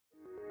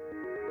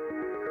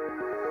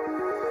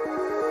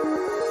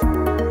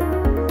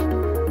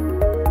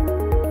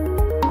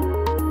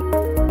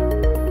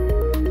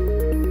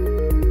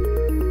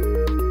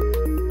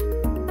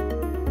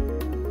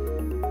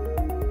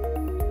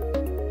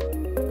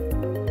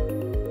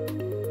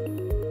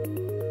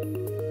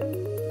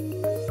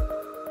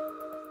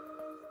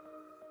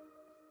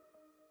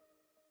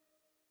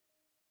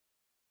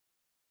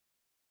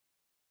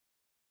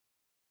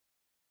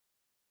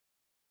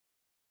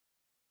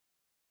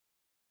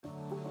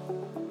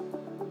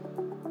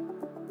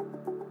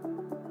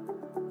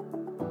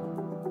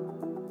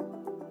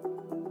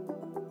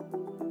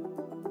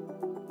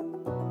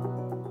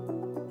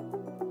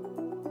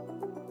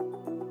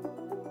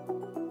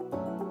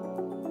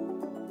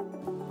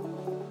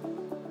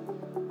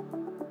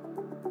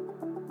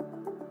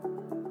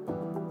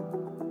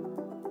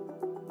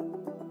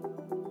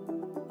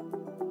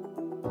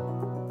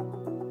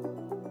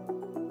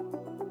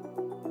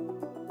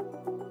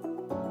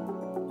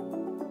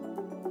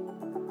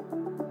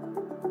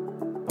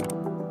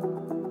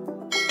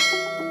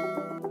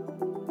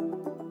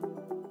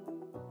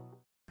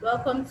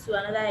Welcome to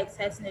another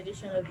exciting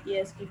edition of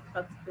ESQ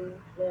Practical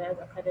Lawyers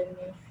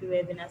Academy free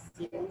webinar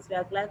series. We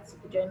are glad to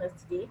join us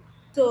today.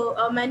 So,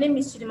 my name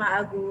is Chidima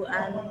Agu,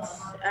 and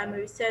I'm a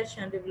research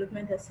and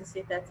development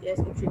associate at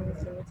ESQ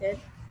Trainings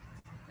Limited.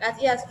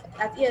 At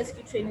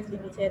ESQ Trainings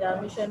Limited,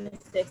 our mission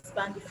is to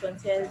expand the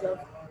frontiers of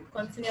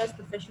continuous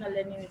professional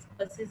learning with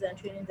courses and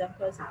trainings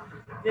across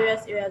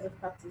various areas of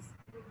practice.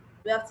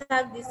 We have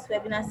tagged this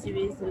webinar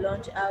series to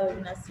launch our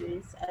webinar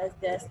series as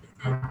they are slated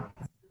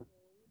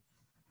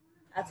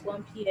at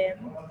 1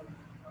 p.m.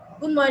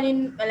 Good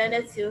morning,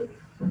 Melanie Silk.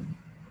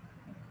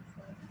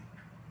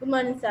 Good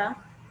morning, sir.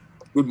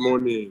 Good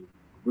morning.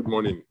 Good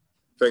morning.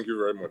 Thank you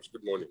very much.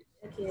 Good morning.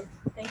 Okay,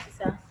 thank you,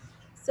 sir.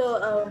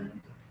 So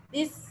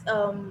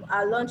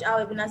our launch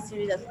our webinar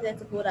series is set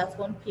to hold at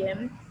 1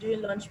 p.m.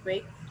 during lunch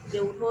break. They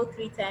will hold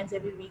 3 times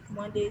every week: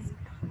 Mondays,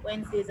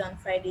 Wednesdays, and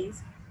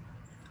Fridays.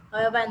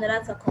 However, in order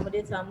to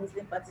accommodate our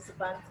Muslim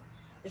participants,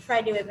 the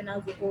Friday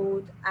webinars will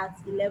hold at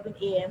 11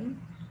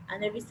 a.m.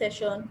 and every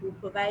session will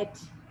provide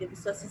the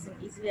resources in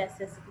easily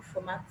accessible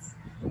formats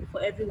for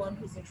everyone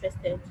who's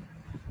interested.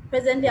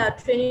 Presently, our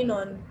training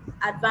on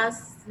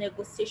advanced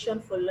negotiation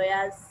for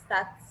lawyers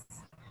starts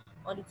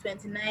on the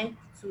 29th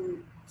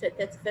to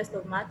 31st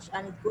of March,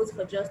 and it goes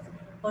for just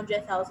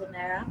 100,000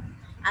 naira.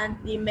 And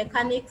the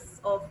mechanics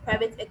of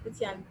private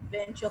equity and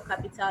venture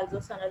capital is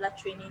also another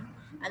training,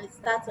 and it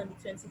starts on the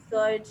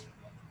 23rd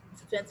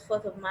to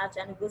 24th of March,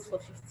 and it goes for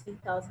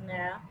 15,000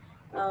 naira.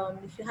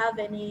 If you're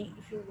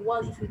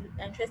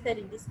interested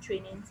in these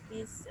trainings,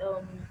 please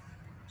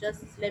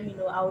just let me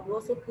know. I would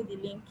also put the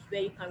link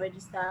where you can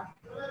register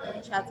in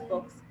the chat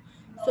box.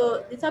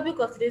 So the topic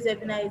of today's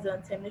webinar is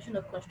on termination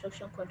of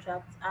construction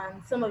contracts,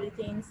 and some of the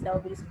things that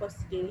will be discussed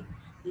today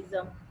is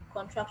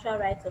contractual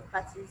rights of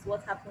parties,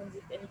 what happens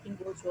if anything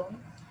goes wrong,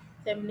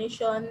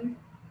 termination,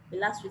 the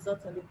last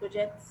resort on the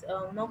project,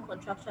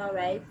 non-contractual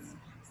rights,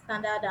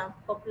 standard and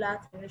popular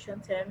termination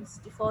terms,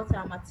 default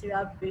and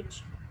material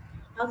breach,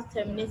 how to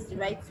terminate the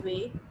right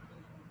way,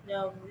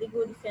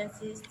 legal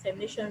defenses,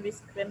 termination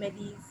risk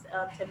remedies,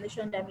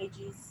 termination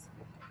damages,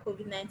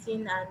 COVID-19,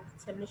 and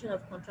termination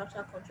of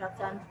contractual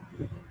contract, and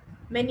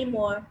many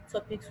more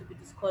topics will be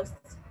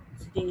discussed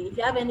today. If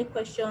you have any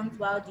questions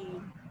while the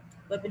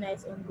webinar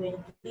is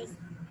ongoing, please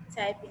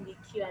type in the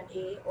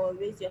Q&A or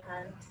raise your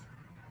hand,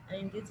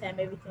 and in due time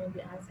everything will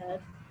be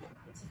answered.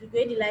 It is with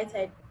great delight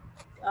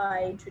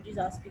I introduce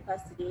our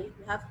speakers today.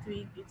 We have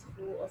 3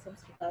 beautiful, awesome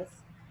speakers.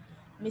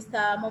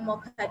 Mr.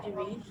 Momo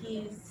Kadiri,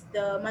 he's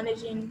the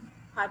managing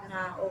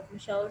partner of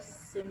Michelle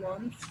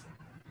Simmons.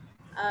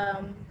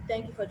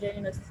 Thank you for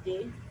joining us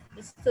today.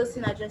 Ms.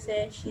 Tosin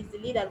Ajose, she's the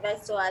lead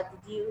advisor at the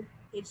Deal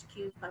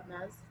HQ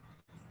Partners.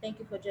 Thank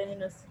you for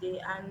joining us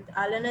today. And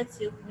our learned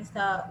silk,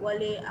 Mr.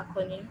 Wale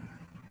Akoni,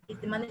 is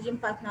the managing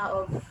partner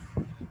of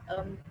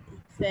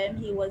firm.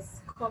 He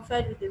was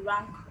conferred with the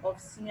rank of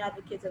Senior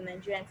Advocate of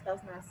Nigeria in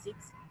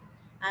 2006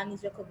 and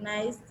is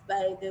recognized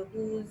by the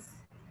Who's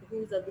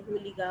of the Who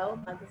Legal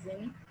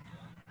magazine.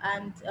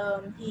 And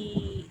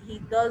his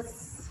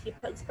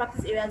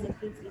practice areas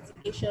include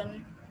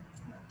litigation,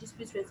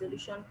 dispute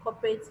resolution,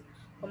 corporate,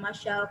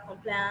 commercial,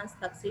 compliance,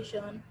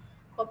 taxation,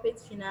 corporate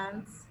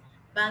finance,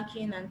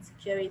 banking, and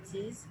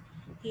securities.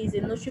 He is a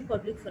notary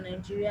public for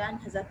Nigeria and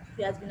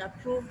he has been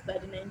approved by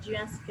the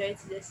Nigerian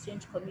Securities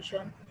Exchange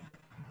Commission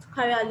to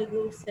carry out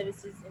legal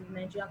services in the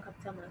Nigerian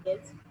capital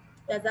market.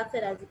 He has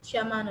acted as the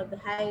chairman of the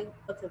High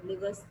Court of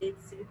Lagos State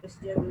Civil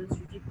Procedure Rules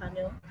Review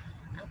Panel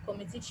and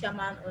committee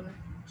chairman on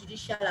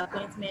judicial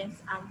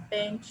appointments and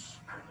bench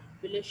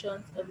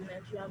relations of the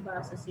Nigerian Bar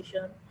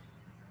Association.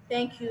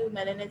 Thank you,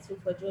 Melanie,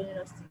 for joining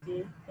us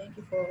today. Thank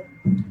you for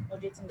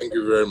moderating. Thank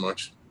you very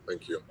much.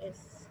 Thank you.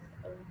 Yes,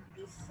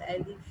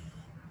 I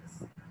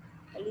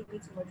leave you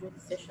to moderate the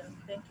session.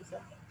 Thank you,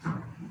 sir.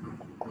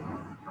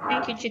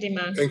 Thank you,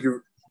 Chidima. Thank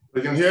you.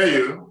 We can hear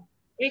you.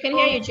 We can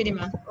hear you,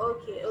 Chidima.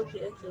 Okay.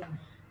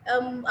 I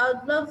would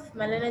love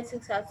Melanie to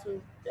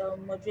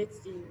moderate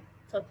the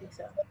topic,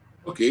 sir.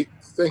 Okay.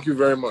 Thank you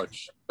very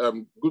much.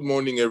 Good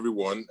morning,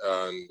 everyone,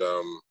 and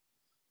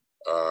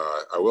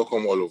I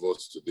welcome all of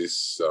us to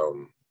this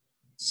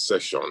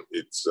session.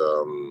 It's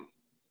the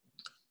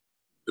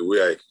way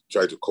I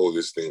try to call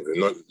this thing,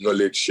 the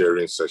knowledge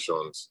sharing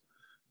sessions,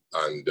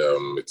 and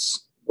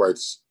it's quite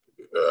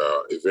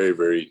a very,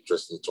 very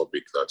interesting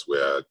topic that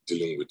we're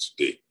dealing with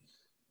today.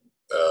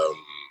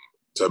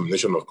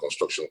 Termination of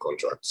construction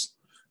contracts.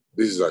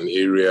 This is an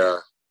area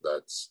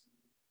that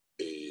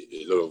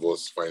a lot of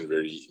us find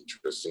very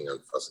interesting and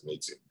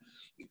fascinating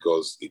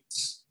because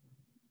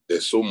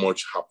there's so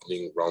much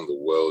happening around the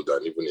world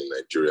and even in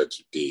Nigeria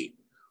today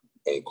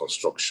on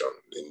construction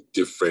in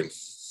different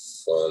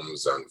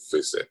forms and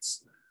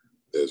facets.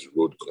 There's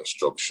road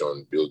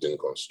construction, building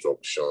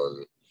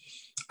construction.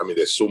 I mean,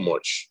 there's so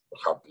much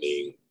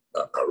happening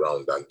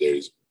around, and there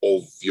is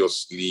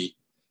obviously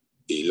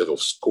a lot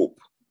of scope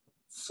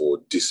for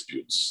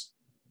disputes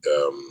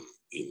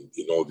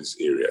in all these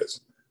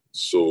areas.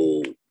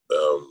 So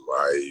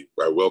I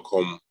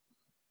welcome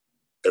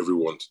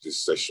everyone to this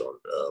session.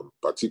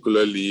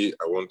 Particularly,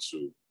 I want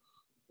to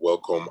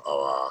welcome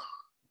our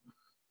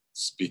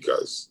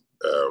speakers.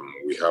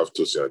 We have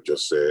Tosin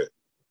Ajose,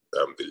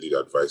 the lead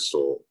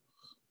advisor,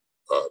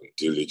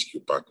 Deal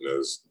HQ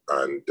Partners,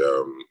 and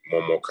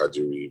Momo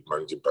Kadiri,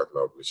 managing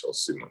partner of Michelle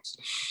Simmons.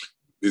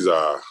 These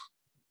are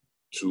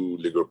two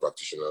legal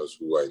practitioners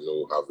who I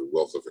know have a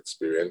wealth of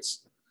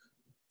experience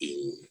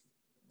in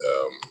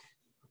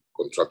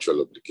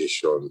contractual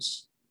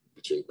obligations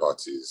between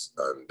parties,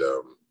 and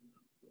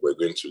we're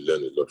going to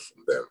learn a lot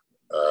from them.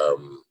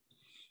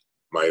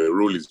 My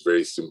role is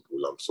very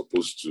simple. I'm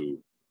supposed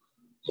to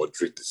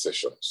moderate the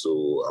session,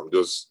 so I'm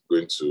just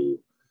going to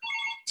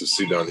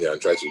sit down here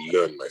and try to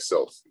learn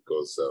myself,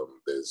 because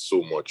there's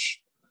so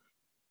much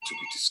to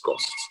be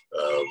discussed.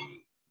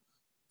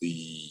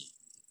 The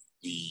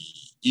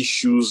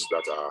issues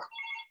that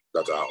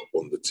are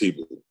on the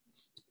table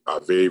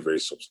are very, very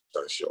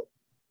substantial,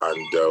 and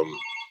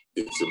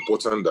it's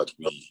important that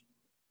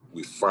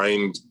we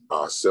find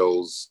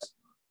ourselves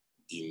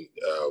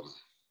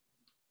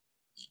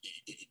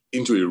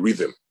into a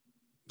rhythm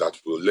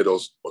that will let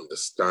us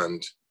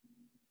understand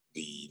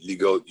the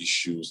legal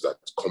issues that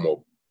come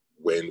up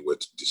when we're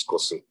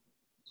discussing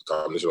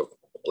termination of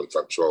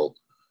contractual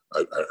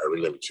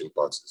arrangement between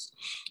parties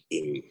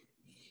in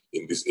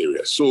this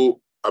area.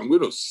 So I'm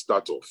going to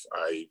start off.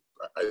 I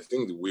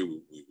think the way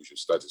we should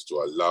start is to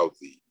allow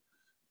the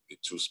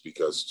two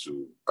speakers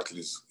to at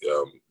least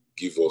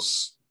give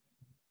us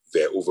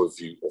their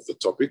overview of the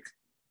topic,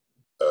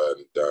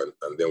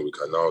 and then we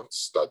can now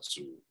start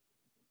to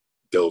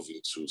delve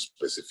into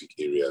specific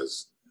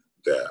areas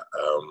there.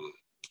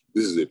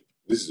 This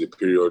is a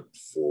period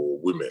for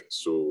women,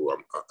 so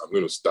I'm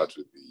going to start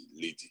with the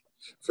lady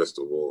first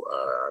of all,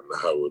 and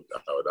I would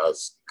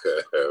ask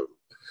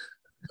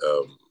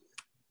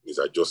Ms.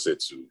 Ajose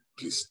to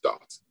please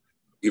start.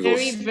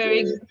 Very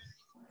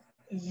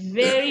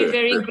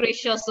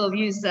gracious of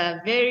you,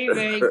 sir.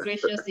 Very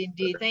gracious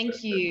indeed.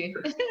 Thank you.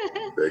 Thank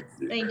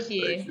you. Thank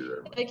you. Thank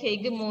you. Okay,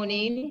 good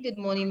morning. Good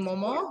morning,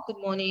 Momo. Good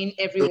morning,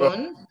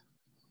 everyone.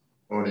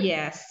 Morning.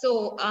 Yeah,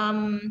 so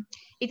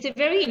it's a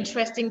very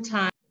interesting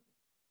time.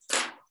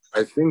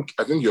 I think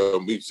you're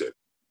muted.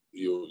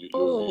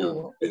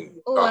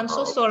 I'm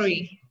so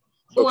sorry.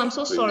 Okay, I'm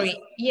so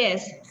sorry.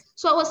 Yes.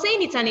 So I was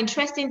saying it's an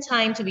interesting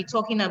time to be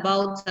talking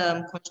about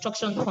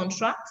construction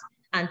contract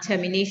and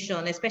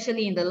termination,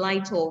 especially in the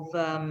light of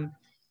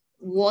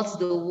what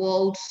the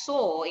world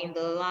saw in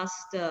the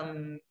last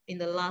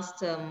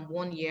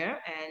 1 year,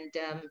 and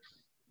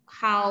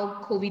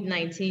how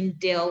COVID-19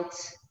 dealt,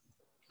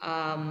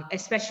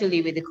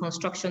 especially with the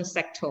construction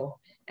sector.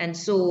 And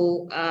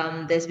so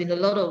there's been a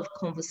lot of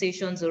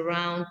conversations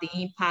around the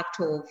impact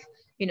of,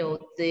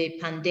 the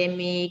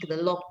pandemic, the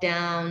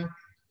lockdown,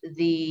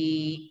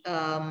 the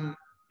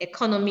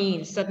economy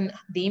in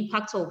the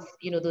impact of,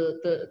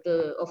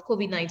 of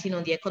COVID-19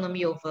 on the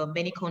economy of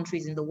many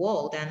countries in the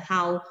world, and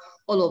how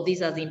all of this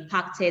has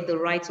impacted the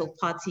rights of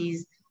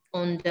parties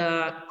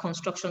under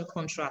construction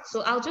contracts.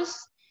 So I'll just,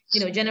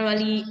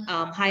 generally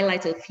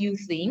highlight a few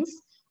things.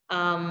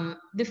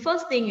 The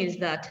first thing is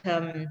that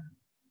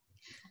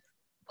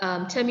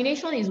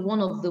termination is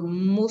one of the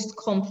most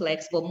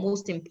complex but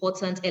most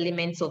important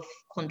elements of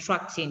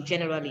contracting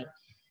generally,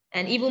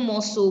 and even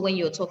more so when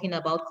you're talking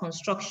about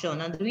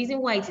construction. And the reason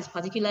why it is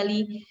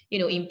particularly,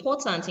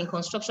 important in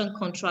construction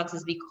contracts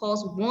is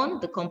because, one,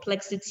 the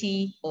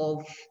complexity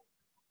of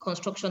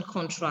construction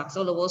contracts.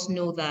 All of us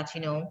know that,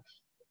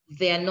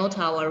 they are not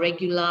our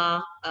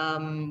regular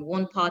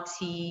one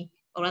party,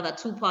 or rather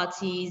two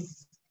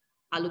parties,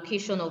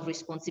 allocation of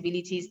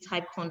responsibilities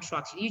type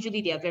contracts.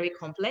 Usually they are very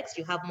complex.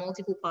 You have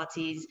multiple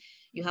parties,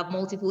 you have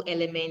multiple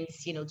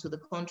elements, to the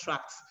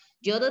contracts.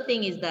 The other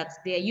thing is that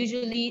there are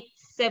usually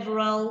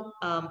several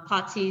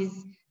parties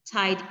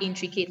tied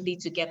intricately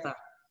together.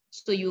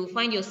 So you will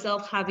find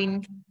yourself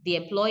having the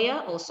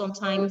employer, or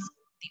sometimes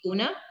the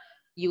owner.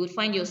 You would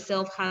find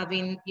yourself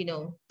having,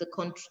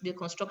 the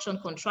construction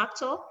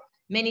contractor.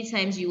 Many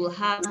times you will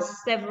have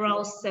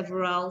several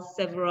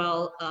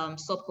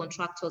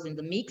subcontractors in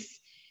the mix.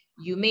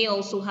 You may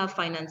also have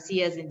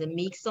financiers in the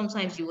mix.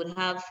 Sometimes you would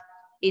have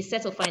a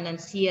set of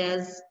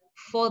financiers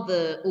for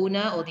the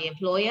owner or the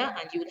employer,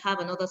 and you would have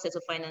another set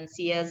of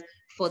financiers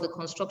for the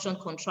construction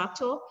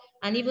contractor,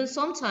 and even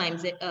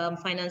sometimes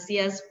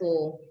financiers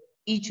for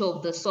each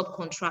of the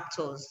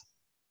subcontractors.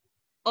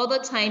 Other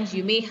times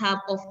you may have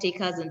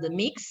off-takers in the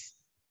mix,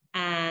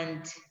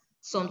 and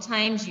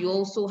sometimes you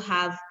also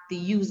have the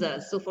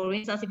users. So for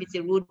instance, if it's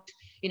a road,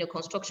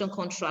 construction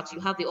contract, you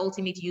have the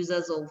ultimate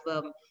users of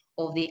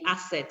the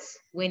assets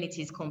when it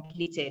is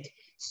completed.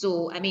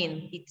 So, I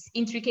mean, it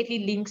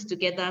intricately links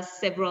together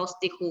several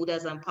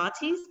stakeholders and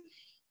parties.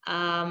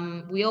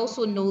 We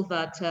also know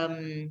that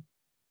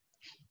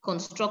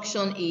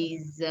construction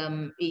is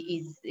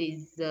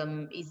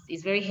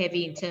very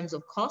heavy in terms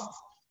of costs.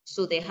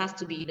 So there has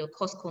to be,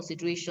 cost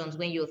considerations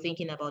when you're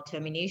thinking about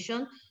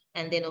termination.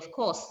 And then, of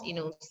course,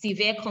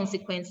 severe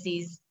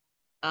consequences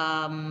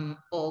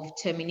of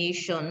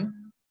termination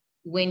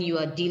when you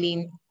are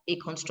dealing a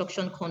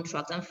construction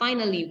contract. And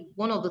finally,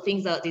 one of the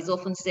things that is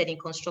often said in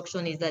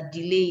construction is that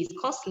delay is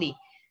costly.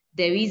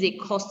 There is a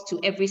cost to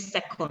every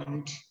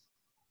second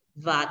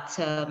that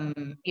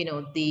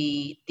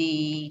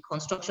the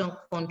construction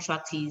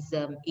contract is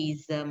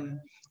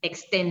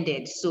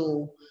extended.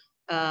 So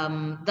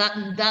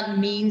that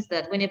means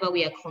that whenever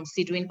we are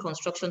considering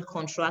construction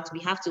contracts, we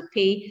have to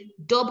pay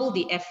double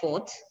the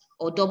effort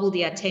or double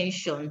the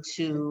attention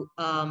to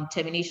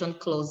termination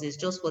clauses,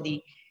 just for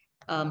the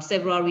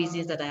several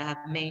reasons that I have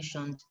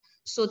mentioned.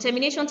 So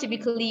termination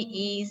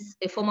typically is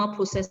a formal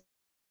process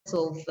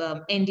of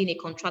ending a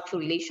contractual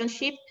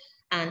relationship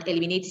and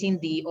eliminating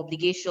the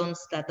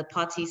obligations that the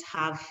parties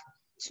have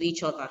to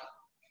each other.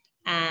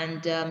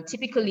 And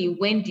typically,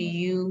 when do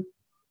you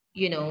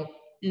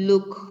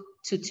look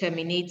to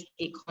terminate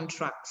a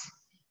contract?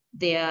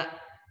 There are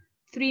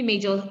three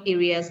major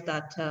areas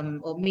that,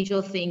 or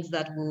major things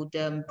that would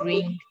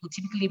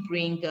typically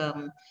bring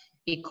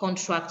a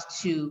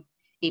contract to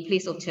a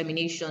place of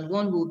termination.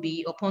 One will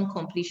be upon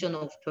completion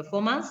of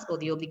performance or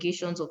the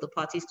obligations of the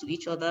parties to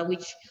each other,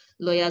 which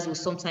lawyers will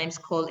sometimes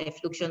call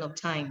effluxion of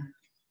time.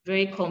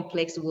 Very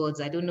complex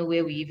words. I don't know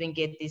where we even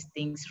get these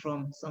things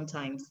from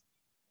sometimes.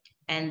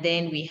 And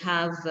then we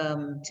have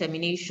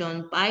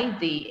termination by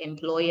the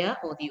employer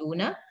or the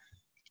owner.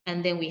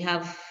 And then we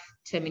have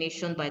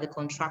termination by the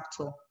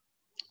contractor,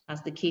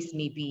 as the case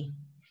may be.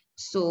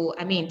 So,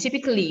 I mean,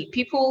 typically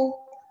people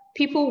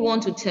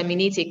want to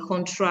terminate a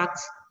contract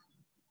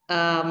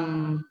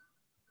when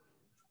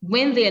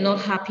they are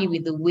not happy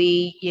with the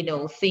way,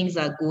 things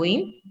are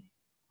going.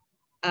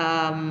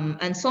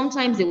 And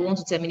sometimes they want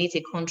to terminate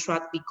a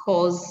contract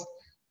because,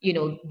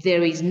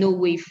 there is no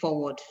way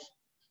forward.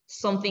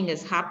 Something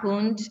has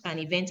happened, an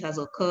event has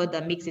occurred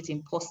that makes it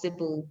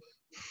impossible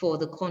for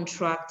the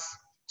contract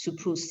to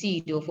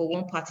proceed or for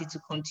one party to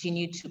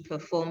continue to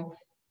perform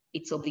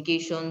its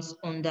obligations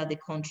under the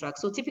contract.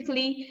 So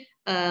typically,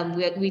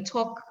 we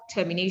talk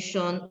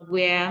termination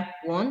where,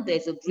 one,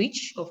 there's a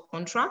breach of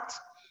contract.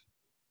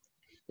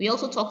 We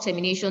also talk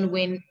termination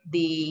when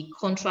the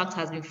contract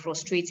has been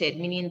frustrated,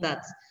 meaning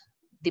that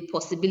the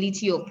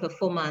possibility of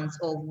performance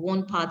of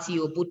one party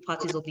or both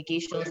parties'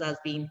 obligations has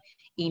been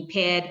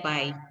impaired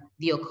by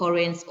the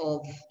occurrence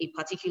of a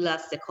particular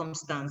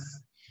circumstance.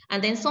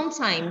 And then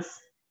sometimes,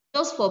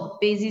 just for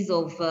basis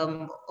of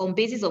on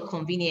basis of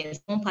convenience,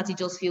 one party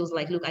just feels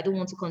like, look, I don't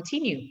want to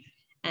continue.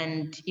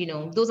 And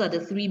those are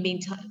the three main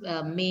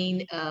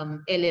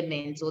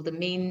elements, or the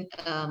main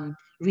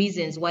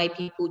reasons why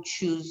people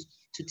choose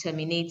to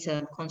terminate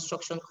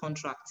construction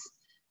contracts,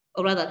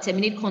 or rather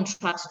terminate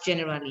contracts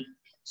generally.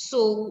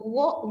 So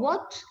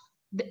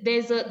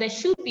there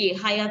should be a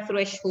higher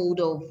threshold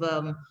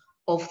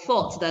of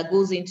thought that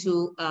goes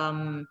into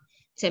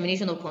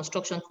termination of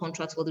construction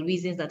contracts for the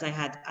reasons that I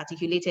had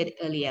articulated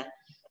earlier.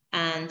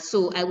 And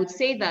so I would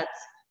say that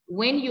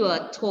when you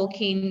are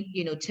talking,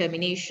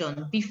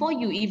 termination, before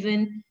you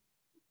even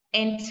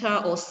enter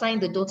or sign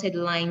the dotted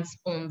lines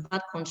on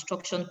that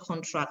construction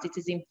contract, it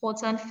is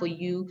important for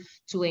you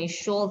to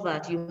ensure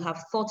that you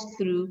have thought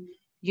through,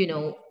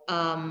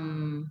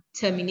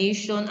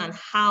 termination and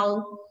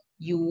how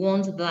you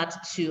want that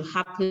to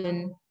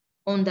happen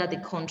under the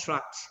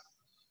contract.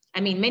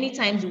 I mean, many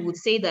times we would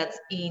say that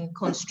in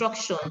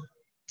construction,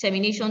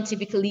 termination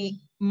typically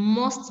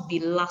must be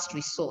last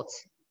resort.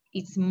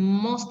 It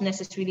must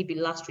necessarily be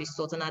last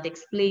resort. And I'd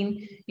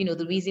explain,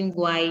 the reason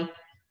why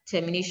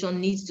termination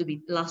needs to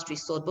be last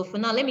resort. But for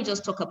now, let me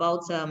just talk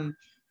about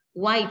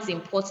why it's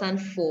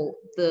important for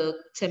the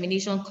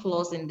termination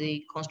clause in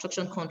the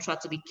construction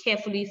contract to be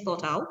carefully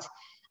thought out.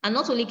 And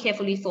not only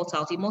carefully thought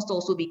out, it must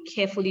also be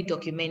carefully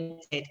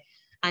documented.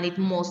 And it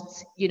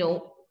must,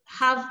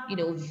 have,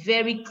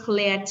 very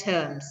clear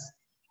terms.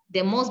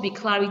 There must be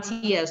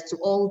clarity as to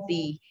all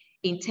the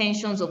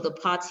intentions of the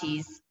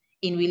parties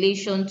in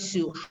relation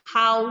to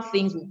how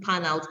things will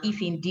pan out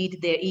if indeed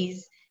there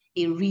is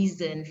a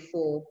reason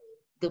for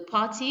the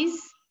parties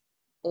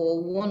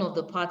or one of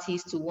the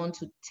parties to want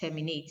to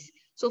terminate.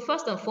 So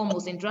first and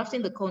foremost, in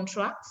drafting the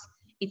contract,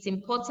 it's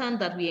important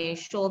that we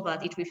ensure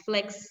that it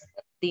reflects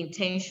the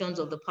intentions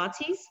of the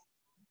parties.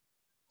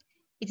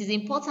 It is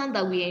important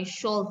that we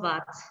ensure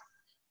that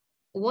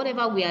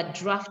whatever we are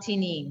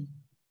drafting in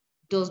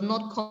does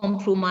not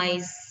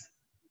compromise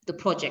the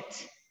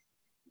project.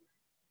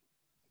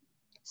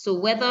 So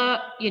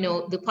whether,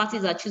 the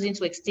parties are choosing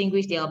to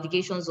extinguish their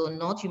obligations or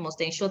not, you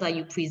must ensure that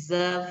you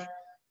preserve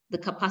the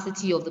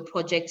capacity of the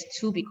project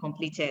to be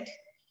completed.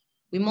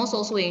 We must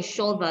also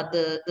ensure that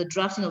the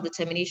drafting of the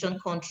termination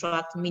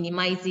contract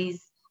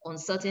minimizes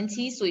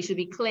uncertainty. So it should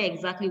be clear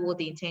exactly what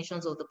the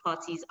intentions of the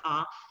parties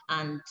are,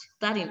 and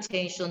that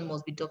intention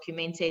must be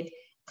documented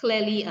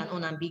clearly and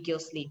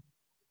unambiguously.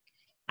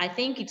 I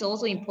think it's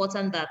also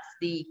important that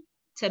the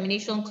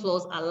termination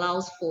clause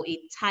allows for a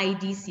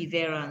tidy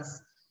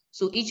severance.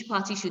 So each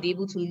party should be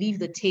able to leave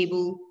the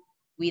table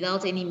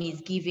without any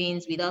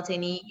misgivings, without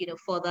any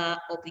further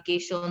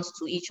obligations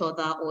to each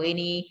other or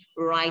any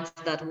rights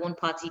that one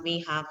party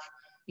may have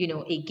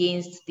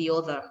against the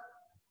other.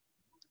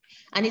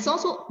 And it's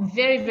also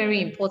very,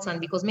 very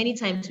important because many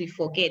times we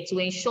forget to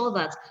ensure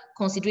that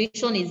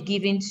consideration is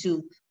given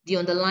to the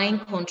underlying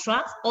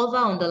contract, other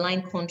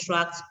underlying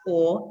contracts,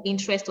 or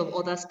interest of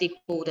other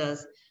stakeholders.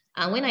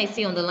 And when I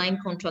say underlying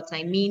contracts,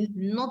 I mean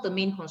not the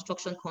main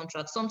construction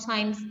contract.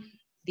 Sometimes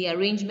the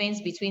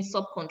arrangements between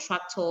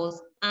subcontractors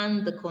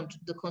and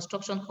the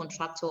construction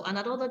contractor, and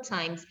at other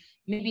times,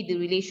 maybe the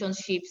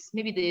relationships,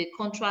 maybe the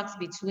contracts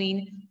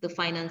between the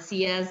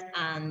financiers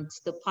and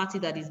the party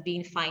that is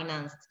being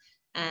financed.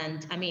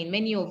 And I mean,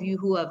 many of you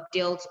who have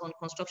dealt on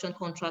construction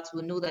contracts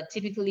will know that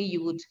typically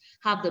you would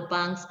have the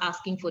banks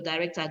asking for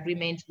direct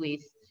agreement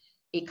with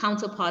a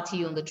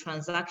counterparty on the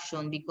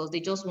transaction because they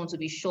just want to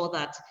be sure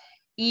that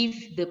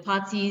if the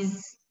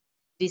parties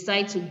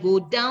decide to go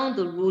down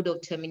the road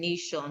of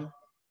termination,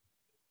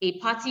 a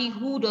party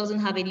who doesn't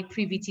have any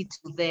privity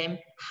to them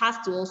has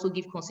to also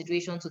give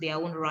consideration to their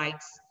own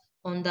rights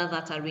under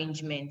that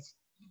arrangement.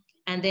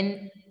 And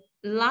then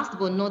last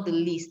but not the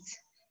least,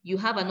 you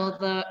have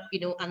another,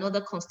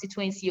 another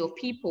constituency of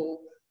people.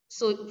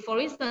 So for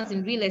instance,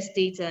 in real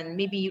estate and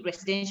maybe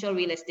residential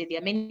real estate, there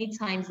are many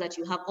times that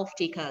you have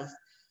off-takers,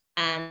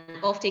 and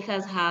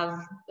off-takers have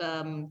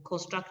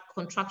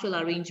contractual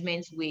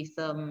arrangements with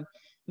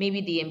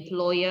maybe the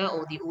employer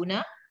or the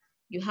owner.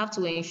 You have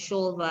to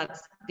ensure that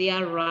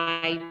their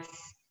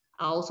rights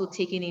are also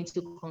taken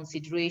into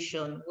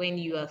consideration when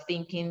you are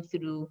thinking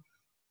through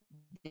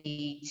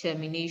the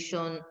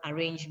termination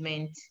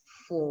arrangement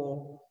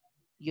for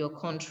your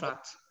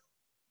contract.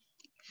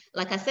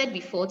 Like I said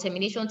before,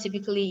 termination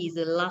typically is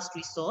a last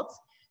resort,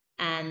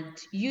 and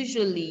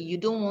usually you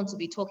don't want to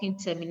be talking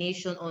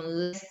termination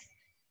unless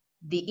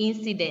the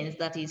incident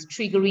that is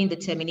triggering the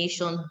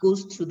termination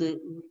goes to the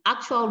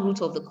actual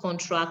root of the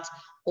contract,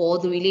 or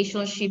the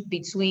relationship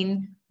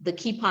between the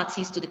key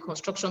parties to the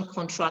construction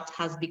contract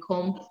has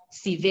become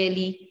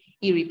severely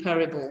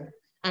irreparable.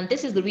 And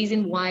this is the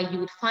reason why you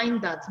would find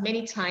that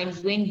many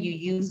times when you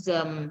use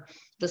the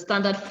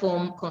standard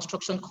form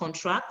construction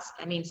contracts,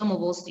 I mean, some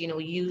of us,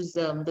 use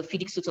the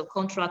FIDIC suite of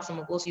contracts, some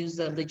of us use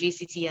the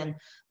JCT and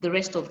the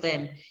rest of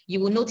them.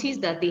 You will notice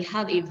that they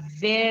have a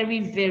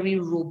very, very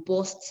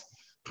robust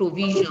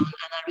provision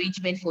and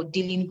arrangement for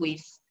dealing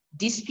with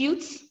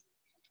disputes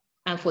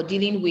and for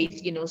dealing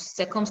with,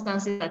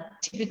 circumstances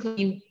that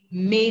typically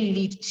may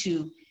lead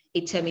to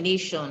a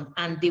termination.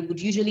 And they would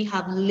usually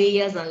have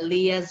layers and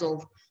layers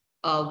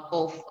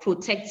of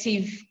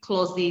protective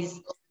clauses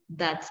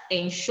that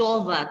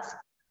ensure that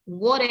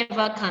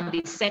whatever can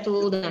be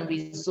settled and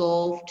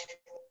resolved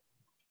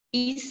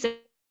is settled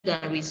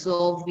and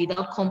resolved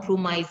without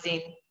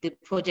compromising the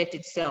project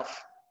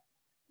itself.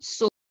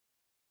 So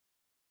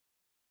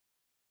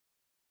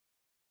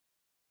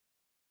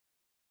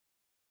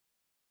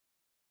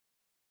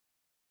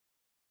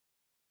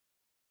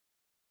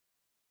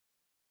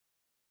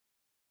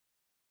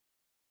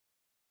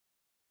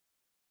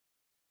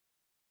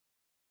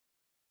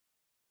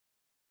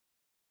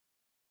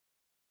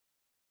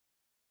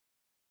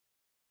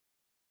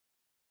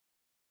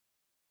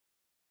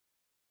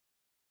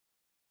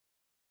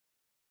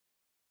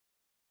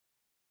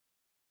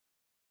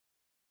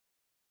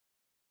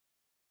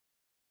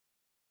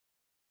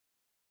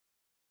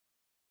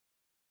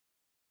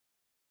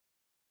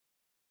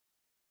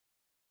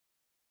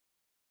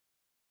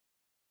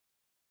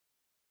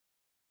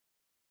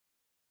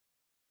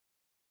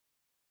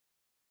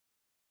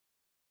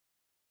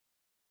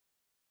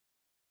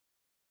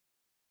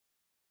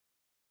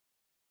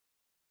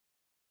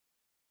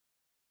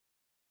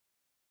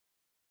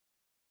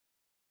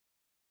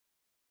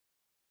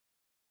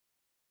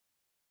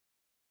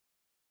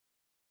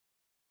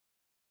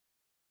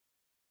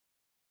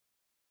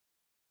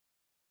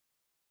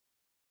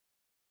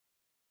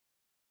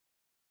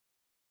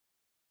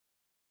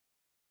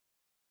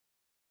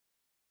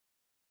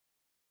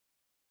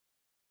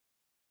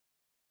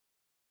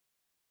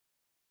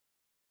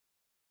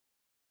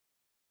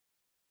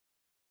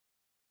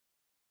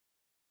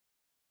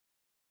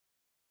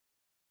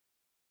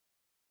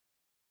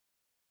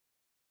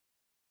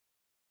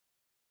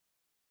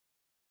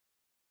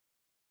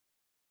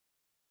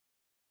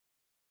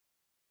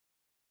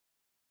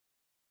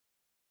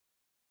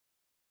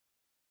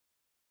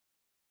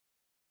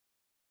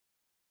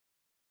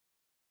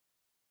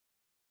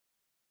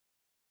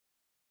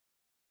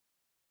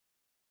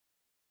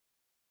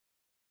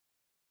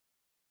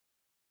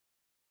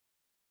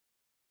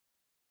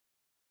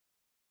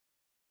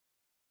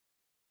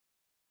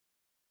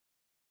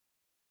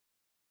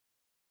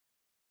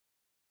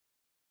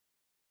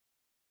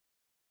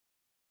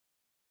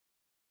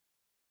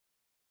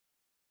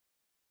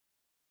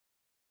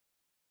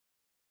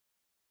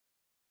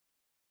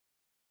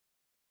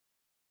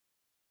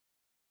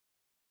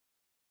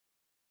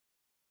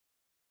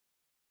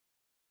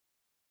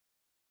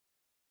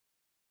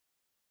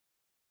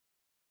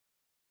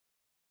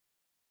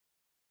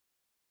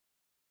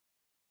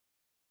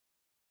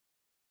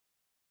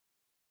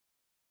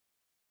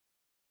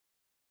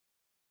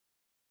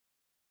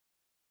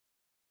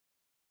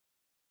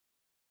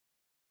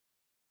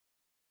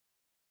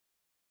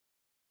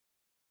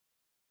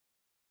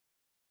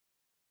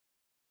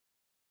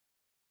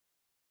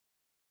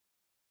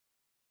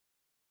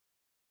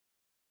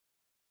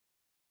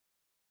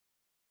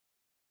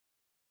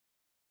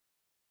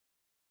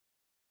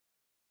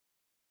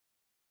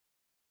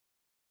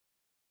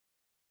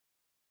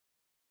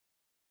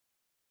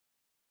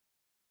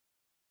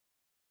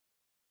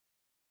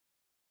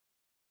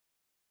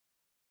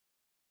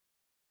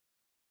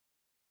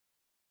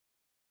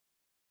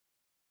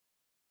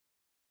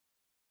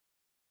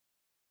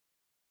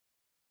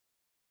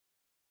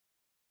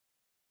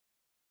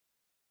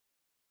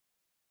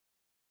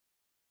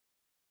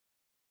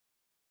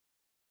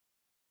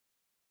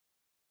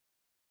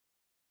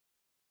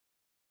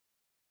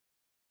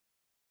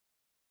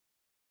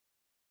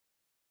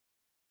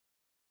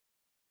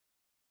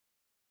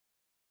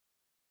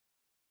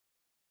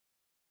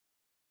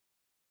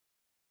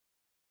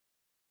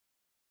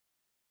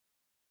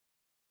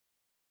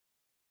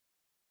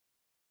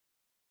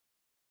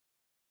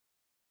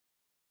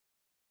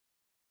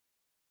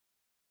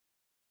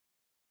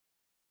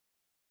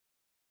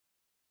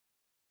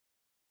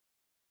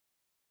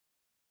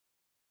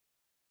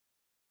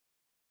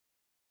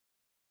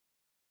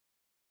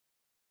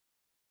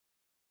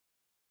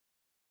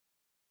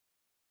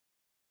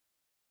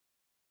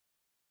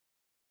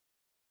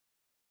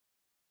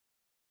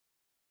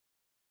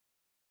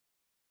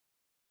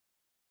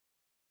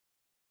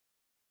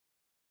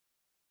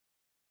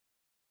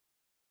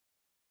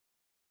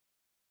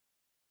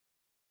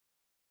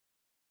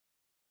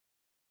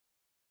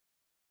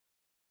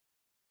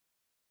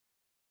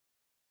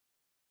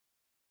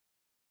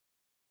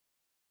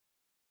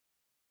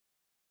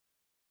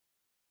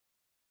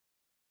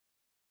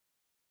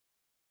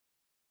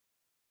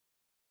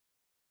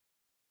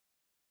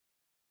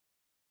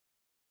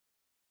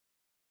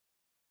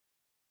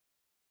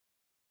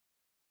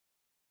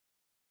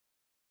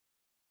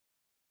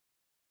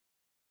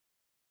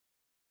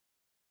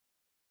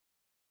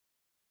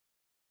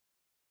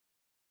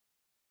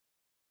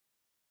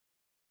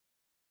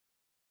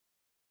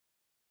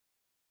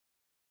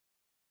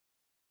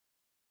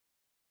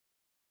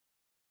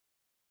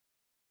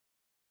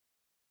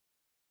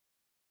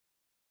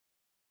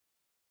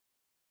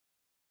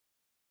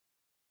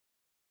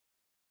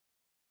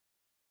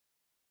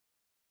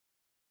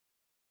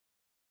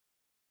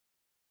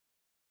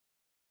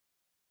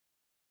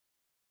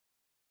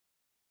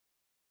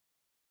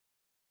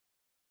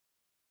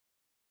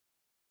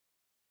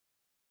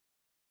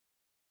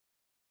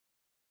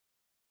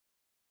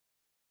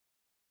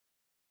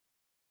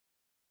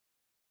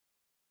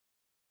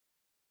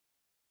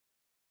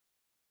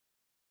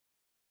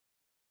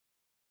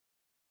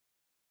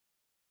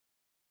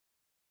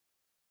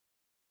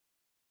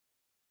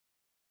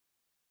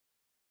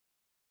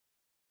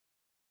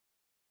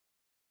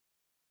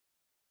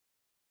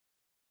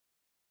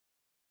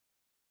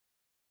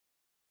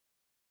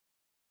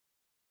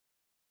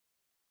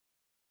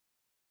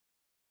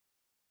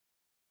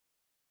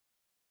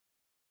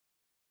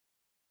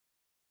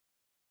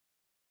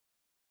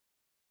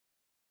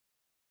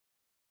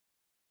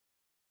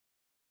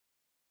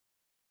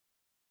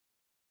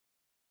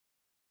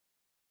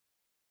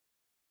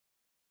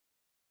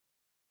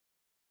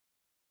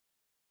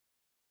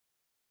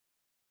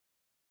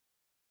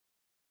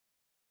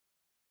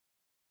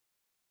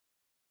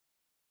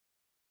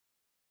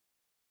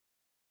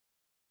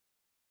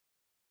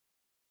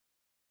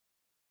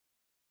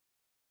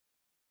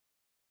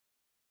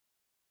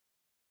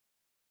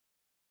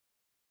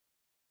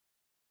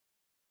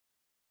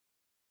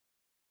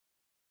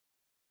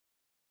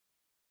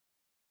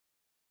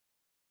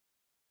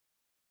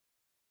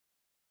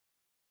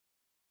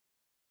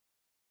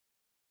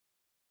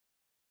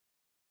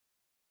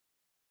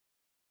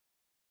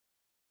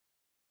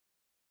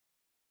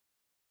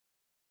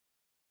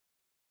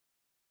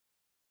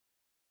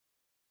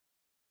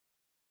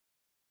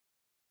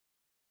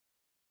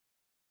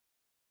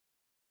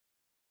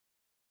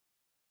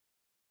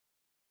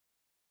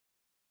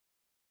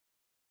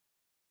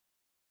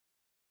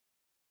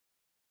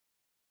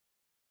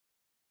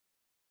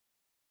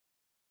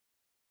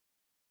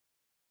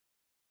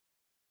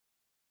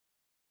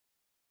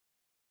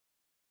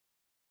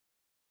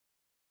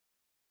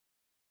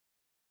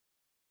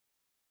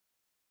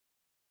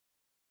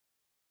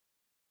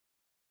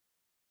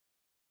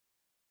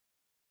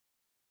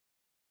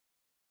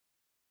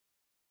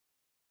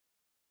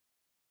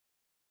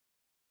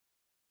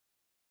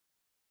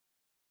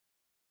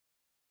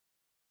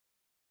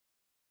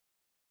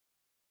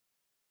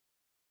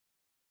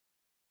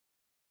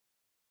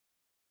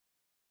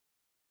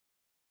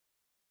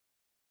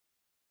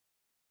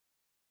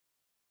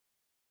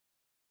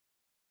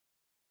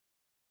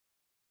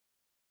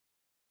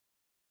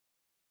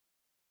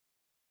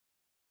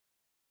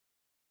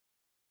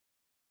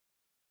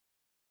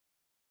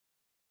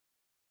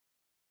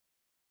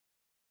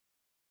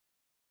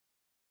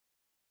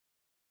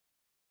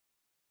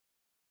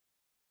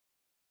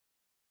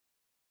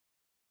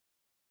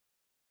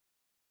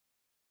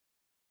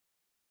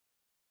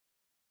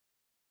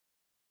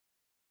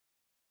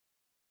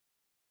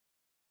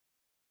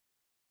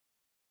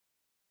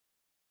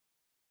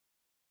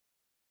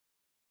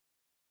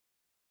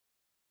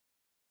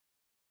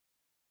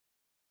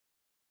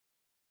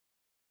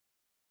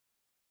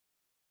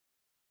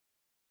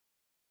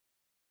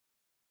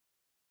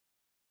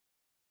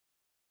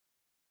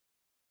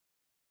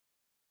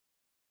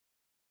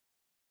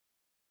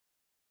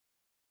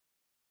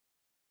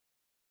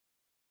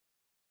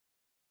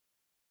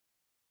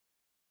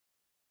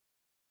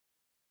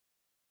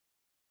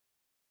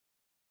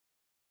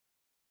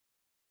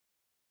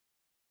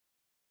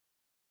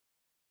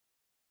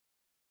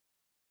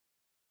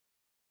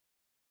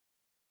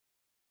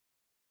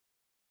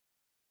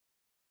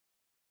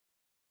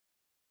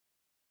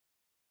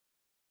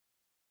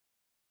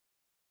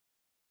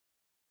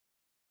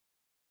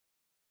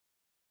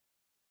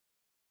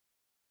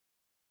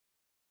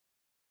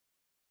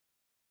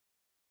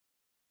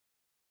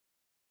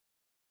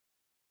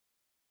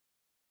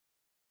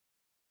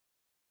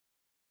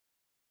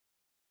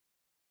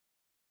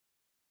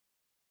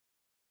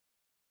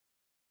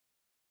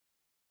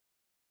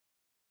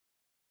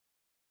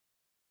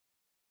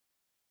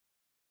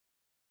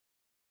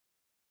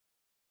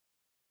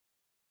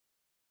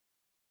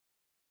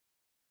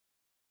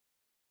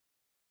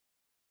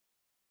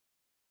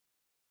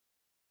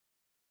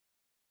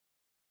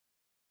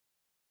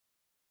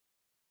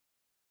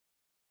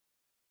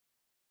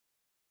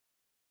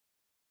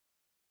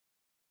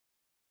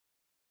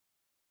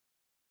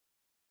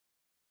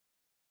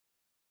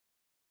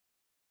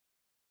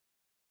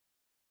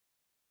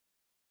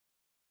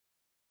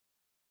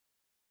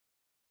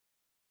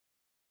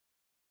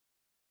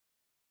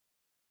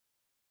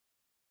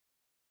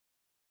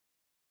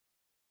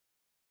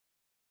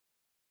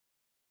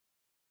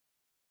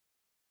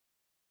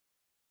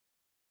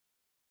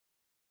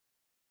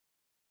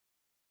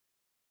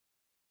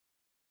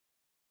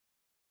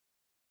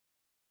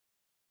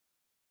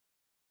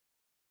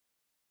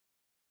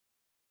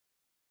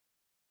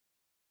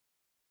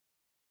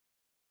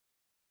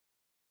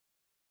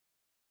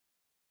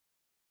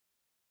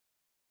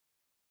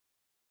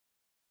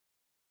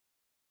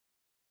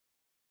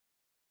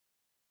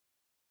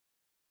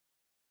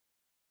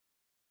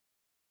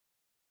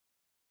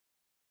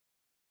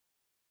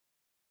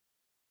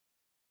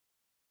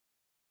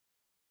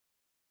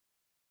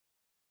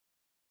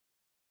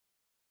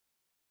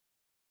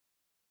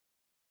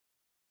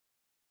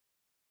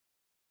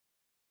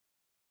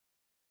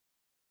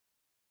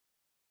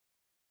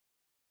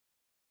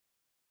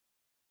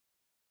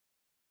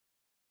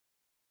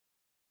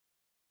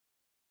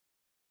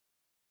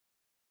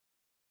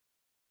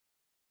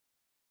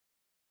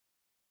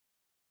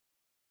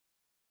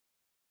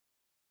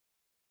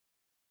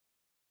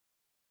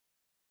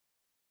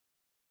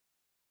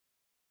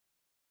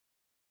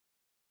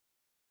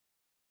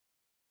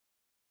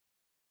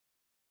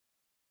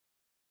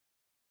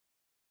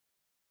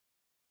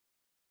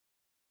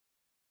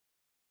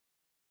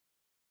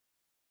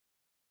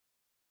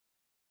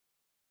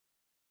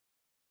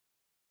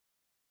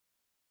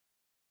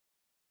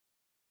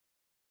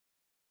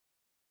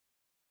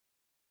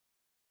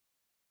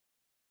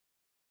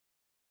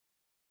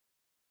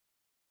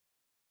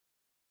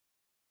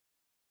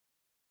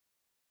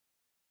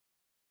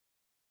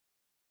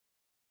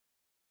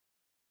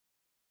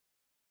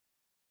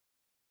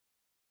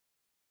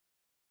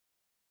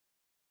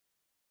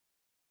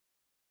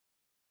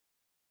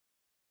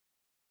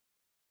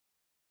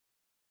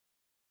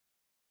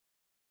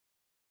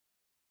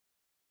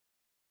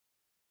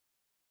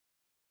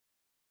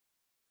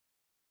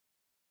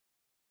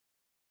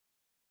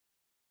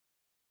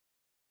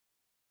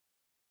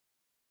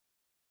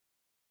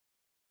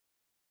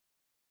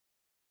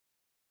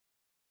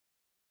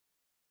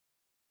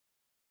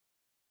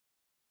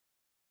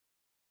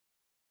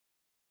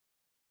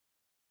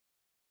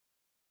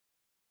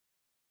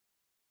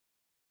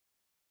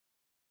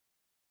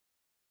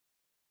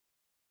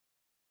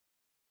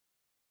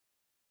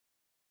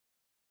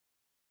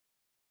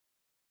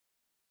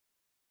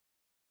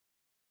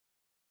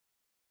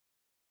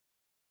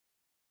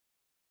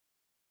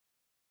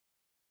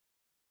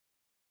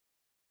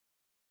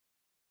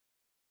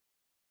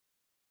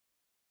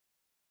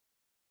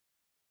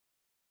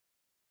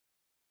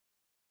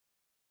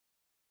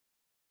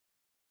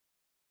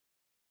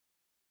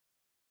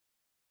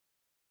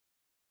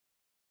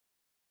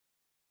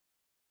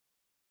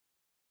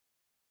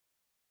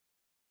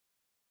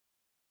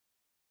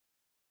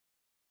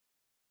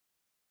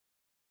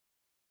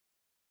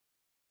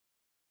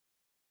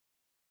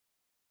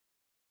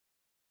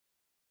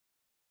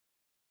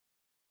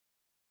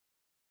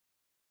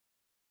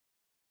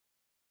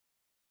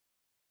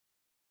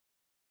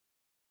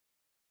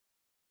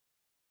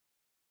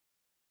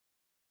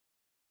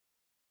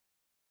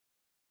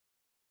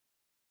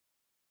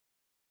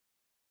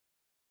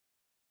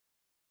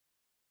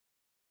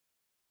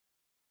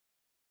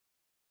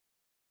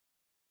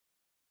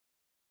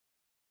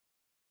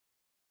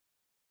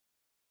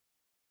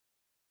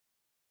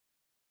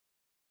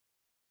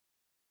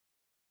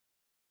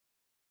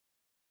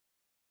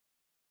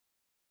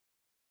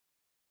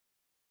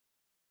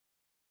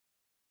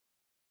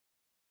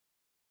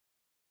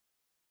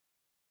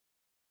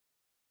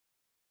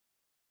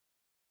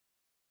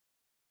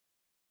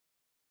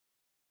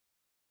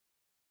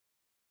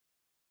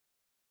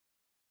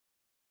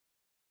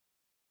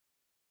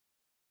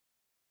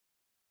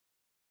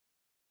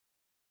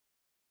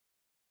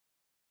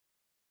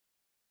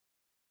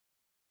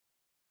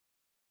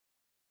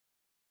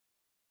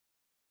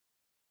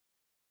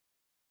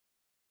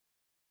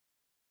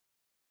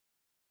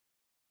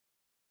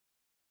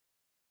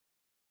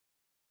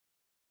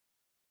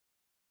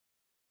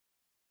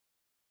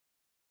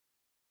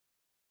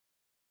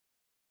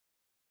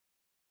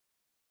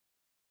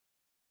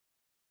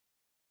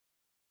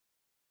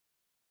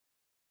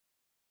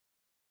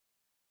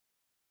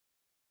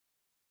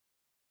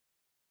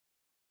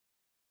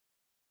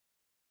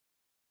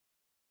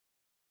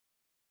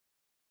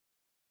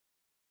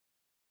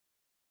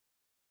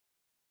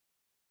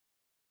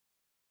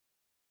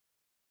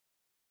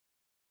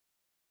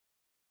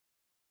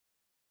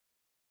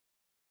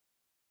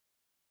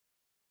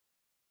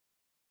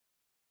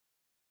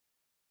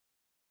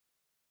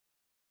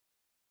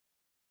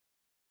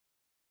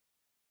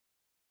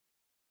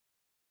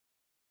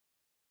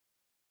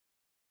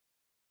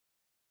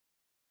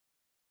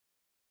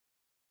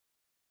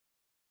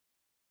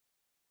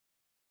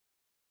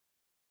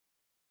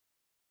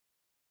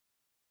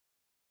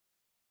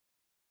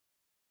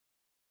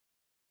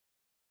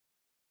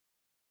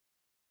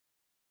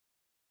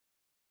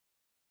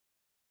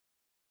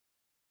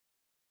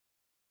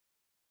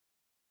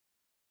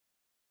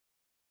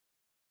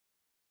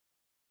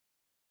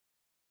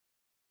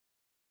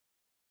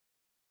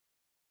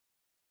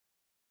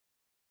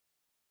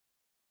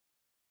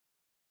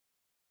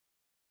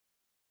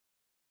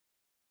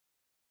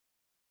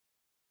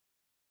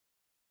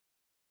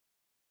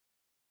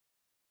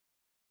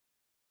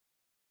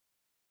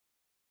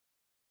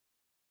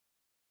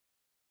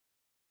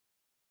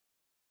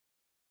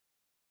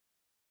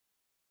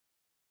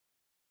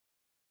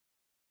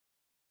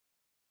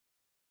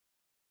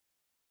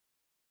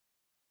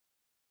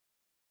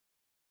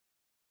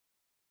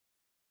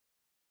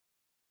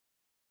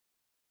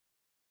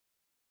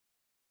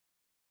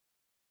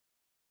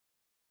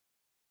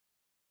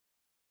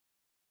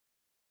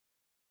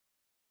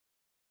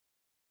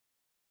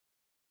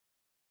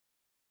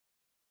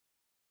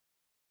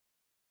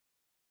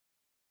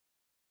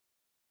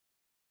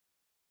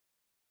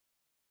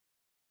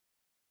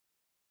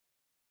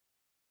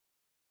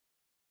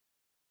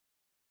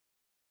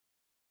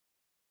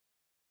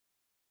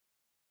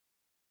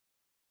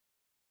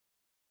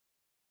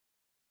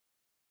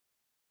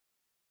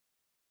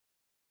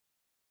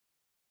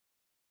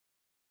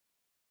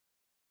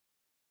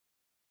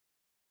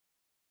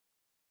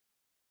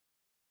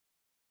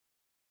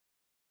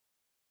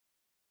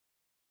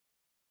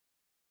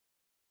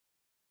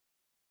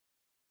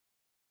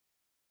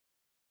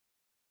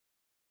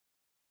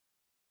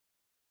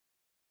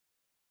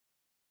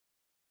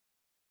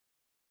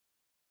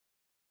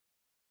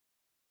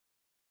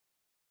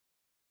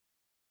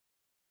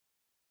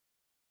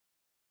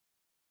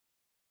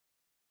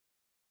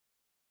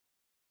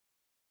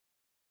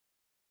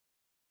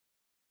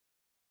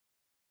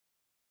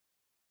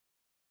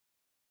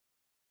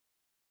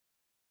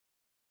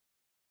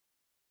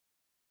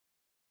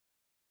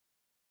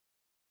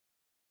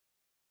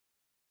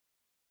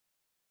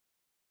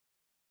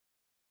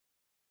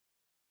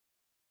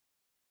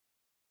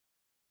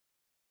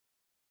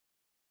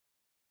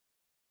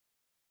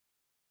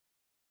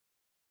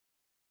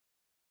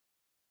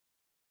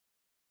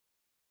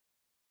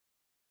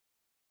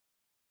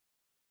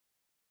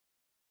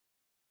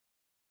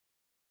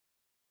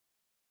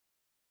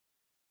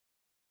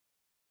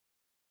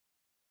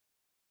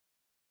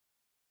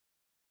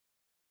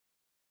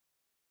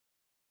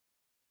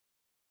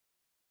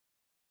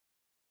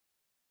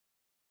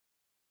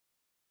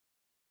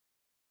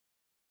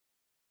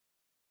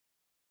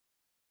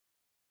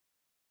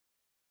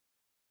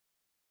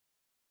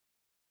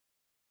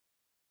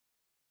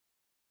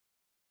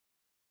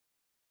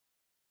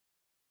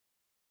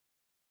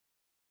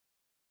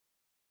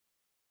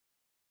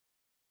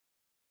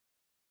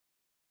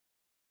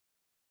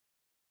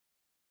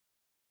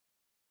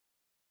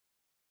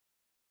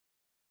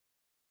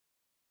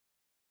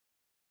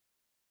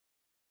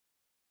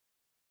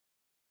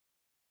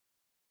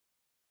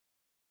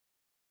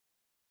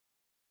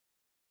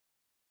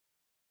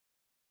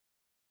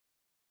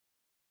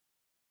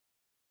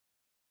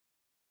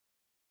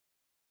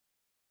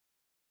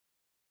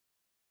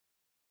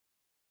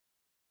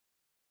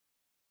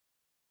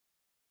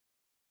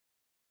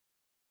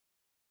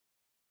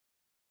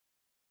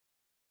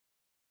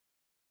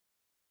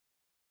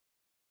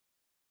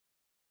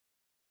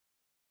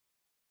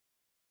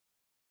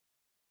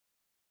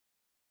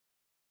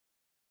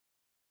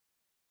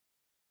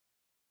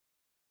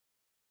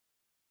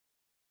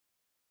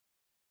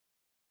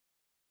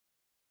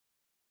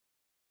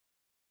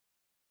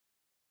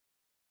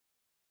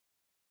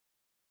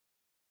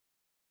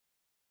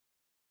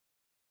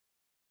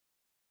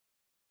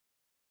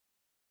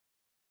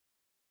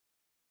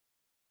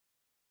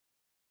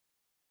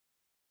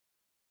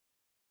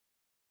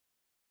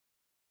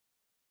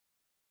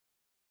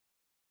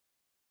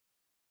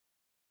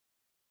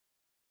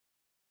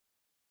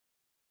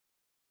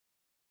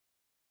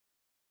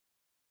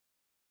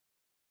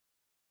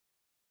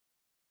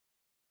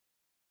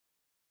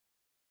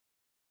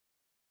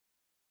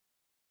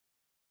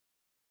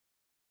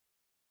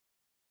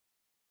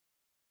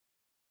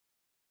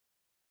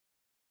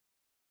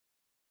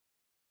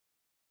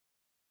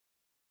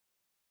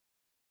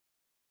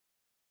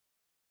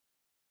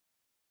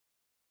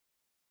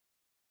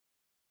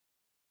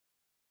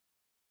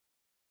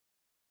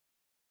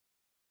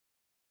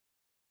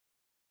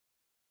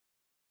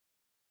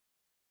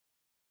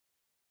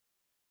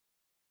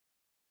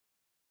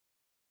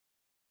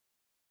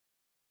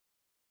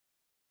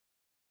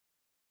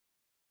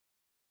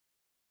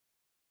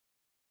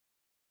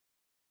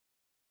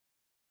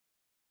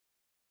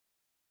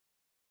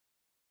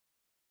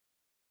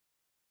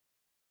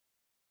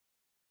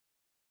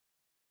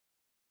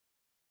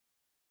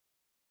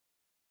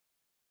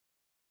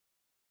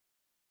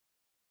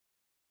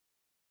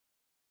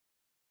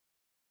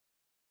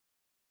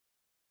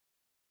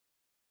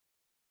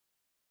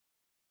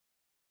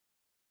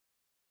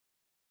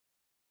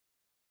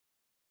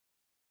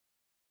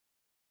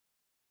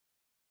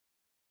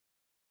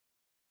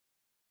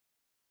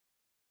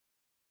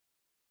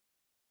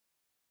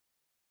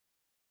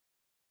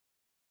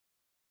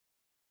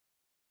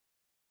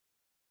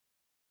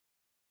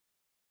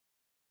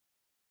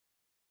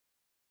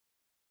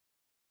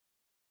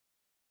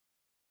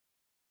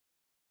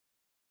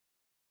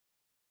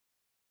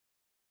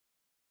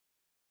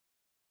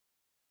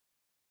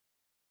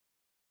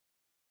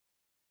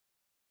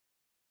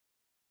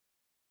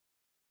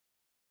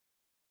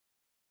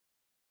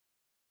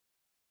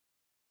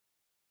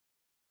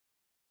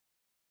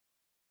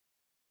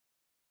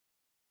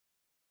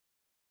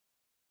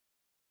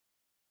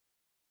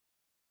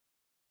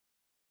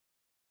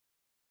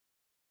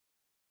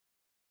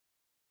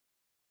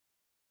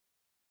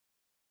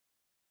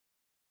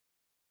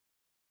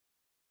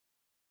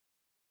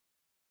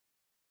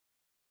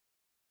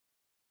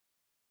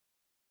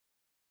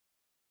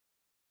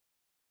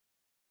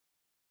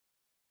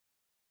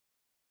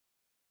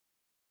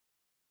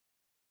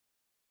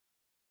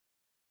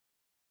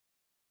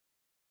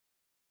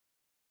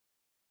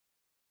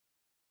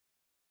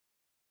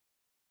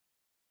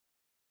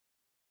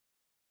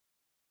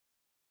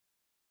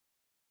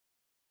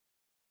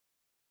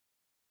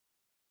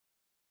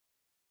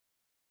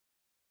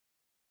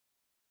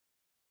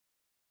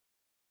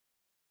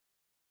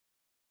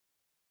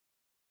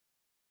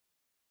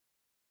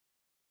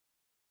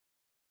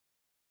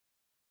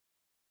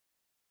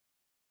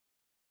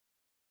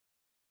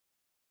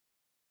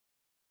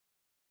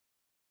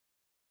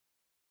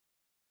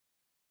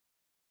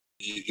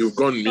You've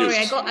gone mute.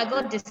 Sorry, I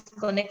got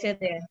disconnected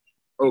there.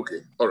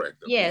 Okay, all right.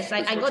 Yes,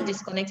 I got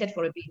disconnected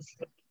for a bit.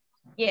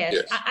 Yes,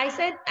 yes. I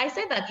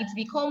said that it's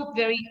become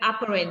very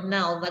apparent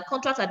now that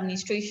contract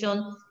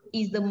administration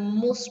is the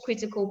most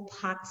critical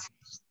part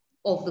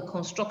of the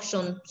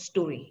construction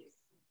story,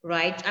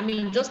 right? I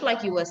mean, just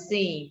like you were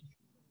saying,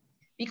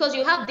 because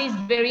you have this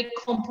very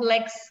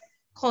complex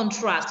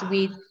contract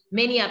with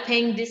many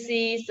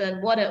appendices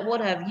and what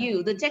have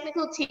you, the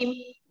technical team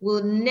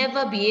will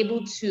never be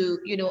able to,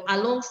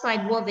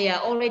 alongside what they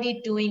are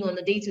already doing on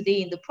a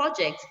day-to-day in the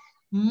project,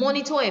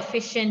 monitor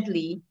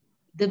efficiently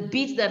the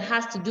bit that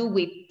has to do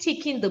with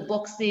ticking the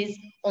boxes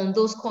on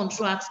those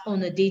contracts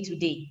on a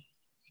day-to-day.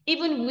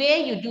 Even where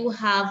you do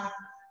have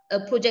a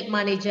project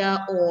manager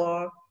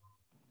or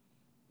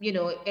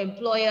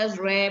employer's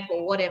rep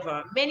or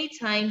whatever, many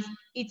times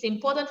it's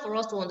important for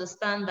us to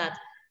understand that,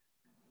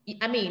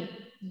 I mean,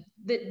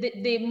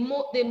 the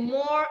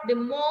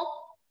more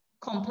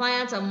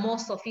compliant and more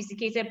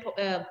sophisticated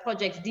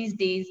projects these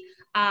days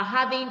are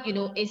having,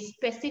 a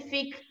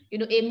specific,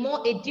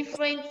 a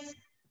different,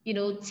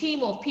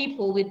 team of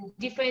people with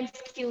different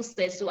skill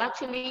sets to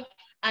actually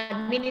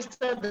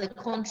administer the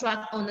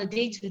contract on a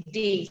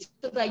day-to-day,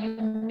 so that you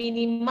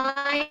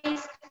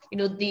minimize,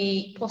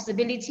 the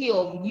possibility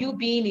of you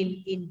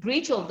being in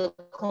breach of the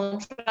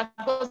contract.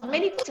 Because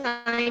many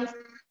times,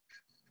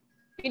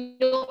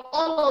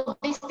 all of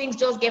these things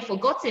just get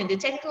forgotten. The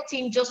technical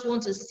team just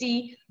wants to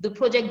see the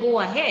project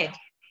go ahead.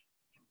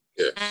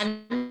 Yes,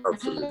 and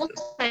absolutely.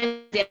 Most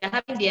times they're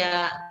having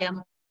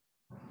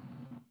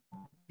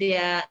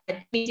their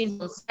meetings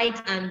on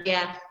site, and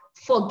they're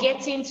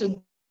forgetting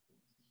to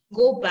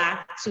go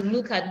back to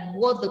look at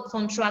what the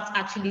contract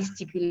actually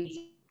stipulates.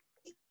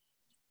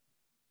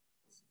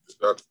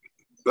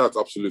 That's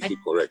absolutely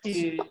correct.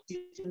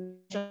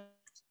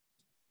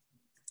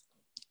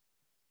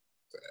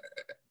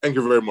 Thank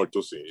you very much,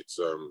 Tosin. It's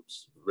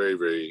very,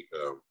 very,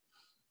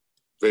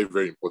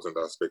 very important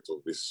aspect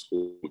of this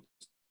whole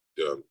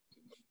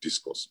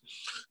discourse.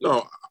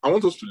 Now, I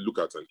want us to look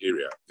at an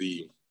area,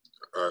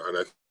 and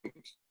I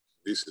think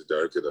this is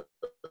directed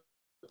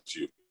at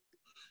you.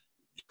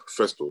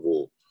 First of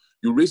all,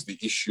 you raised the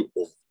issue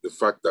of the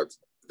fact that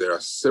there are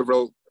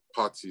several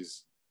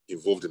parties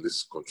involved in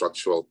this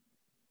contractual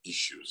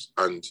issues,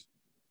 and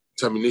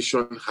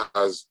termination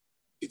has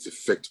its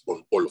effect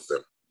on all of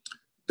them.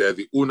 They're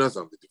the owners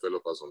and the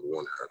developers on the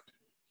one hand.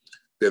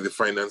 They're the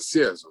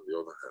financiers on the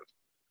other hand.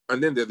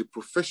 And then they're the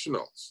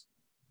professionals,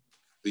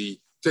 the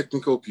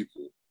technical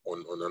people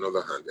on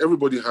another hand.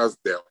 Everybody has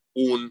their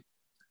own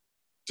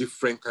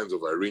different kinds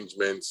of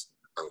arrangements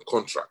and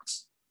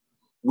contracts,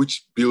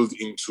 which build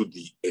into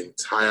the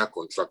entire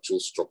contractual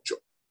structure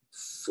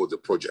for the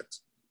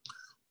project.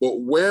 But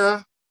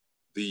where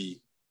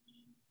the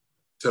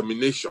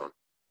termination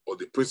or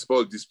the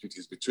principal dispute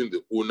is between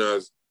the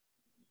owners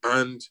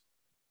and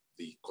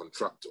the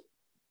contractor,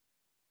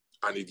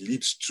 and it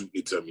leads to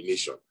a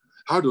termination,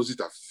 how does it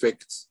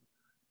affect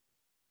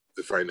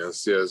the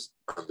financiers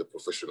and the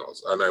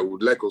professionals? And I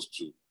would like us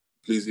to,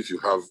 please, if you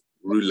have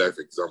real life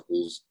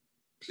examples,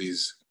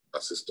 please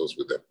assist us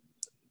with them.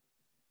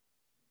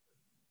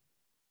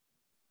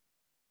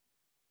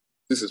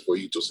 This is for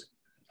you, Tosin.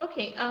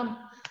 Okay,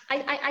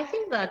 I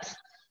think that,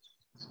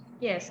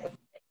 yes.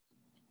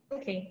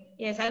 Okay,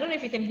 yes, I don't know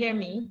if you can hear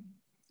me.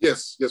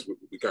 Yes,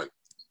 we can. Can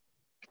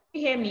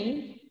you hear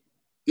me?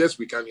 Yes,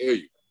 we can hear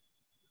you.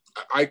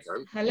 I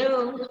can.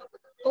 Hello?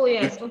 Oh,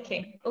 yes,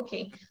 okay.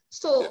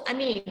 So, yes. I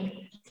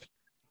mean,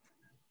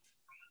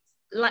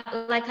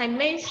 like I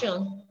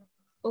mentioned,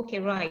 okay,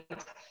 right.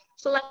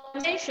 So like I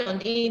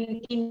mentioned,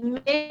 in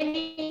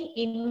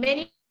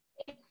many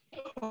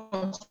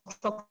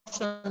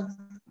construction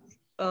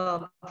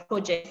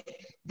projects,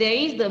 there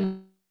is the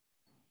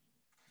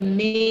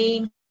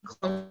main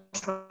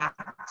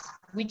contract,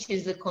 which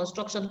is the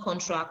construction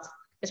contract,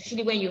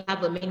 especially when you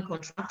have a main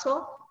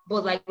contractor.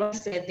 But like I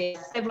said, there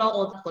are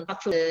several other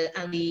contractors,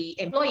 and the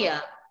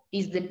employer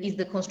is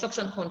the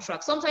construction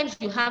contract. Sometimes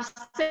you have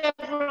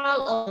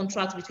several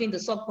contracts between the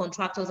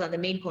subcontractors and the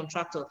main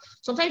contractor.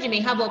 Sometimes you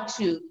may have up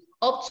to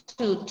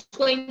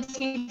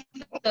 20,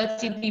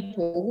 30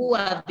 people who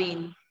have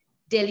been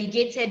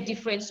delegated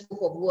different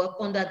scope of work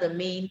under the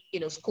main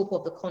scope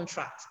of the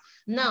contract.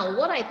 Now,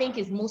 what I think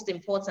is most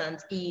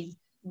important is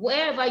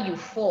wherever you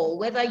fall,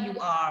 whether you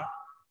are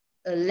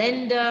a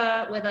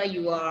lender, whether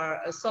you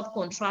are a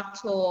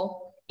subcontractor,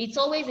 it's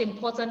always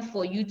important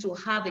for you to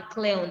have a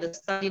clear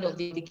understanding of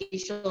the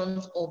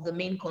obligations of the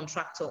main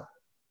contractor.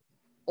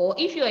 Or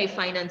if you're a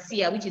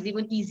financier, which is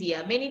even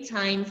easier, many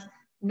times,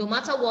 no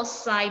matter what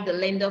side the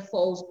lender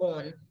falls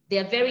on,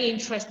 they're very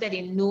interested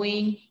in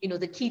knowing,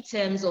 the key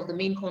terms of the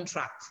main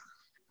contract.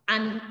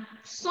 And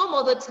some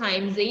other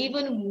times, they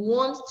even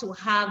want to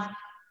have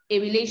a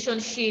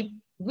relationship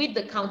with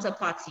the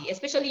counterparty,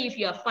 especially if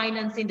you are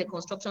financing the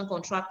construction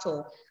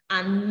contractor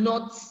and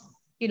not,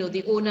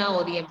 the owner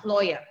or the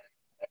employer,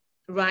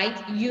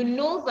 right? You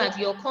know that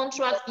your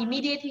contract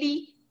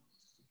immediately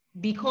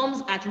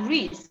becomes at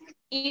risk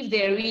if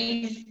there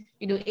is,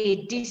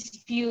 a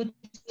dispute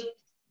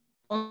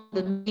on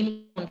the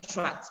main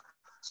contract.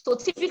 So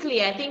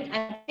typically, I think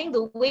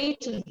the way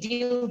to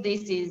deal with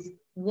this is,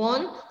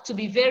 one, to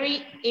be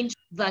very interested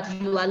that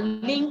you are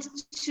linked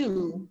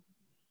to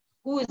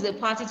who is the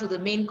party to the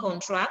main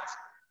contract.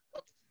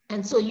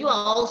 And so you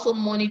are also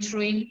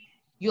monitoring,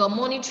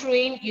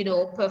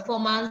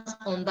 performance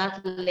on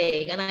that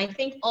leg. And I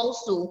think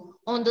also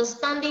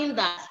understanding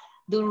that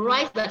the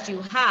rights that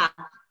you have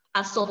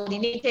are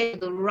subordinated to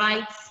the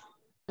rights.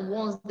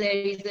 Once there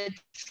is a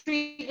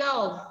trigger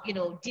of,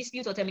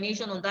 dispute or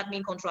termination on that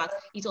main contract,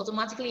 it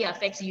automatically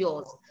affects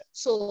yours.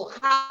 So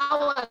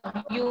how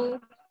have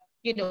you,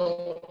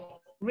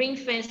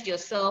 ring-fenced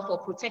yourself or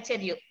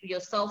protected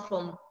yourself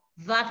from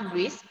that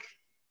risk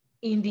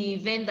in the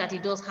event that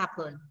it does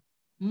happen?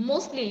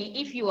 Mostly,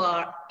 if you're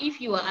a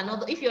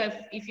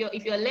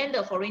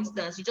lender, for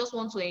instance, you just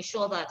want to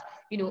ensure that,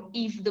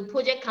 if the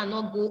project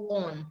cannot go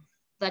on,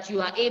 that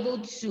you are able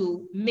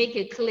to make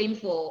a claim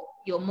for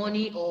your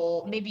money,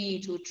 or maybe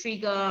it will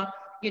trigger,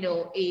 a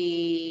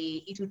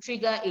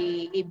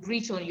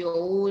breach on your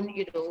own,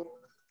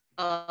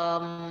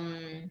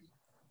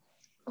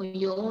 on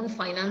your own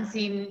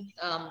financing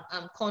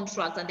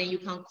contract, and then you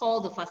can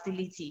call the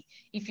facility.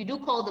 If you do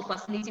call the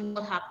facility,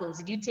 what happens?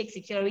 Did you take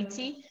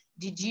security?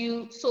 Did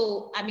you?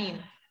 So, I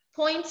mean,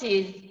 point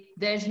is,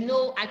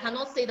 I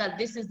cannot say that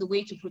this is the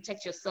way to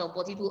protect yourself,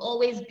 but it will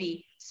always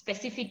be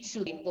specific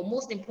to it. But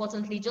most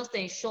importantly, just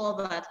ensure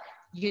that,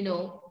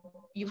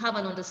 you have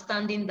an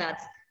understanding that,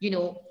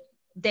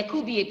 there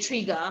could be a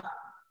trigger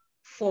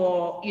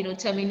for,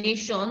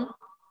 termination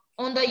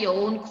under your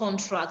own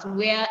contract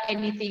where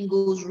anything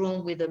goes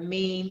wrong with the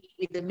main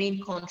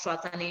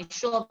contract, and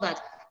ensure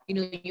that,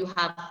 you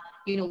have,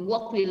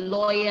 work with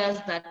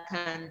lawyers that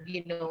can,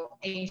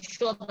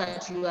 ensure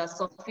that you are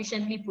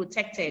sufficiently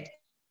protected,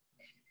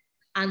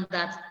 and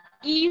that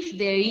if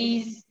there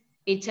is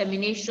a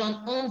termination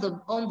on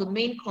the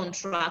main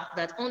contract,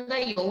 that under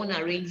your own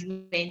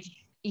arrangement,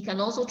 it can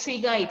also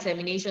trigger a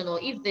termination, or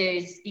if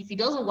it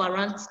doesn't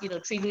warrant,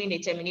 triggering a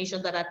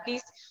termination, that at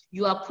least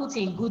you are put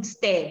in good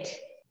stead.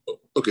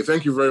 Okay,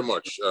 thank you very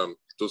much,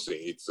 Tosin.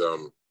 It's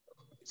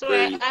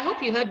Sorry, I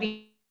hope you heard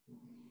me.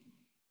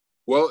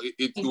 Well,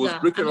 it was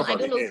breaking off at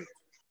the end.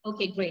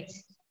 Okay, great.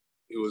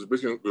 It was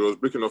breaking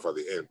off at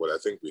the end, but I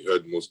think we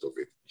heard most of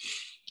it.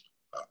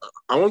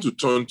 I want to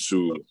turn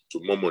to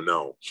Momo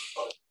now.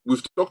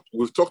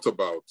 We've talked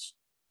about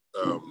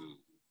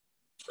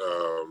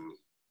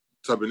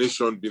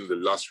termination being the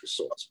last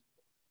resort.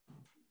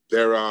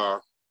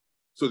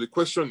 So the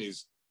question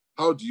is,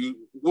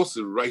 what's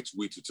the right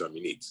way to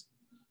terminate?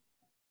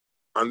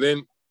 And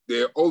then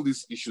there are all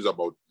these issues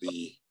about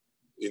in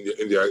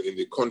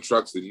the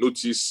contracts, the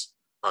notice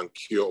and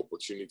cure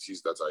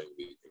opportunities that are in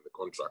the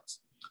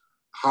contracts.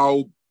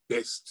 How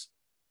best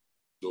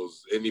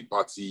does any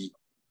party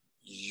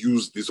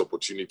use these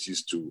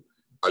opportunities to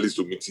at least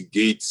to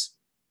mitigate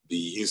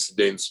the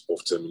incidents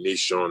of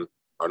termination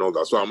and all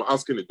that? So I'm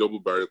asking a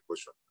double-barrel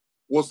question.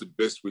 What's the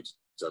best way to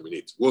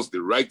terminate? What's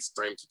the right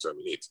time to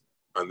terminate?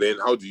 And then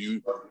how do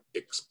you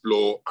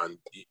explore and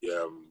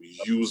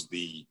use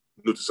the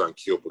notice and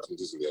cure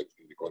opportunities in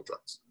the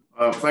contracts?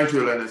 Thank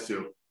you,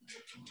 Lenesio.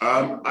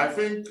 I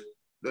think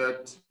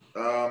that,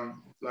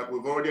 like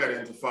we've already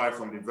identified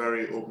from the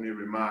very opening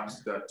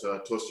remarks that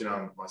Tosin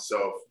and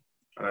myself,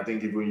 and I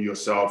think even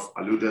yourself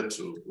alluded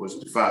to, was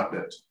the fact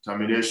that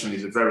termination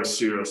is a very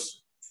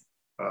serious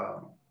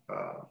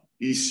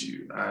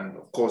issue, and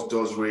of course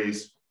does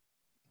raise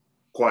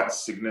quite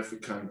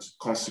significant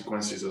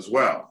consequences as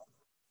well.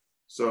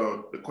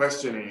 So the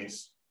question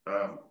is,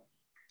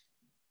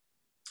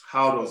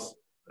 how does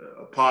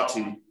a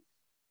party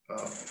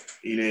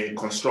in a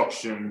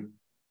construction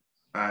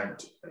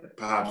and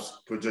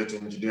perhaps project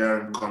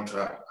engineering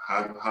contract,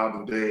 how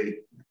do they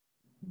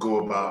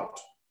go about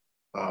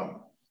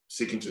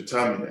seeking to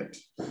terminate?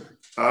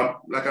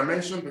 Like I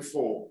mentioned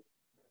before,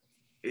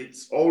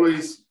 it's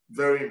always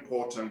very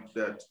important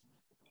that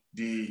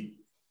the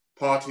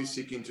party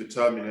seeking to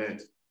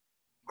terminate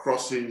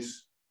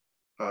crosses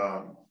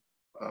the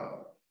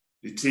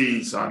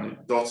T's and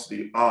dots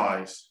the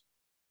I's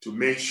to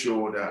make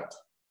sure that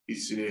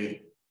it's in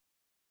a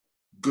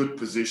good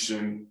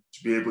position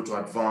to be able to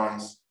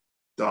advance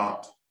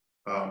that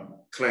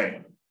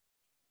claim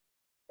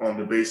on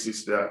the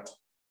basis that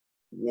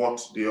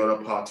what the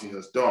other party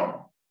has done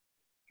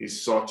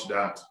is such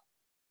that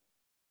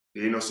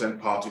the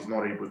innocent party is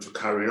not able to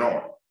carry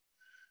on.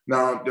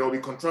 Now, there will be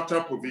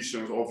contractual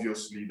provisions,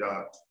 obviously,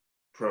 that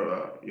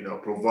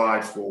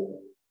provide for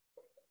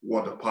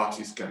what the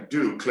parties can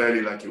do.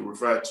 Clearly, like you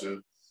referred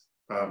to,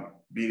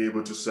 being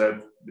able to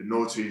serve the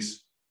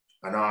notice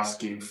and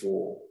asking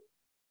for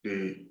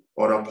the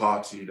other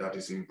party that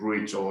is in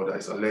breach or that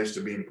is alleged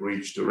to be in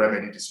breach to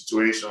remedy the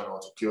situation or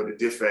to cure the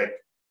defect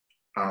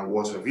and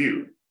what have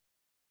you.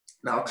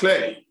 Now,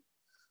 clearly,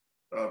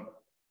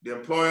 the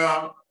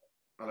employer,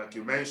 like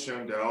you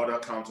mentioned, there are other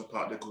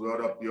counterparts, there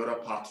could be other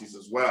parties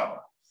as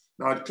well.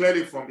 Now,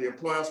 clearly, from the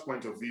employer's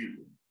point of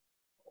view,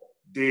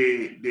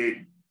 they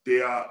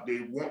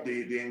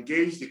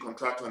engage the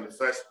contractor in the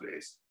first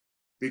place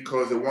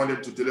because they want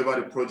them to deliver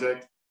the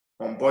project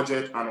on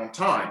budget and on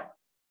time.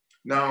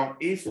 Now,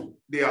 if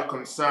they are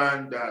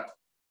concerned that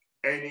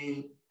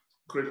any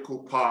critical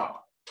part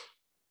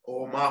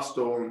or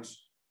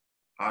milestones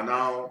are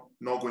now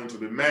not going to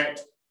be met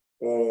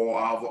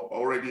or have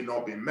already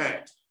not been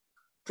met,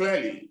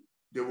 clearly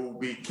they will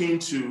be keen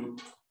to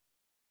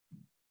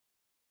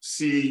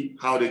see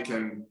how they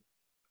can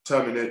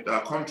terminate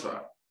that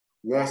contract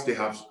once they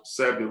have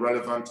served the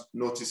relevant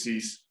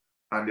notices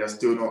and they are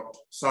still not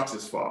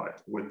satisfied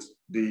with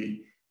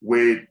the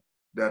way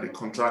that the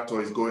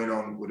contractor is going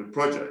on with the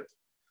project.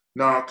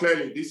 Now,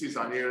 clearly, this is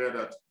an area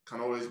that can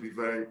always be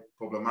very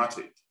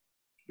problematic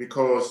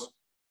because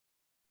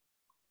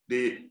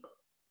the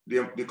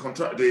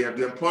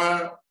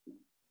employer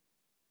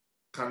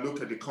can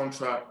look at the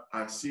contract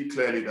and see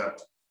clearly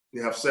that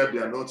they have served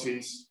their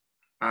notice,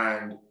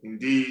 and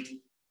indeed,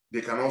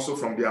 they can also,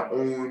 from their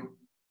own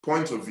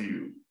point of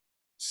view,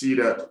 see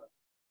that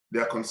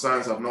their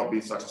concerns have not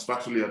been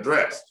satisfactorily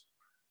addressed.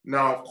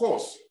 Now, of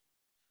course,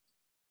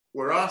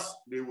 whereas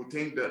they would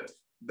think that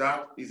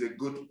that is a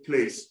good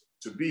place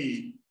to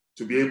be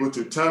able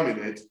to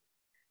terminate,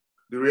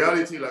 the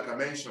reality, like I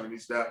mentioned,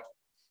 is that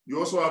you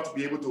also have to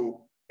be able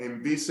to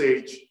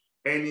envisage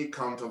any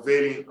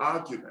countervailing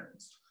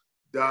arguments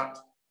that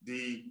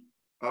the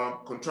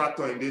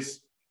contractor in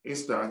this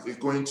instance is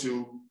going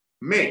to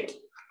make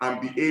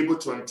and be able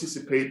to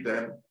anticipate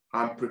them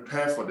and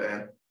prepare for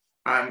them.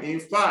 And in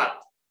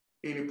fact,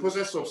 in the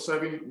process of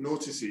serving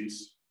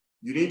notices,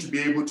 you need to be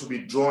able to be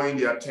drawing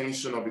the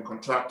attention of the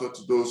contractor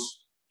to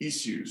those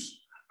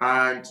issues.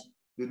 And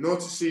the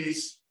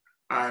notices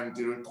and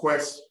the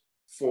requests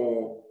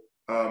for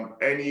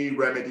any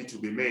remedy to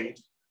be made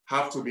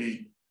have to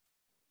be,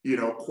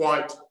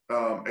 quite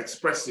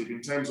expressive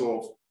in terms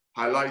of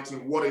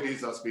highlighting what it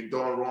is that's been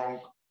done wrong,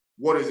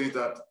 what is it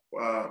that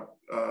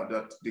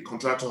that the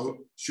contractor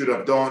should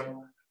have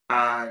done,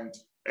 and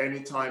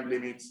any time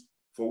limits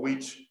for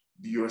which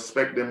you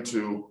expect them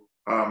to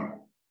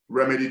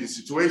remedy the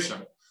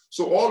situation.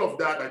 So all of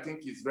that, I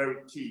think, is very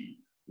key.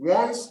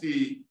 Once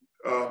the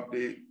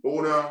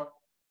owner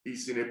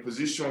is in a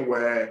position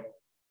where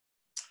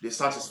they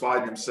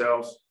satisfy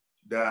themselves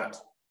that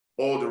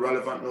all the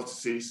relevant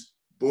notices,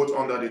 both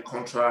under the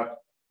contract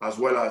as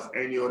well as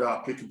any other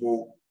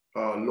applicable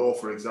law,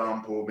 for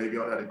example, maybe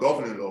under the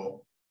governing law,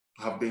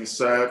 have been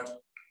served,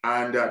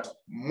 and that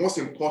most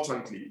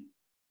importantly,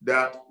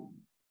 that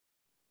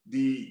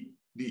the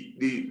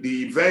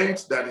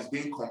event that is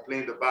being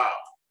complained about,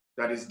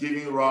 that is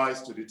giving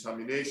rise to the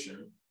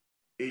termination,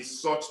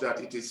 is such that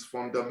it is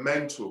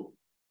fundamental,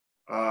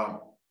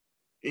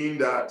 in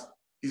that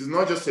it's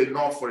not just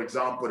enough, for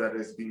example, that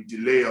there's been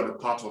delay on the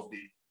part of the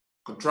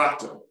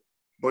contractor,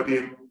 but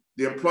the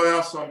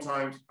employer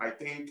sometimes, I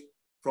think,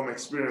 from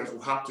experience,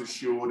 will have to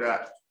show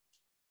that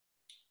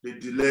the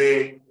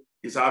delay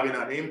is having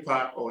an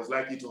impact or is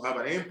likely to have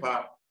an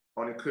impact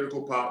on a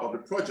critical part of the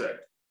project,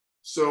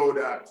 so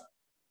that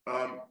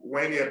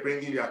when they're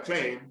bringing their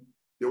claim,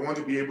 they want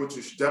to be able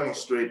to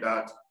demonstrate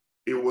that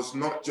it was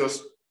not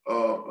just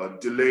a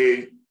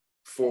delay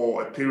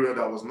for a period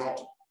that was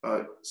not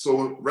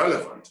so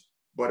relevant,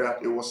 but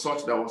that it was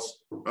such that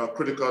was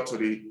critical to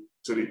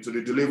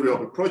the delivery of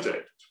the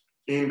project,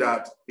 in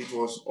that it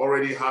was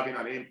already having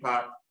an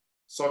impact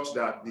such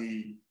that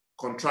the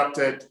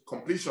contracted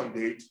completion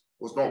date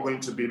was not going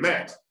to be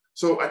met.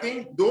 So I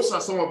think those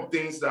are some of the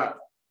things that,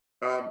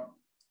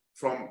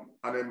 from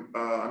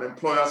an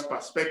employer's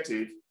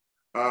perspective,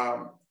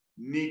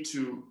 need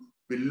to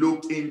be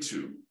looked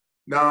into.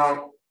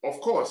 Now, of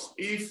course,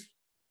 if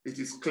it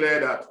is clear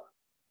that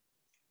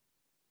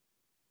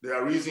there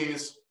are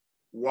reasons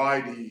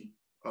why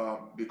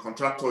the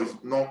contractor is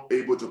not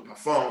able to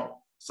perform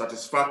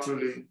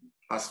satisfactorily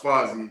as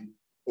far as the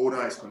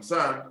owner is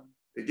concerned,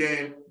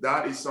 again,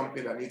 that is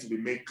something that needs to be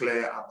made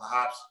clear, and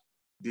perhaps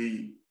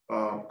the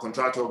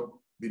contractor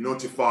be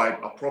notified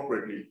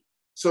appropriately.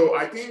 So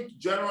I think,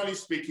 generally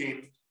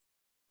speaking,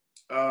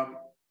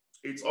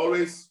 it's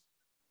always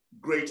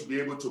great to be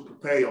able to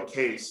prepare your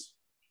case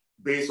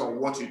based on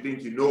what you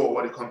think you know or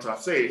what the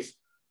contract says,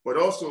 but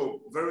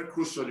also, very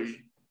crucially,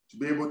 to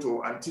be able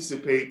to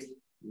anticipate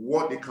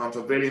what the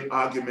countervailing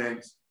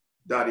arguments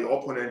that the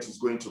opponent is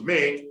going to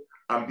make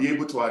and be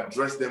able to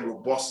address them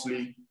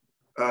robustly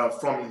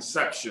from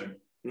inception,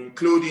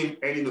 including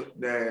any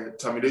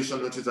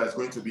termination notice that is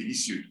going to be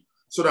issued,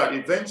 so that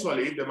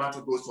eventually, if the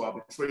matter goes to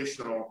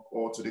arbitration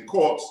or to the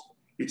courts,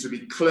 it will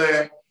be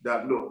clear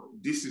that, look,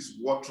 this is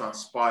what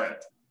transpired,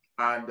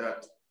 and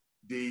that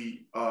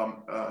the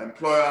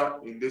employer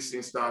in this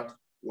instance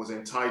was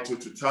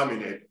entitled to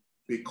terminate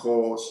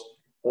because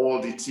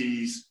all the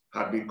T's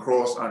had been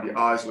crossed and the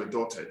I's were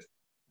dotted,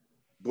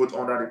 both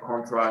under the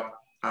contract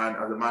and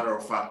as a matter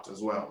of fact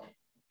as well.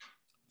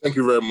 Thank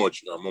you very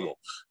much, Momo.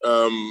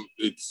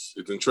 It's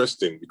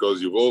interesting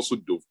because you've also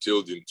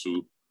dovetailed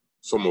into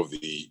some of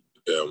the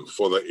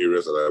further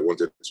areas that I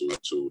wanted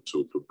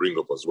to bring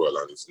up as well,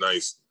 and it's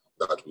nice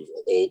that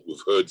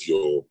we've heard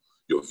your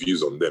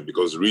views on them,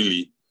 because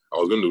really I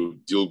was going to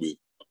deal with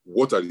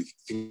what are the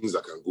things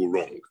that can go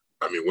wrong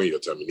I mean, when you're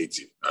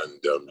terminating, and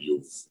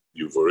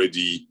you've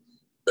already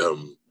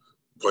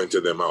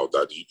pointed them out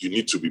that you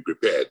need to be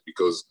prepared,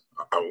 because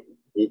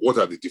what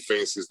are the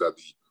defenses that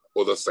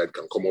the other side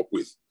can come up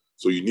with?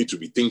 So you need to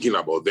be thinking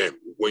about them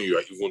when you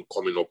are even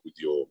coming up with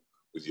your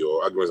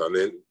arguments, and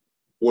then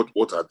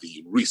what are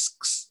the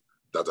risks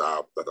that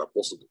are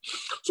possible.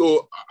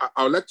 So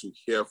I would like to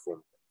hear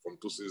from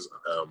Tosi's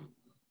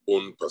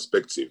own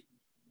perspective,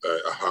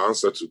 her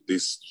answer to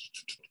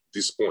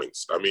these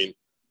points. I mean,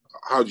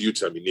 how do you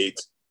terminate?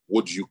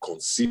 What do you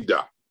consider?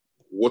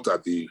 What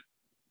are the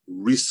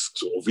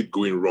risks of it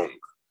going wrong?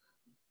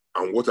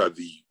 And what are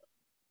the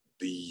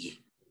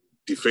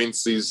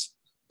defenses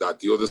that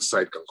the other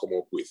side can come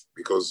up with?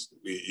 Because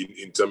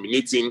in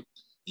terminating,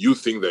 you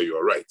think that you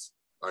are right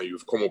and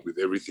you've come up with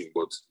everything,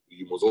 but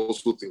you must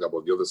also think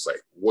about the other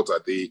side. What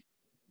are they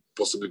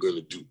possibly going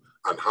to do?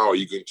 And how are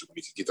you going to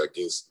mitigate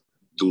against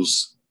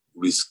those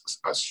risks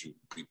as you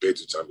prepare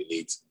to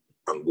terminate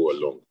and go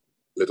along?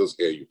 Let us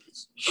hear you,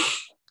 please.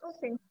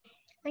 Okay,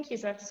 thank you,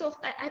 sir. So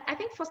I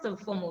think first and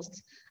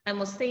foremost, I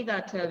must say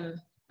that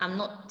I'm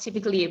not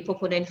typically a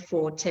proponent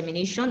for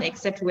termination,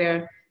 except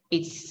where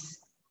it's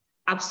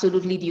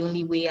absolutely the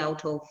only way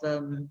out of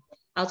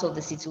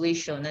the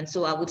situation. And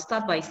so I would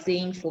start by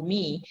saying, for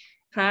me,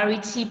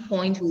 priority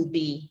point will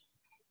be,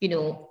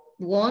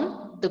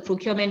 one, the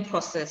procurement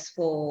process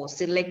for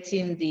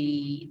selecting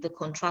the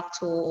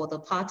contractor or the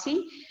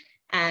party.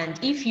 And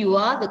if you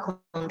are the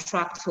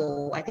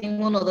contractor, I think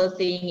one other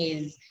thing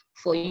is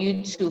for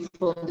you to,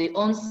 from the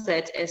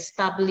onset,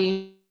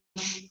 establish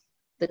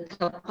the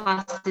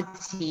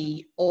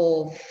capacity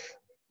of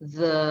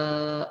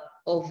the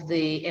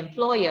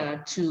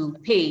employer to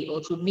pay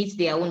or to meet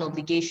their own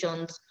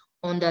obligations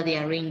under the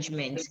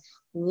arrangement.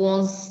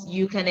 Once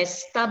you can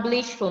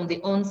establish from the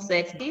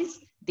onset this,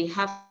 they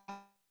have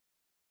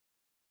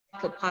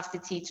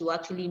capacity to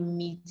actually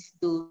meet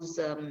those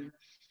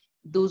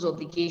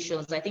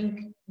obligations. I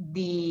think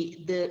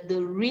the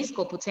risk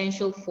or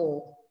potential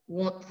for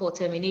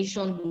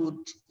termination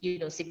would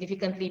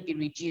significantly be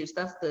reduced.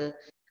 I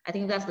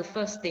think that's the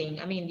first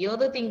thing. I mean, the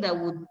other thing that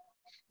would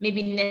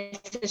maybe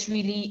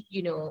necessarily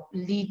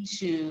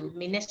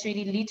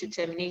lead to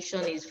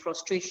termination is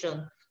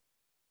frustration.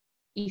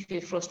 If a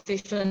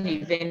frustration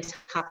event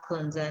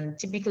happens, and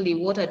typically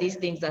what are these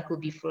things that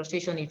could be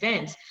frustration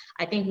events?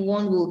 I think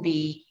one will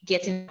be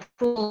getting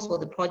approvals for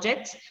the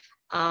project.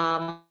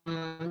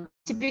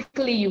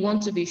 Typically you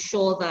want to be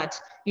sure that,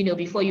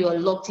 before you are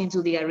locked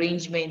into the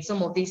arrangement,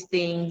 some of these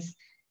things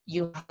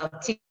you have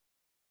taken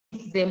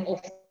them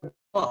off the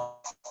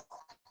box.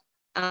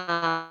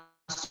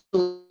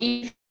 So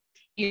if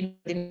the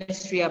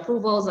necessary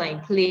approvals are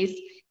in place,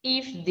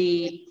 if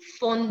the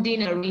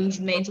funding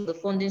arrangement or the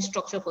funding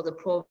structure for the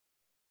program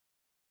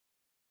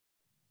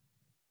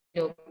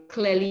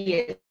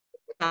clearly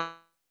on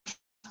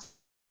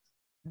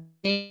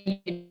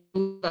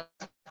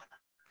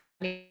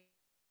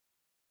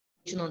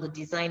the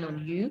design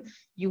on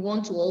you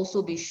want to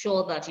also be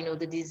sure that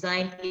the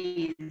design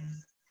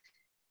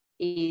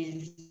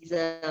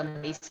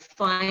is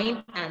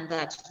fine, and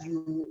that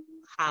you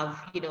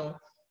have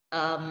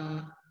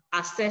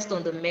assessed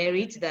on the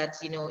merit that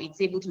it's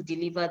able to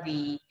deliver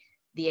the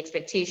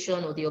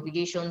expectation or the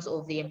obligations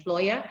of the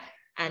employer.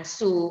 And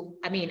so,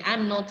 I mean,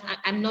 I'm not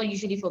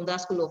usually from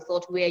that school of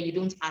thought where you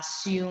don't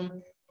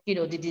assume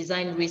the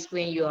design risk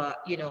when you are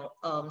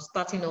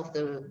starting off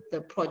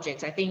the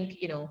project. I think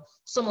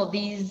some of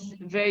these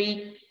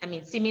very,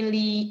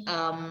 seemingly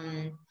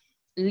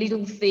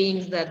little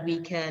things that we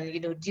can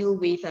deal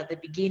with at the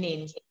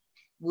beginning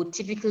would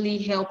typically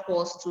help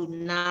us to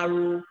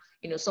narrow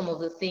some of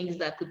the things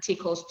that could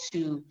take us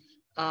to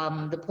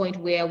the point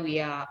where we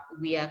are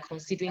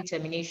considering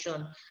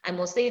termination. I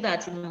must say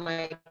that in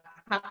my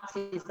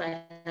practice,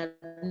 I have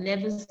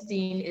never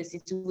seen a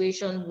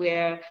situation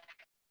where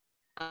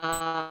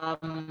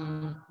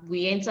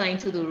we enter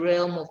into the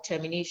realm of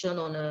termination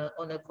on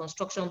a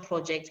construction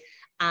project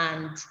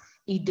and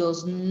it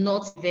does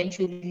not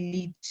eventually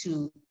lead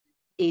to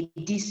a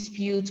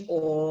dispute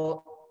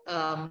or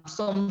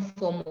some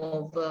form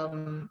of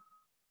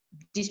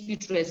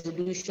dispute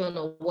resolution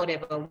or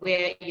whatever,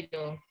 where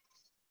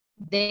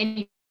then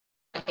you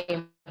are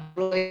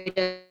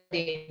embroidered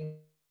in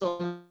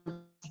some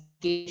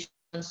litigation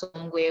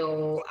somewhere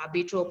or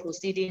arbitral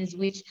proceedings,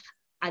 which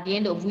at the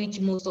end of which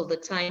most of the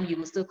time you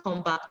will still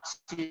come back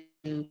to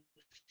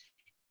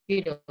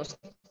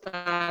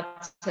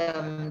start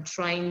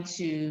trying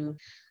to.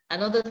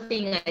 Another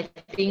thing I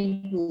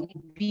think would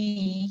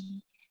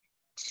be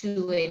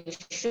to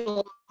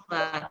ensure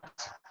that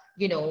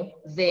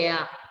there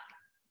are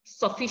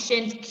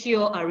sufficient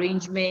cure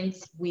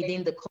arrangements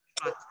within the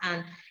contract,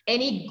 and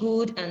any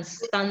good and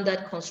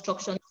standard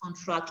construction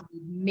contract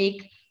would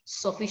make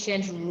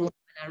sufficient room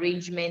and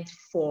arrangement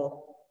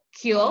for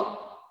cure,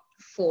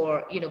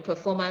 for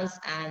performance,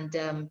 and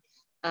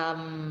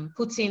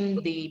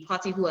putting the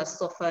party who has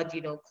suffered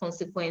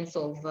consequence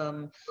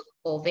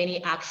of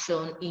any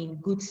action in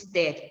good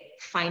stead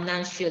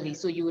financially.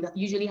 So you would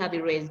usually have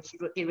a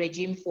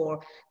regime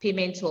for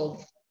payment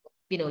of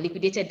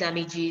liquidated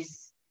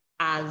damages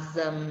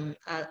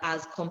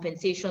as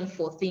compensation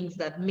for things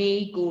that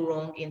may go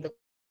wrong in the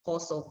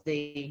course of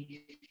the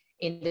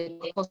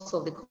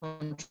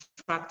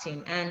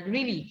contracting. And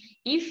really,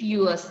 if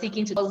you are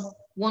sticking to because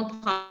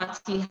one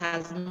party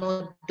has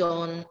not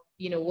done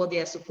what they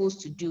are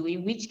supposed to do,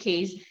 in which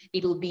case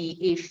it will be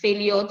a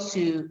failure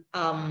to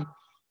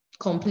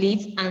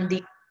complete, and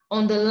the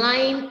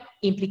underlying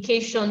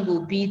implication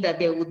will be that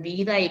there would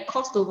be either a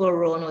cost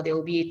overrun or there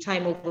will be a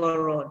time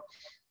overrun.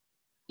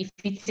 If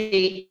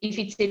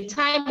it's a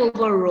time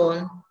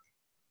overrun,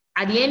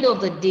 at the end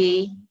of the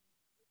day,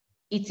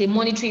 it's a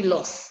monetary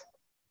loss.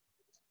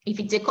 If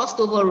it's a cost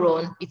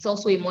overrun, it's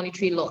also a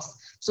monetary loss.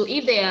 So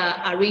if there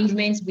are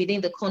arrangements within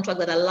the contract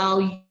that allow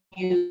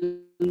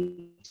you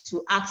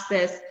to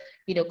access,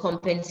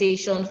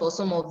 compensation for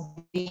some of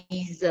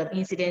these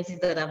incidences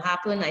that have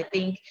happened, I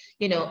think,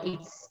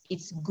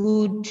 it's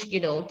good,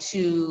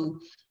 to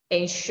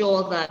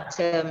ensure that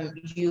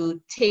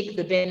you take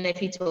the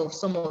benefit of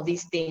some of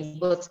these things.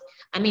 But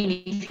I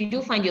mean, if you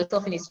do find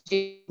yourself in a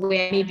situation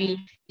where maybe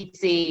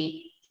it's a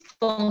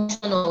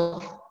function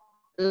of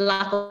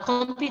lack of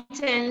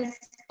competence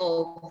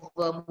of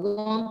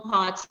one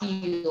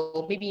party,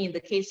 or maybe in the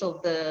case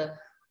of the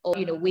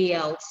way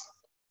out,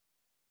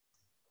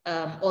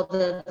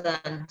 other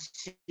than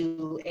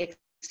to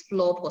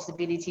explore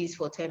possibilities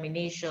for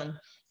termination.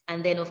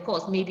 And then, of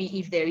course, maybe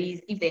if there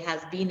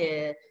has been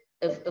a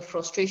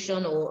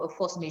frustration or a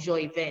force majeure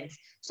event.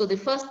 So the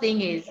first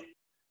thing is,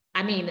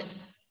 I mean,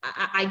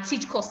 I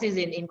teach courses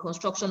in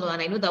construction law,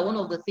 and I know that one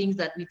of the things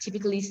that we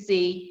typically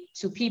say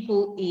to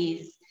people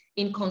is,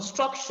 in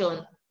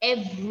construction,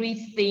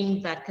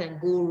 everything that can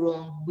go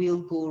wrong will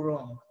go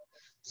wrong.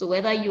 So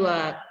whether you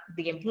are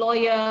the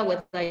employer,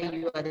 whether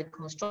you are the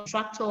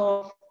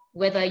contractor,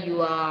 whether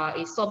you are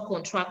a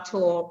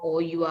subcontractor,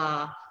 or you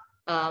are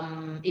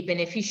a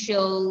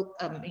beneficial,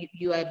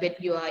 you are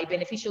a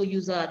beneficial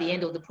user at the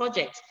end of the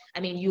project.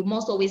 I mean, you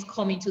must always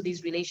come into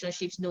these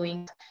relationships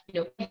knowing,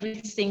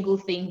 every single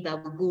thing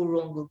that will go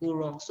wrong will go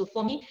wrong. So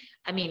for me,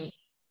 I mean,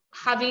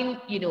 having,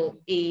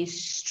 a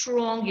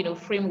strong,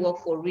 framework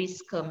for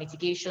risk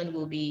mitigation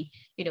will be,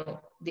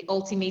 the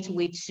ultimate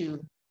way to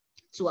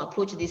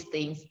approach these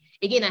things.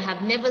 Again, I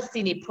have never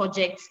seen a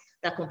project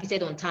that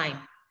completed on time.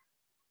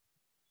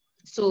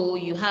 So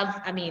you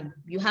have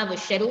a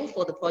schedule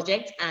for the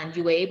project, and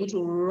you were able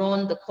to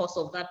run the course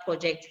of that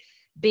project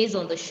based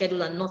on the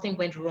schedule, and nothing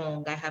went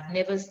wrong. I have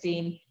never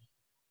seen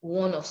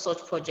one of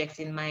such projects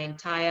in my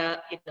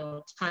entire,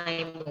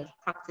 time of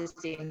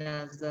practicing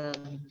as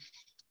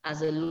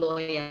a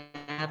lawyer.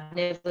 I have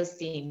never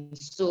seen.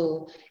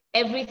 So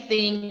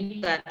everything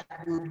that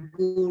would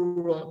go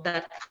wrong,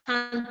 that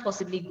can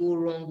possibly go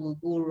wrong, will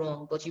go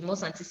wrong. But you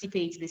must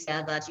anticipate this,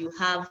 that you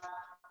have,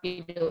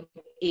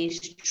 a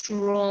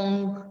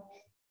strong,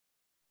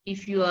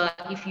 if you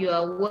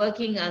are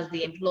working as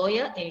the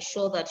employer,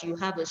 ensure that you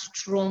have a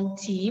strong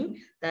team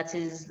that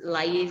is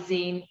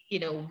liaising,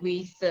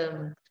 with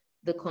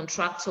the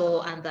contractor,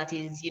 and that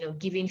is,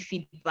 giving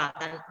feedback.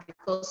 And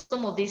because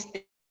some of these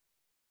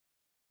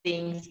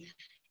things,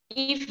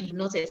 if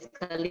not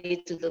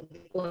escalate to the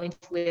point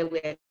where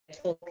we're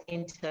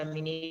talking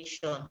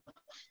termination.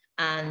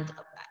 And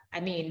I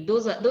mean,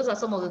 those are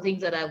some of the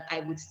things that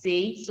I would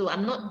say. So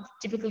I'm not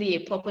typically a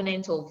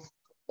proponent of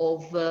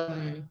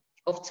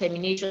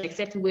termination,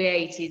 except where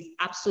it is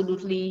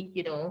absolutely,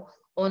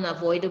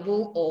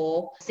 unavoidable,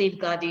 or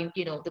safeguarding,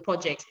 the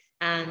project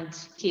and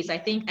case. I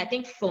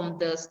think from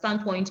the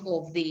standpoint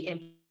of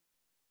the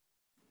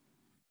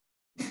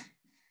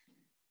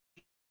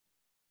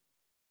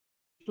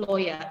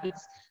employer,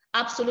 it's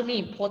absolutely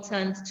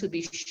important to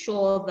be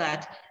sure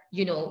that,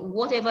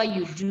 whatever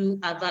you do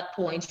at that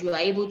point, you are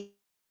able to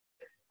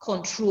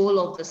control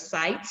of the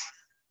site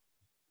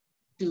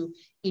to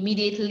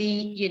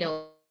immediately,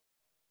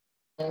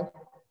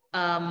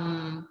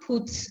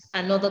 put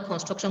another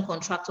construction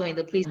contractor in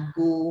the place and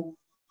go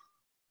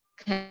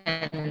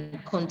can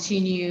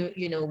continue,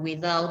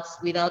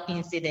 without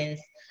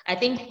incidents. I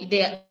think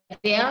there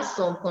are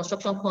some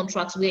construction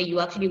contracts where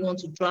you actually want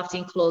to draft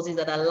in clauses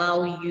that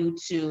allow you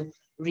to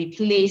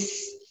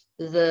replace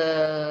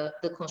the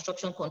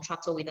construction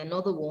contractor with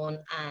another one,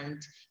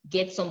 and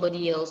get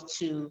somebody else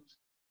to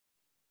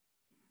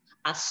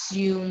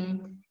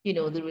assume,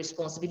 the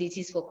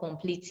responsibilities for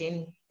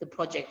completing the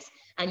project.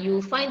 And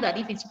you'll find that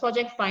if it's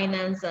project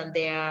finance and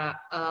there are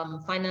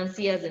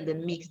financiers in the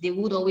mix, they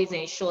would always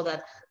ensure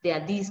that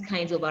there are these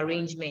kinds of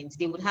arrangements.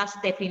 They would have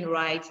stepping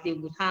rights. They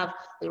would have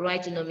the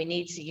right to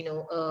nominate,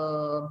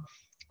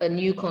 a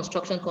new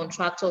construction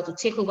contractor to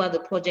take over the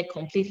project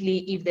completely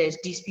if there's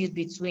dispute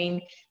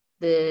between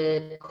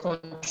the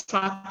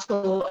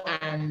contractor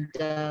and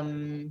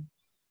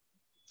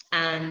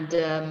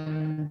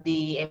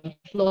the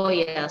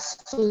employer,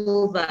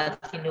 so that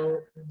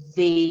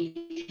they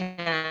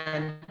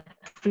can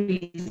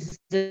preserve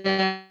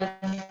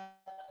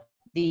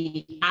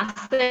the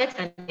asset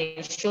and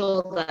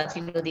ensure that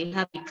they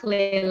have a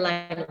clear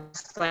line of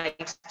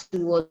sight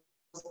towards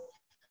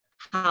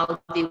how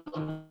they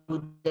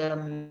would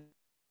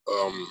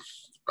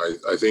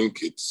I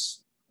think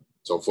it's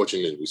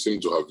unfortunate. We seem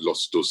to have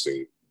lost those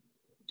things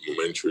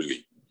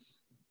momentarily.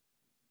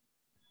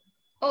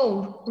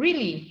 Oh,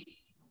 really?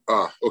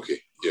 Ah, okay.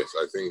 Yes,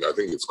 I think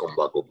it's come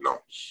back up now.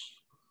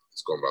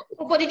 It's come back up.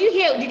 Oh, but did you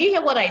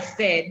hear what I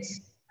said?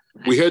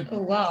 We heard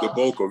Oh, wow. the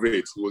bulk of it.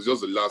 It was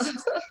just the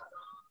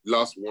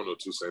last one or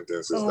two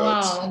sentences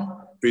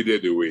wow.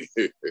 faded away.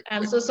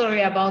 I'm so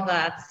sorry about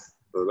that.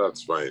 No,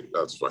 that's fine.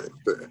 That's fine.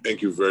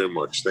 Thank you very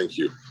much. Thank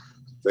you.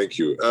 Thank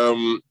you.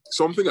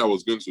 Something I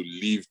was going to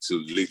leave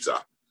till later.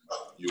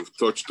 You've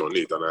touched on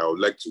it, and I would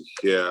like to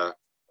hear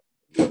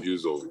the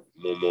views of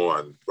Momo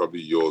and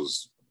probably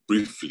yours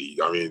briefly.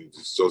 I mean,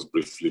 just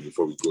briefly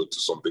before we go into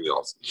something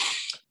else.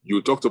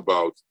 You talked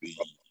about the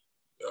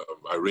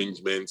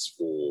arrangements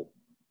for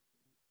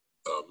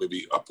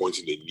maybe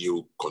appointing a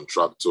new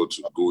contractor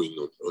to go in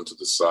onto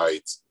the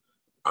site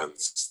and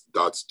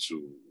start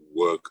to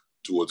work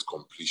towards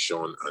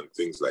completion and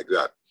things like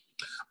that.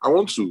 I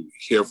want to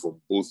hear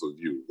from both of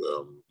you,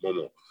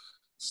 Momo,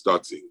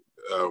 starting.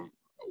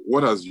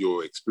 What has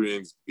your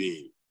experience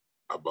been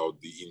about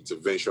the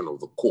intervention of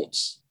the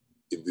courts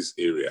in this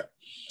area?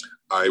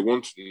 I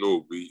want to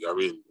know,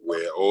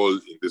 we're all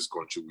in this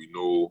country, we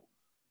know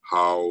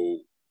how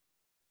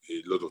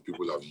a lot of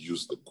people have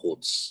used the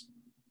courts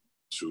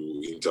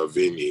to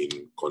intervene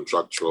in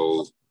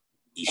contractual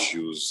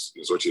issues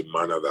in such a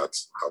manner that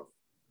have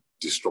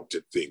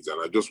disrupted things. And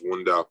I just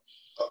wonder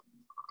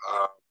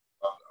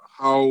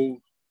how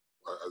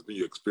has been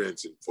your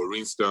experience in, for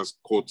instance,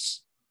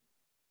 courts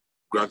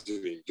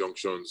granting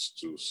injunctions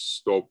to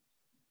stop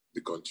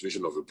the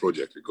continuation of a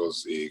project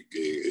because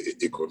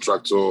a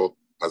contractor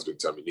has been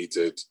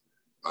terminated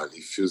and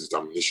he feels the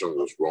termination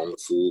was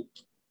wrongful,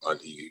 and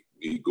he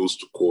goes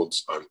to court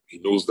and he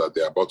knows that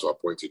they're about to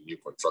appoint a new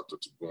contractor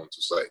to go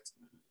onto site.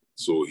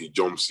 So he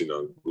jumps in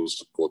and goes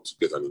to court to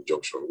get an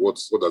injunction. What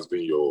has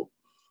been your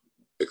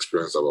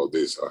experience about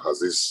this? Has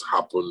this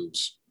happened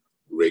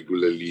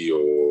regularly,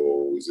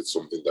 or is it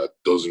something that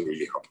doesn't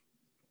really happen?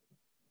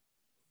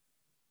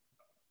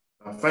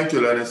 Thank you,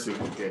 Lennis.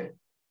 Okay.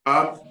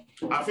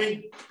 I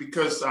think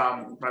because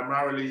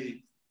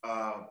primarily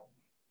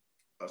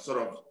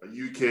sort of a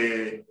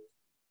UK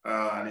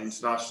an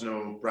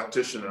international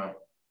practitioner,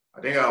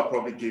 I think I'll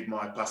probably give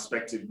my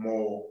perspective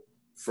more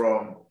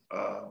from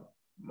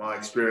my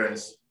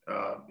experience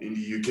in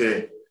the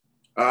UK.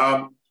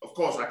 Of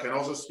course, I can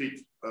also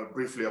speak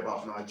briefly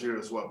about Nigeria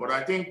as well, but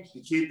I think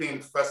the key thing,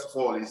 first of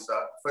all, is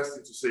that, first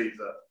thing to say is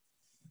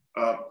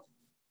that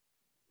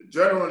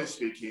generally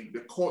speaking,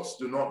 the courts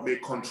do not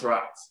make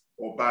contracts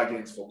or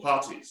bargains for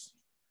parties.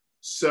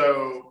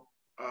 So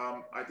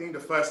I think the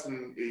first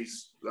thing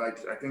is, like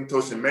I think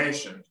Tosin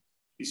mentioned,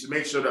 is to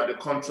make sure that the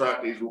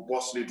contract is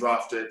robustly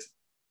drafted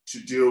to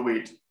deal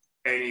with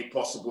any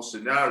possible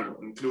scenario,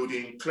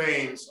 including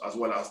claims as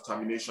well as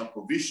termination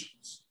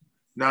provisions.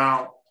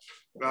 Now,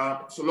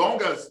 so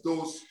long as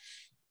those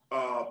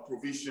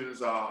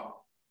provisions are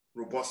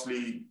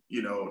robustly,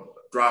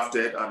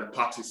 drafted and the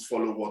parties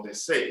follow what they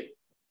say,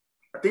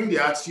 I think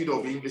the attitude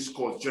of English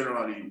courts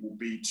generally will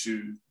be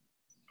to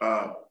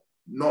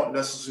not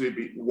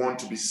necessarily want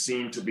to be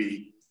seen to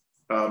be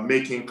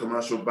making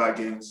commercial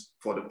bargains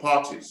for the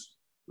parties.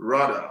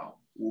 Rather,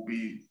 we'll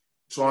be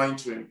trying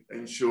to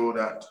ensure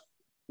that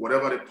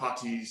whatever the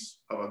parties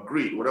have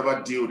agreed,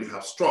 whatever deal they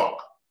have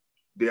struck,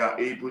 they are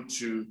able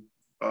to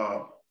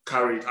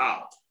carry it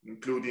out,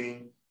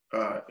 including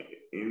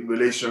in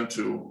relation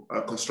to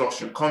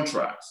construction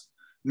contracts.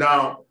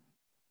 Now,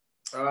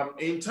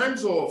 in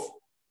terms of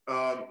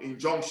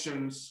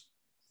injunctions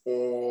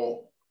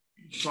or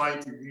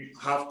trying to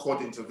have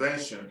court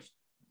intervention,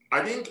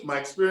 I think my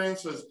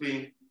experience has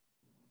been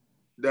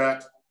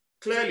that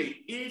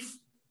clearly, if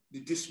the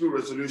dispute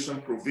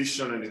resolution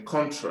provision in the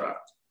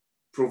contract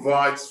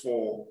provides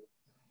for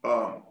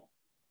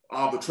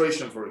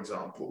arbitration, for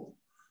example,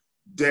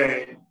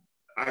 then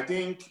I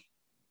think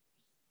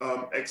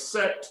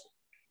except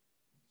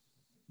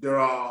there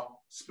are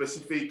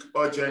specific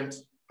urgent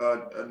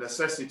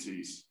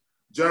necessities,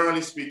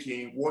 generally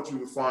speaking, what you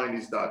will find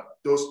is that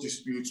those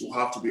disputes will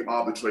have to be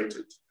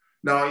arbitrated.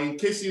 Now, in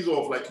cases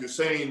of, like you're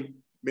saying,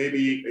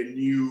 maybe a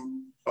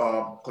new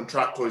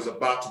contractor is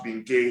about to be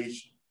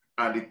engaged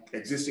and the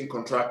existing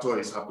contractor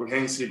is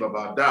apprehensive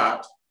about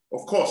that,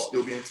 of course,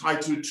 they'll be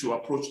entitled to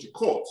approach the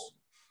courts.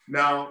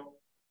 Now,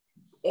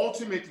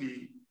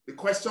 ultimately, the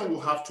question will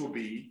have to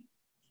be,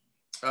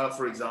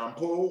 for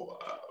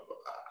example,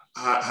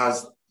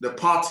 has the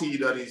party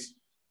that is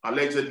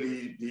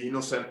allegedly the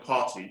innocent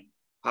party,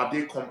 have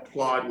they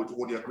complied with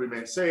what the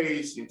agreement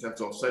says in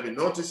terms of serving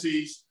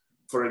notices?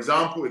 For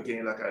example,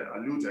 again, like I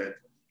alluded,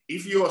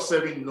 if you are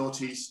serving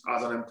notice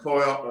as an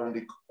employer on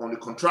the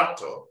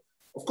contractor,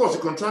 of course,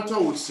 the contractor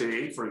would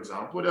say, for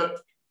example, that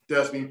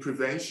there's been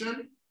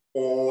prevention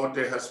or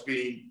there has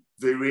been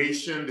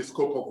variation, the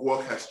scope of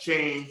work has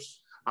changed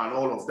and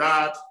all of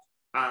that.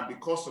 And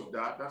because of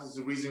that, that is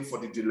the reason for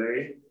the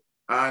delay.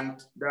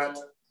 And that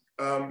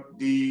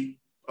the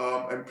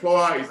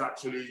employer is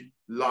actually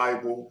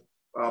liable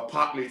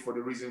partly for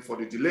the reason for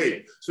the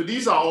delay. So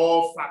these are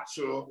all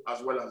factual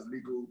as well as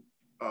legal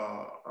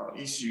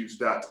issues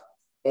that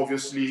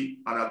obviously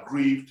an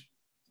aggrieved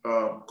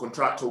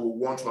contractor will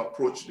want to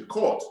approach the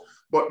court.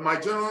 But my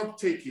general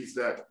take is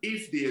that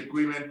if the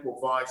agreement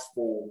provides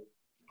for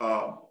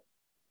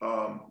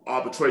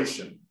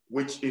arbitration,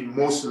 which in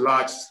most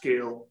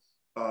large-scale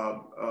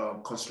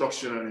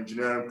construction and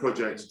engineering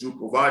projects do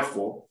provide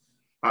for,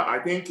 I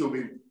think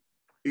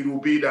it will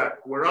be that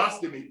whereas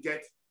they may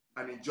get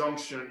an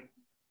injunction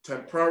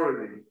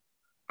temporarily,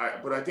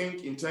 but I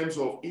think in terms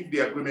of if the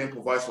agreement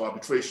provides for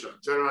arbitration,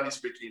 generally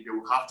speaking, they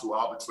will have to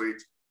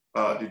arbitrate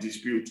the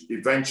dispute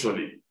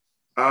eventually.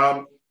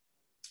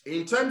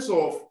 In terms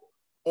of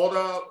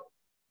other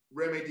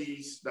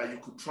remedies that you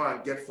could try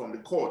and get from the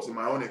courts, in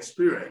my own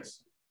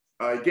experience,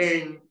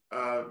 again,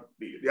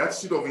 the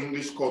attitude of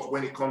English courts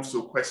when it comes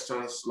to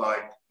questions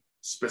like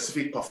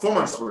specific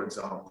performance, for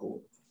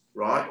example,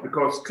 right?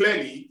 Because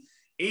clearly,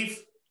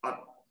 if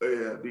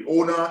the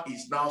owner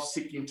is now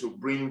seeking to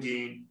bring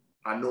in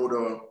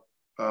another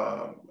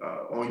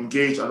or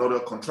engage another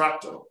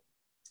contractor,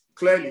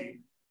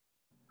 clearly,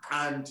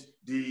 and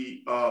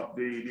the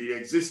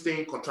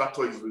existing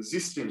contractor is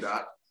resisting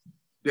that,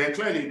 then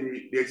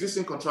clearly the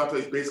existing contractor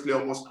is basically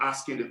almost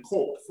asking the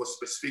court for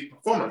specific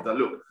performance. That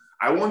look,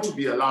 I want to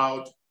be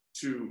allowed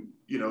to,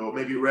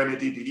 maybe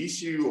remedy the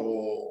issue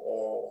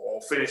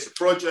or finish the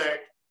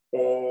project,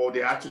 or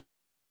the actual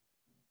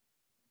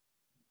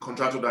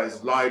contractor that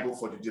is liable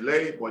for the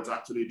delay, but it's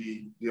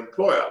actually the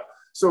employer.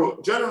 So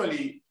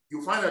generally,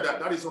 you find out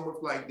that is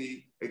almost like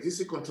the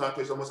existing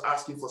contractor is almost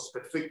asking for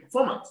specific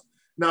performance.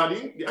 Now,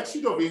 the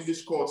attitude of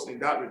English courts in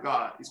that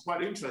regard is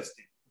quite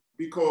interesting,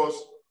 because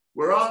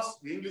whereas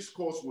the English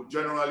courts would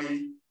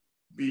generally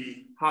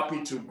be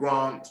happy to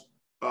grant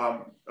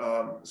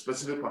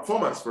specific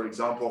performance, for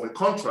example, of a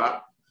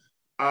contract,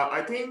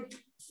 I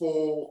think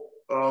for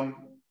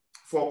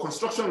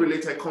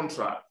construction-related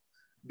contract,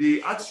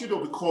 the attitude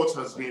of the courts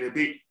has been a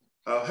bit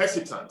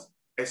hesitant,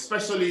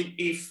 especially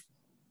if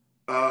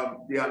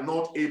they are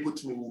not able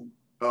to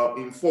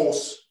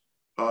enforce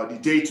the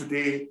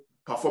day-to-day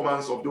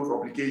performance of those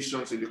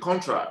obligations in the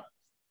contract.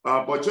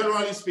 But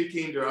generally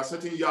speaking, there are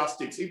certain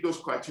yardsticks. If those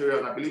criteria,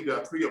 and I believe there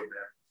are 3 of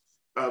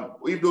them,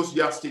 if those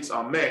yardsticks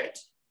are met,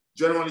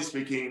 generally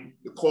speaking,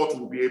 the court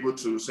will be able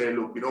to say,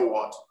 look, you know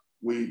what,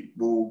 we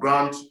will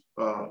grant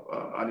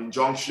an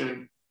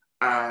injunction,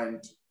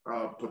 and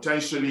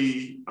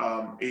potentially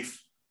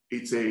if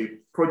it's a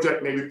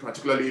project, maybe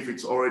particularly if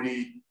it's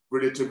already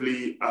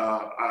relatively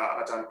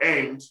at an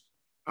end,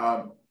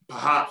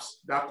 perhaps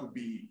that could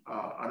be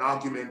an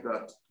argument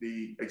that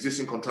the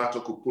existing contractor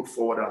could put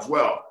forward as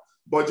well.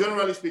 But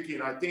generally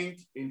speaking, I think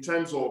in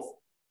terms of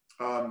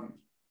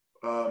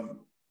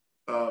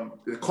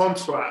the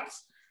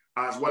contracts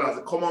as well as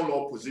the common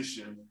law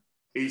position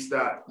is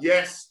that,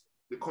 yes,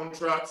 the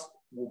contracts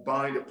will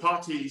bind the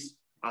parties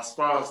as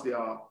far as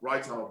their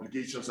rights and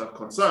obligations are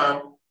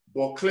concerned,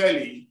 but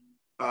clearly,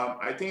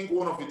 I think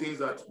one of the things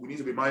that we need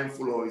to be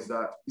mindful of is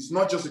that it's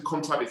not just the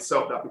contract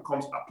itself that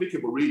becomes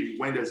applicable really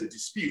when there's a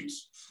dispute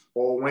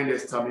or when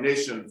there's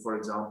termination, for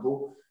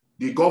example.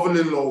 The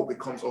governing law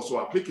becomes also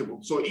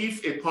applicable. So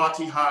if a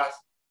party has,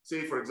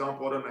 say, for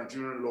example, under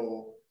Nigerian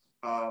law,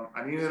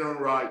 an inherent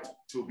right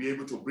to be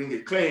able to bring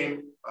a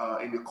claim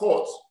in the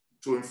courts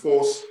to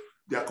enforce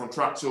their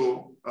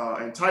contractual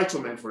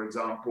entitlement, for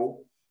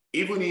example,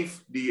 even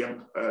if the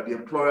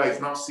employer is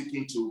now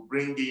seeking to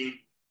bring in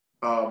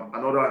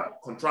another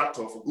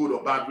contractor for good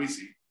or bad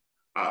reason,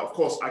 of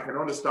course, I can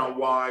understand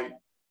why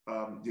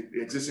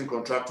the existing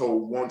contractor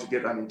will want to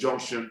get an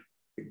injunction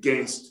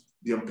against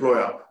the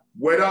employer.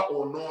 Whether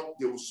or not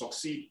they will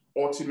succeed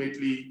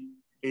ultimately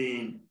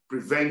in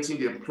preventing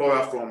the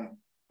employer from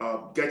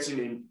getting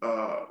in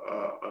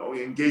or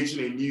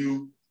engaging a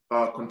new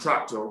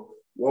contractor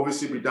will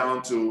obviously be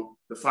down to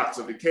the facts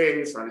of the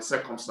case and the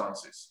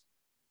circumstances.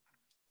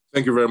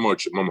 Thank you very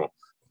much, Momo.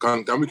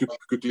 Can we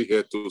quickly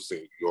hear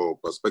Tosin, your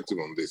perspective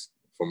on this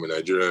from a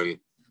Nigerian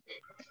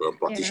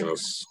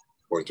practitioner's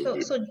point of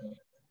view?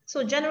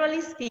 So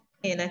generally speaking,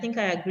 I think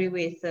I agree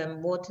with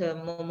what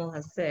Momo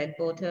has said,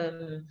 but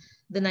the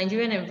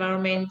Nigerian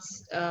environment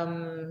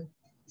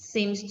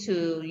seems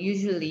to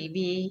usually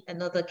be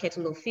another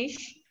kettle of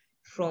fish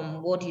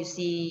from what you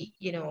see,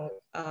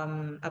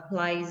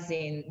 applies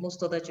in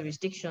most other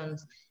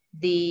jurisdictions.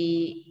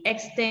 The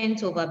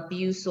extent of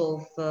abuse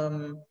of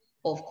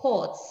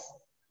courts,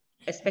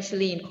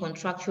 especially in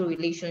contractual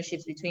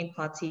relationships between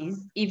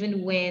parties,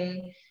 even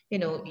when,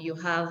 you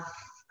have,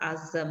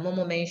 as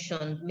Momo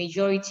mentioned,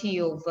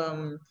 majority of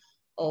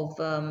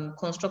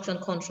construction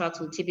contracts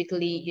will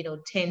typically,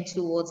 tend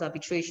towards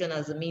arbitration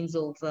as a means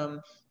of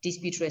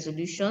dispute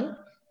resolution.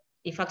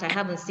 In fact, I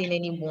haven't seen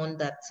anyone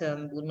that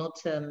would not,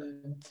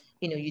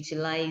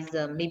 utilize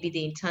maybe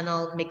the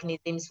internal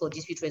mechanisms for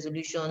dispute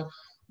resolution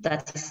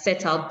that is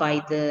set out by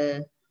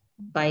the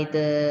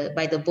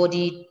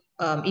body.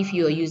 If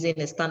you are using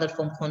a standard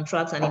form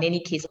contract, and in any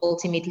case,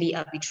 ultimately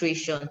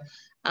arbitration.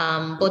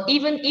 But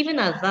even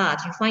at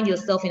that, you find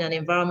yourself in an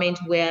environment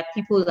where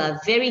people are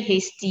very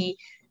hasty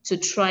to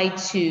try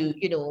to,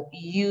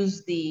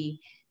 use the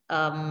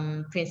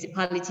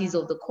principalities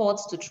of the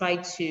courts to try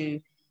to,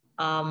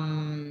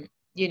 to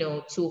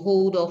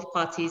hold off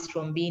parties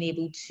from being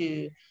able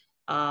to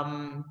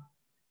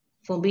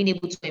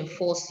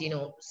enforce,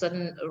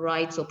 certain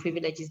rights or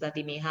privileges that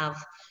they may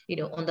have,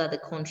 under the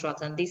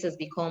contract. And this has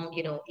become,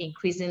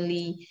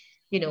 increasingly,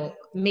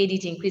 made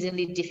it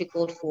increasingly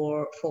difficult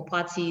for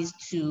parties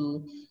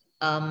to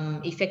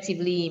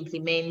effectively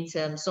implement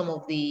some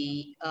of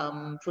the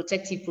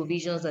protective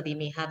provisions that they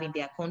may have in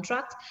their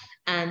contract.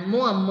 And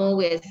more,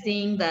 we're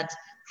seeing that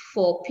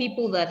for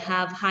people that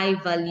have high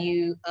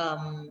value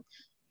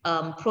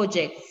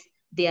projects,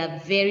 they are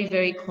very,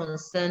 very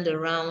concerned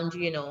around,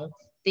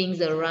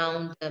 things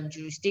around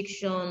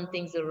jurisdiction,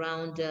 things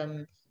around,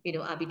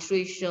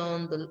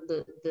 arbitration,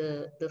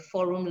 the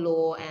forum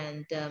law,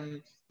 and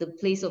the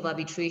place of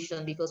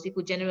arbitration, because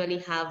people generally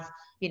have,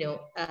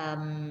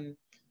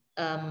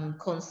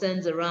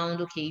 concerns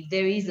around, okay, if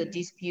there is a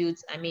dispute,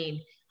 I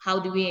mean, how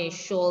do we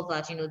ensure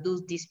that,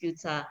 those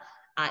disputes are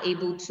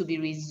able to be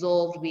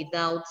resolved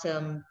without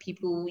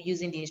people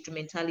using the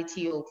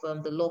instrumentality of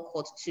the law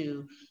court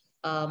to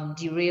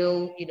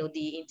derail,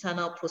 the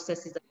internal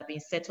processes that have been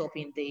set up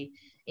in the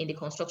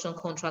construction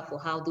contract for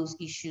how those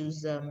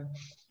issues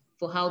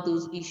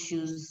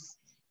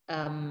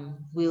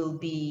will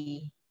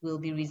be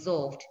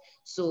resolved.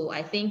 So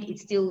I think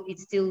it's still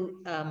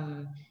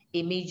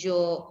a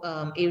major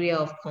area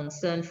of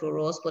concern for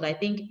us. But I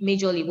think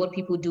majorly what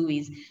people do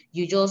is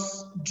you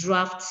just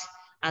draft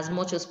as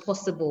much as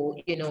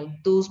possible,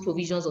 those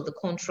provisions of the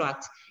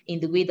contract in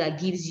the way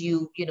that gives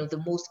you,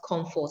 the most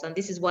comfort. And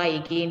this is why,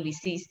 again, we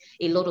see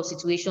a lot of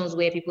situations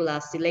where people are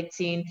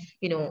selecting,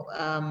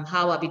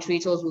 how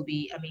arbitrators will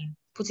be,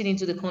 putting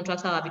into the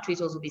contract how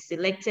arbitrators will be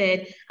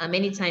selected. And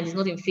many times it's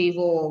not in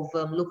favor of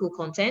local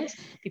content.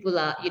 People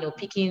are,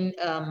 picking,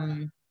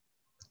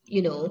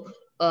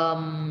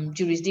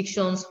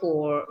 jurisdictions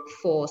for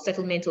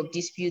settlement of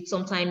disputes.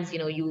 Sometimes,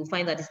 you will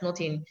find that it's not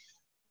in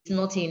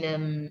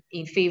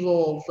favor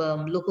of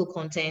local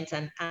content,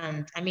 and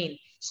I mean,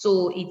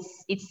 so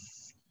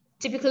it's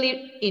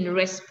typically in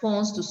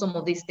response to some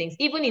of these things.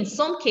 Even in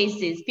some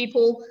cases,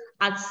 people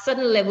at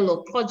certain level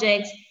of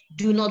projects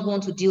do not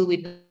want to deal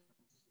with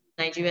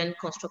Nigerian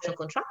construction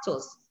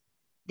contractors.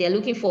 They're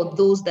looking for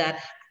those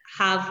that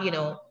have,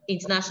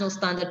 international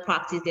standard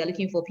practice. They're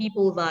looking for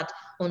people that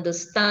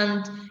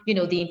understand,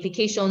 the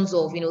implications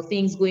of,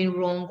 things going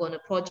wrong on a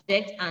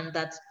project, and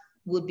that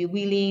would be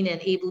willing and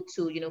able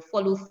to,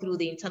 follow through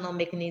the internal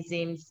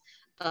mechanisms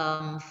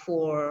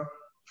for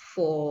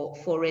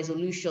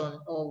resolution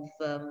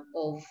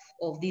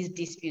of these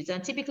disputes.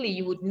 And typically,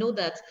 you would know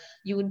that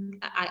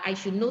I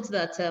should note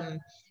that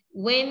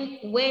when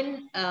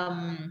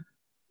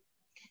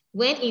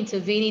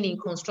intervening in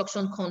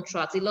construction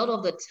contracts, a lot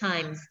of the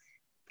times,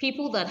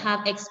 people that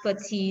have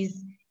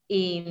expertise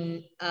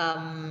in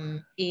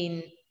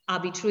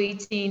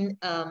arbitrating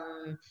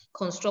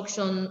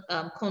construction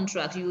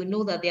contracts, you will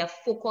know that their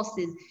focus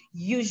is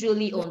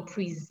usually on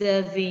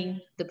preserving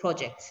the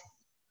project,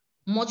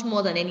 much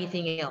more than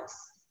anything else.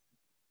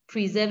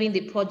 Preserving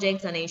the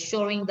project and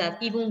ensuring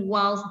that even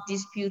whilst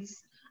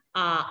disputes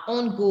are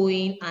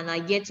ongoing and are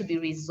yet to be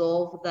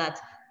resolved,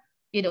 that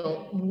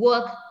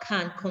work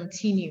can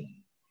continue,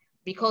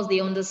 because they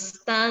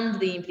understand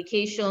the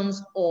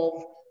implications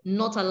of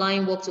not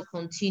allowing work to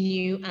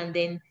continue and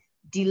then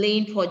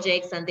delaying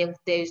projects, and then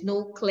there is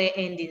no clear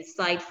end in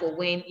sight for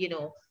when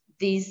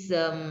this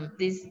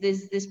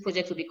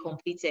project will be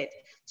completed.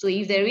 So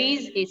if there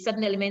is a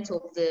certain element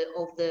of the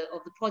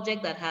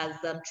project that has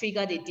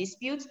triggered a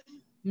dispute,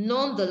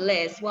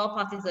 nonetheless, while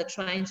parties are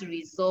trying to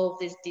resolve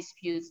these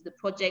disputes, the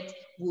project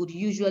would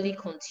usually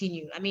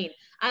continue. I mean,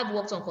 I've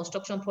worked on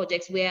construction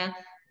projects where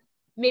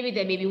maybe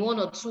there may be one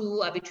or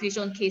two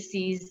arbitration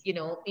cases,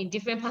 in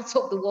different parts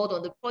of the world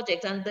on the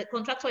project, and the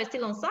contractor is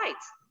still on site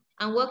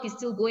and work is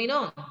still going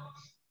on.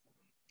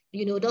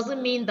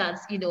 Doesn't mean that,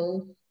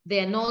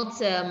 they're not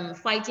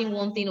fighting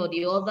one thing or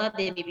the other.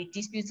 There may be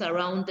disputes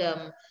around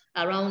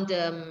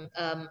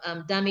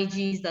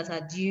damages that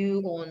are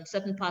due on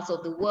certain parts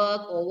of the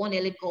work, or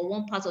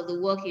one part of the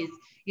work is,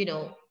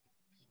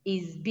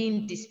 is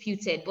being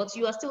disputed, but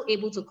you are still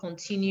able to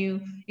continue,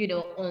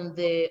 on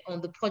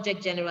the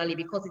project generally,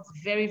 because it's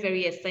very,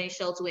 very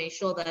essential to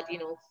ensure that,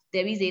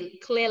 there is a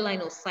clear line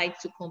of sight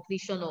to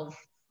completion of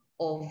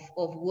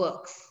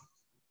works.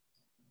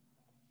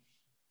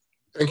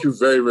 Thank you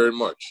very, very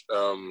much.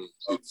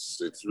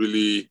 It's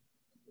really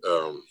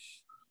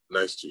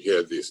nice to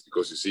hear this,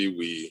 because you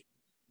see,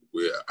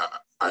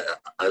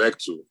 I like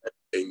to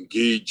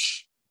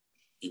engage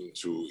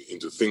into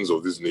things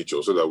of this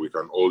nature so that we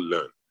can all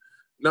learn.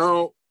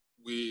 Now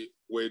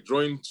we're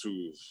drawing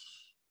to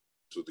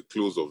the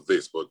close of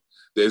this, but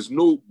there's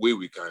no way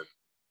we can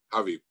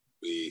have a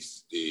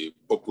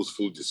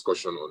purposeful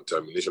discussion on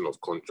termination of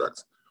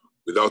contracts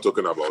without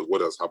talking about what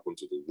has happened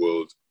to the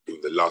world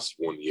in the last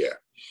 1 year.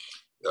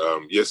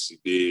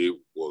 Yesterday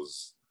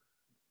was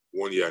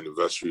 1 year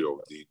anniversary of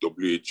the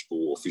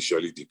WHO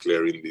officially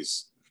declaring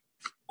this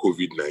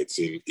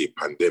COVID-19 a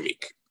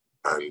pandemic.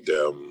 And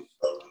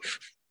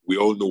we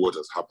all know what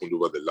has happened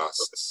over the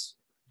last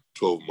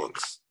 12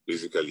 months.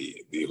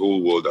 Basically, the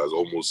whole world has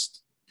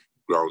almost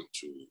ground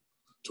to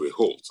a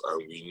halt.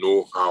 And we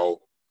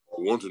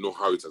want to know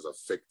how it has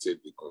affected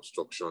the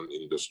construction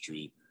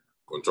industry,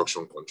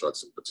 construction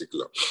contracts in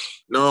particular.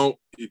 Now,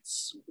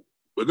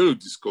 we're going to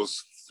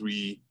discuss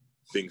three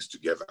things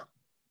together.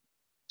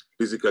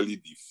 Basically,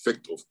 the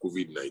effect of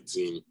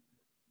COVID-19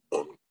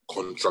 on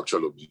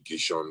contractual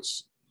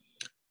obligations.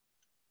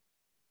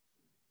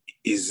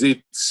 Is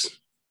it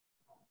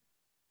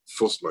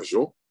force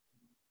majeure?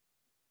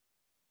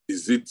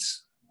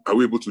 Are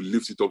we able to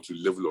lift it up to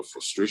the level of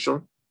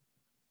frustration?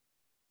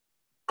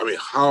 I mean,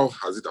 how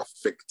has it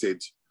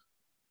affected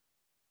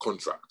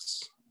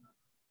contracts?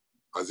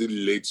 Has it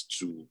led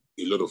to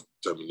a lot of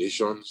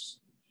terminations?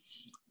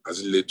 Has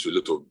it led to a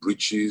lot of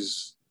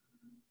breaches?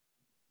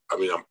 I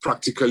mean, and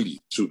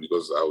practically too,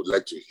 because I would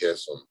like to hear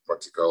some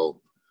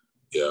practical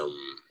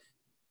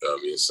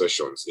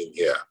insertions in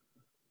here.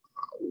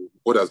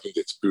 What has been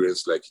the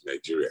experience like in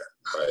Nigeria?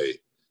 I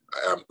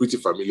am pretty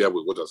familiar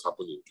with what has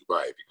happened in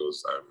Dubai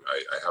because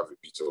I have a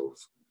bit of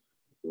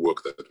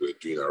work that we're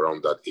doing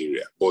around that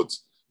area. But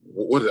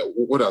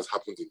what has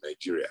happened in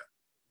Nigeria?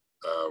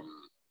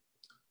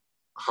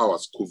 How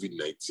has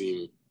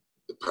COVID-19,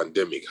 the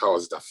pandemic, how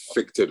has it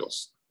affected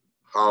us?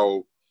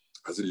 How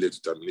has it led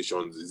to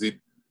terminations?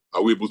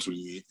 Are we able to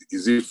lead?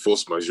 Is it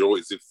force majeure?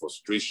 Is it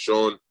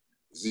frustration?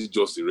 Is it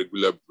just a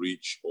regular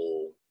breach,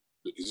 or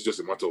is it just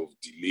a matter of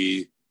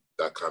delay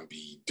that can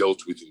be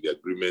dealt with in the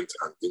agreement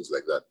and things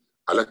like that?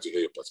 I'd like to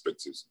hear your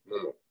perspectives.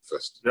 Momo,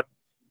 first.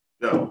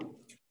 Yeah.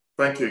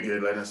 Thank you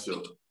again,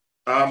 Lenasil.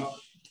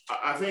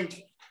 I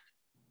think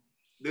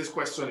this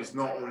question is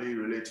not only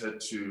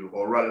related to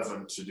or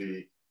relevant to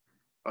the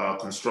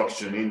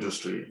construction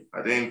industry.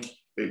 I think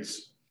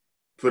it's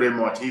pretty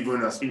much,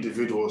 even as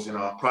individuals in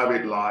our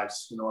private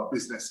lives, our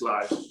business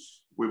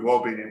lives, we've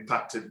all been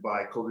impacted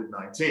by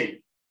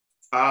COVID-19.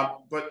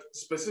 But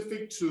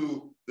specific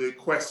to the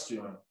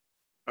question,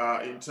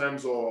 in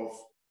terms of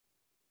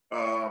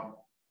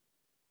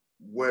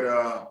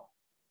whether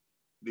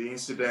the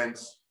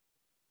incidents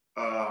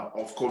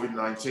of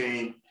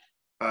COVID-19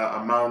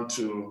 amount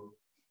to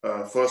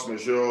force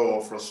majeure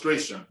or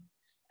frustration,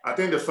 I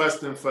think the first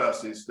thing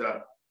first is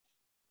that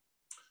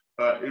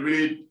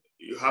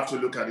you have to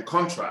look at the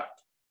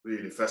contract,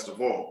 really, first of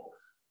all,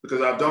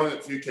 because I've done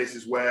a few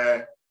cases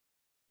where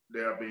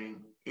there have been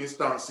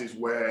instances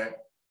where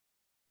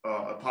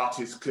a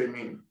party is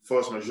claiming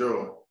force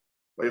majeure,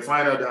 but you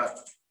find out that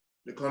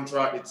the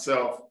contract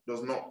itself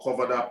does not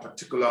cover that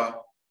particular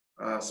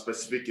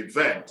specific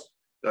event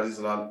that is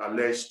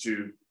alleged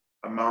to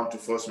amount to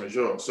force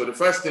majeure. So the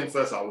first thing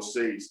first I will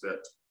say is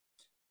that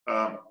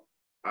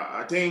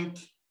I think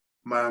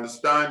my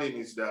understanding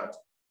is that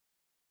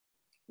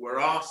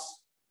whereas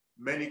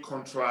many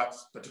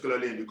contracts,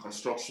 particularly in the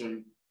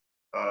construction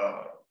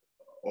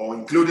or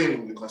including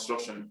in the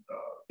construction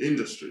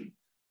industry,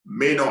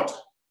 may not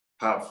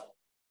have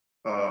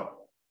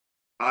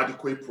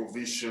adequate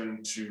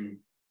provision to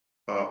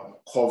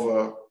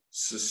cover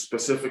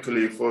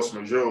specifically force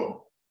majeure,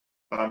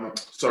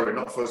 sorry,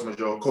 not force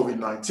majeure,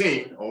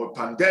 COVID-19 or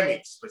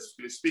pandemic,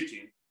 specifically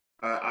speaking,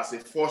 as a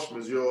force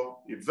majeure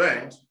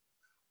event.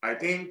 I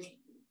think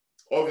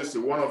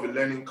obviously one of the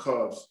learning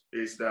curves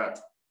is that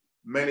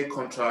many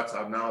contracts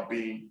are now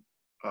being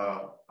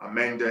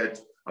amended.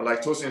 And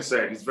like Tosin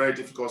said, it's very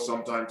difficult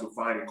sometimes to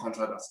find a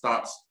contract that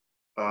starts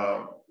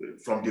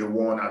from day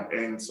one and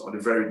ends on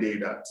the very day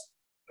that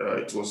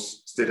it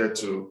was stated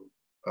to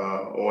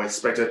or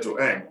expected to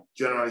end.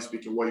 Generally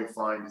speaking, what you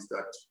find is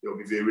that there will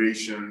be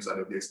variations and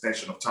there will be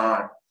extension of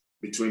time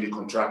between the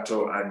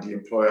contractor and the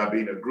employer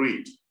being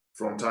agreed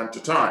from time to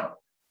time.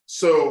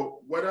 So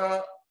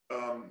whether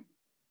an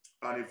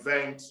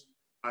event,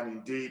 and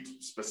indeed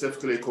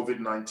specifically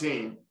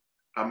COVID-19,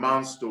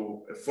 amounts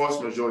to a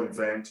force majeure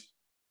event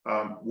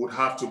would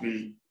have to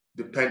be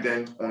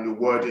dependent on the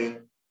wording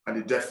and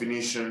the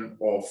definition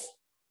of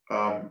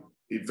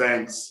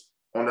events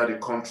under the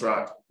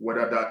contract,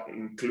 whether that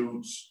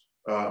includes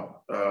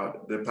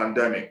the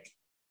pandemic.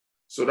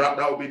 So that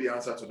would be the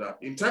answer to that.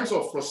 In terms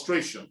of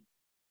frustration,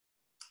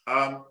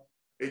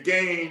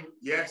 again,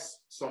 yes,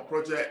 some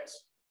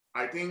projects,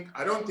 I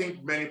don't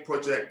think many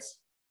projects,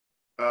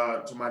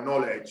 to my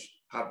knowledge,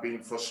 have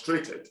been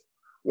frustrated.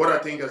 What I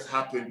think has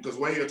happened, because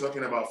when you're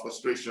talking about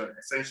frustration,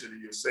 essentially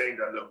you're saying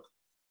that, look,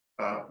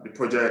 the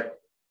project,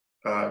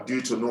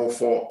 due to no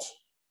fault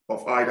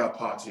of either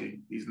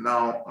party, is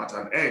now at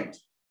an end.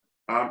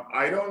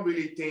 I don't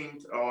really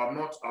think, or I'm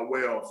not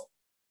aware of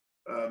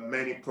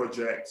many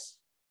projects,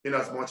 in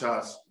as much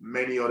as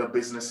many other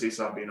businesses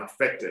have been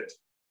affected.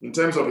 In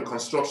terms of the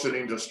construction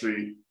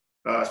industry,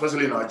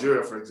 especially in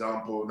Nigeria, for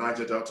example,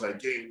 Niger Delta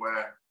again,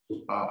 where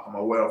I'm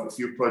aware of a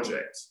few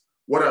projects,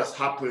 what has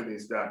happened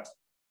is that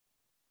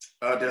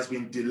there's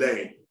been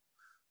delay,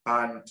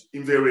 and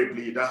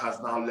invariably that has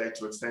now led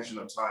to extension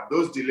of time.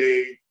 Those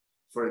delays,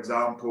 for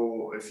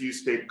example, a few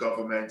state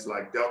governments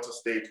like Delta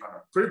State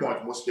and pretty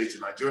much most states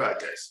in Nigeria, I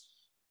guess,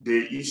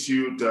 they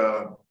issued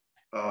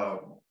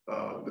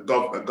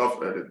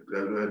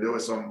there were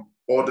some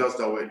orders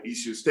that were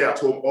issued,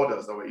 stay-at-home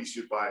orders that were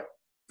issued by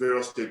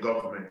various state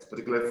governments,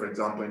 particularly, for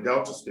example, in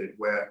Delta State,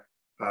 where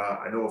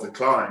I know of a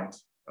client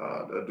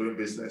that are doing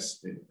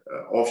business in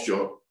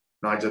offshore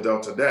Niger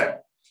Delta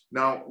there.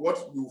 Now,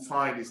 what you'll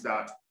find is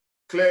that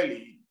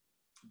clearly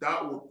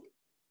that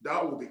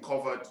will be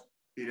covered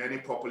in any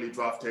properly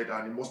drafted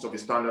and in most of the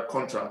standard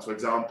contracts. For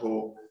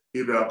example,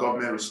 if there are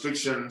government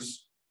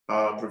restrictions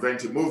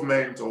preventing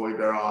movement, or if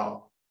there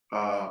are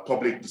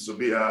public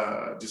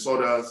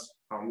disorders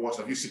and what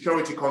have you,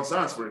 security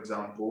concerns, for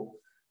example,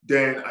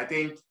 then I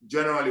think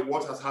generally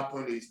what has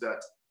happened is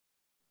that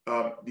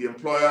the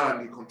employer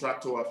and the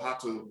contractor have had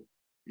to,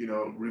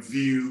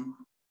 review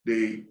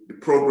the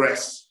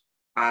progress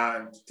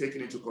and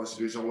taking into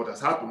consideration what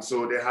has happened.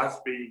 So there has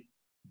been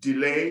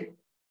delay.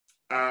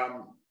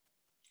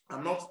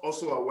 I'm not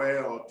also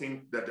aware or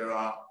think that there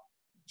are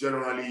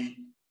generally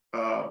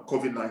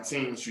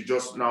COVID-19 should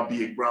just now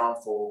be a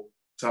ground for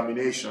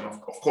termination, of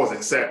course,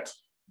 except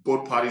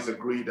both parties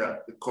agree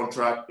that the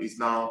contract is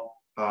now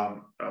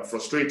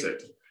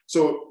frustrated.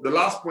 So the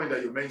last point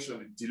that you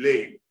mentioned,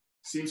 delay,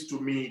 seems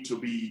to me to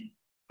be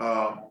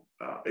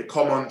a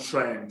common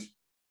trend.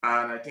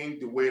 And I think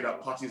the way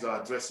that parties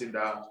are addressing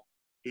that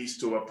is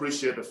to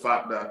appreciate the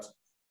fact that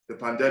the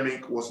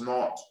pandemic was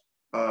not,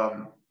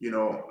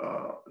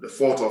 the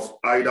fault of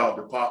either of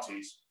the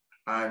parties.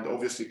 And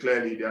obviously,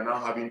 clearly, they are now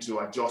having to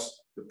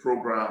adjust the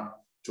program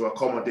to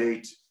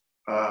accommodate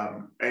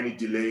any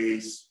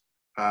delays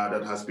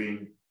that has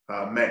been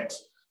met.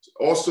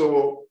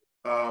 Also,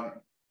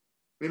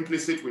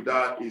 implicit with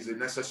that is a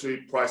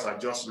necessary price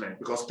adjustment,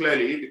 because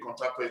clearly, if the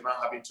contractor is now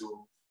having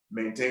to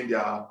maintain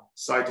their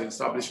site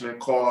establishment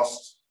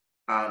costs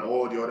and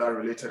all the other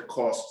related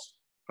costs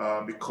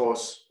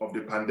because of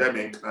the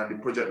pandemic and the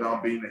project now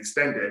being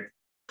extended,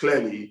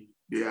 clearly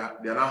they are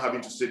now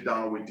having to sit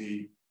down with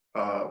the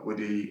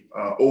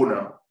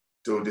owner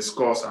to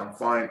discuss and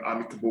find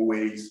amicable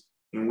ways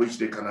in which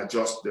they can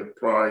adjust the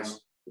price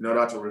in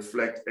order to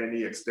reflect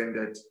any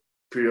extended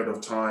period of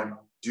time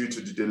due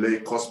to the delay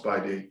caused by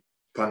the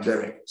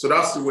pandemic. So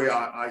that's the way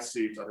I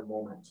see it at the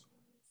moment.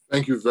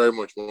 Thank you very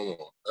much,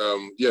 Momo.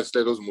 Yes,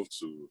 let us move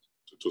to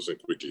Tosin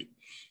quickly.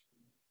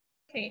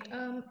 Okay.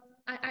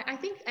 I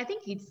think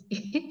it's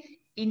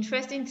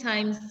interesting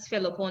times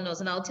fell upon us,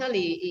 and I'll tell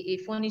a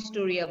funny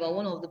story about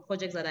one of the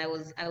projects that I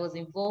was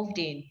involved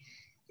in.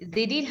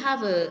 They did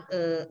have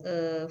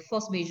a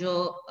force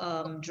majeure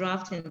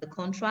draft in the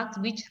contract,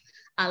 which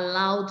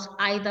allowed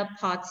either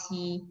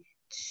party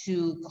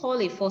to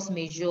call a force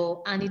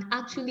majeure, and it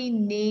actually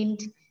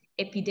named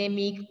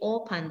epidemic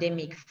or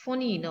pandemic,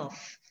 funny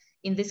enough,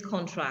 in this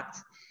contract.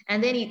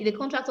 And then the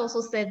contract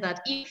also said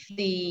that if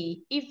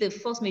the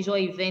force majeure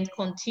event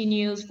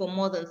continues for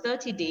more than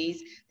 30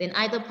 days, then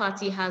either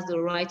party has the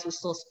right to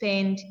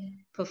suspend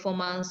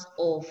performance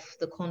of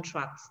the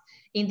contract.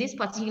 In this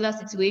particular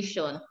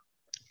situation,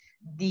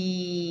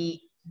 the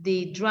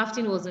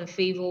drafting was in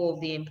favor of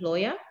the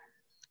employer.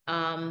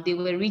 They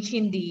were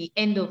reaching the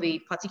end of a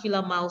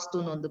particular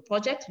milestone on the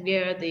project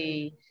where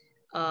the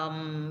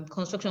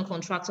construction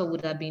contractor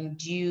would have been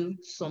due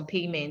some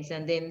payments.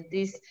 And then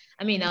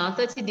our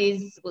 30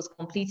 days was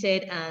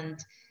completed, and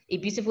a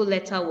beautiful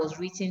letter was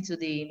written to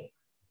the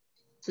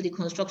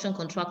construction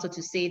contractor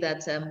to say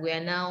that we are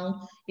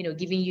now,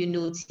 giving you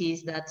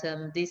notice that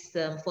this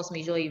force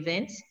majeure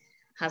event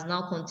has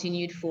now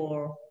continued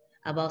for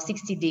about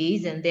 60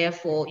 days, and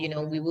therefore,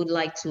 we would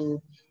like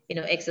to,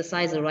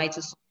 exercise the right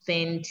to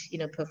suspend,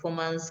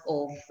 performance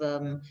of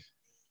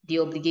the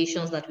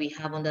obligations that we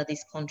have under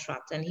this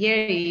contract. And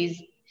here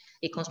is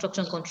a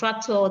construction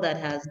contractor that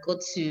has got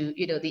to,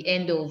 the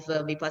end of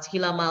a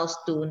particular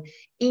milestone,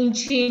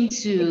 inching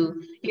to,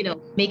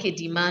 make a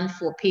demand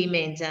for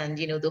payment, and,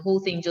 the whole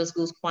thing just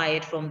goes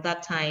quiet from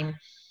that time,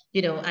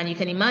 and you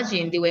can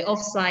imagine they were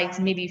off-site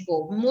maybe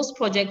for most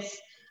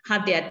projects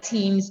had their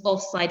teams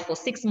off-site for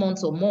 6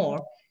 months or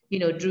more,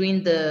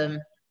 during the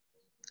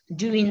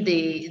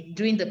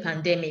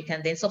pandemic.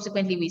 And then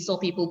subsequently we saw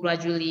people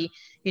gradually,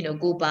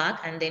 go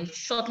back. And then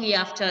shortly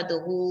after the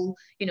whole,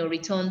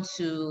 return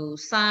to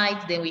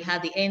site, then we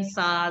had the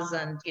NSARS,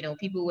 and,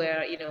 people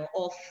were,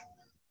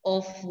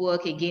 off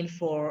work again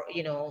for,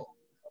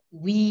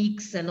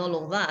 weeks and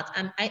all of that.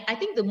 And I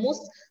think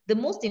the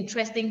most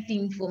interesting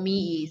thing for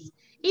me is,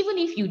 even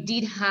if you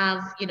did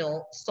have,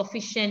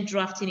 sufficient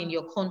drafting in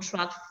your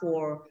contract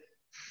to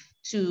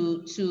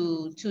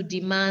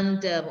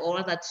demand or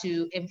rather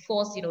to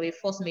enforce, a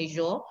force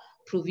majeure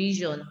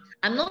provision,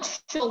 I'm not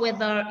sure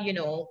whether,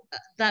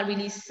 that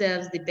really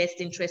serves the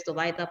best interest of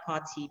either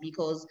party,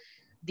 because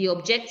the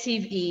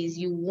objective is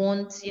you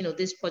want,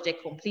 this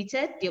project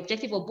completed. The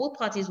objective of both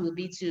parties will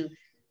be to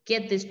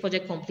get this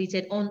project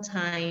completed on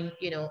time,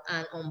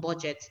 and on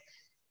budget.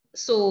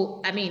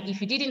 So,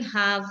 if you didn't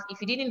have, a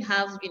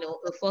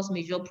force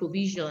majeure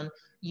provision,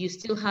 you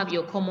still have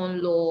your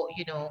common law,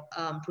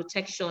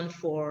 protection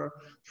for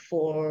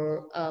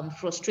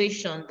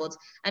frustration. But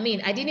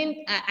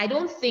I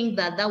don't think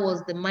that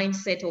was the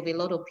mindset of a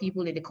lot of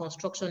people in the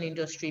construction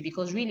industry,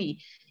 because really,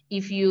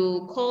 if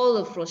you call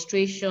a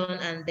frustration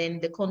and then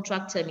the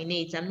contract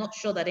terminates, I'm not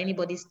sure that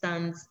anybody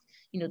stands,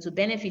 to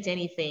benefit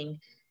anything.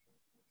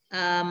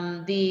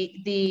 What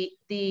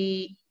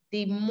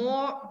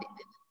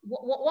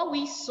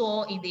we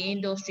saw in the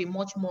industry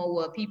much more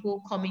were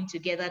people coming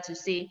together to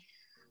say,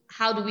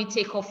 how do we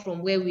take off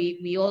from where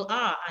we all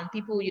are? And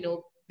people,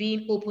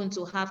 being open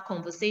to have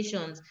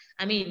conversations.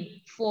 I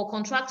mean, for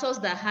contractors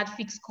that had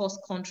fixed cost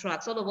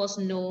contracts, all of us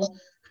know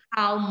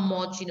how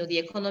much, the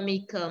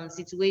economic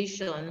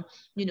situation,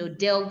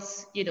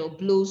 dealt,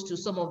 blows to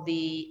some of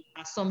the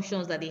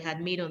assumptions that they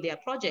had made on their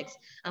projects.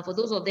 And for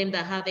those of them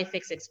that have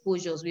FX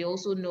exposures, we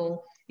also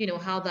know,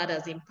 how that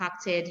has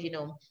impacted,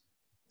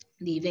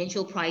 the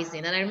eventual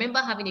pricing. And I remember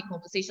having a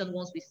conversation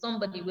once with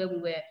somebody where we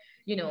were,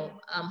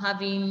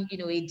 having,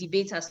 a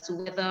debate as to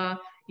whether,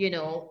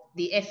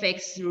 the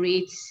FX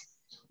rate,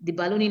 the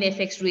ballooning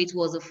FX rate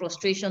was a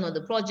frustration on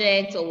the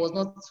project or was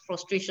not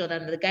frustration.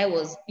 And the guy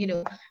was,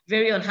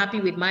 very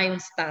unhappy with my own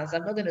stance.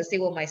 I'm not going to say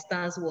what my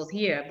stance was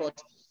here, but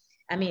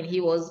I mean,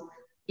 he was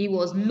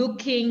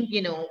looking,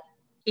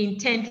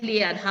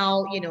 intently at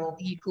how,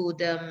 he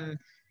could,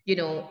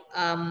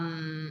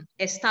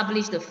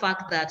 establish the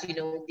fact that,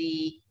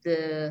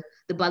 the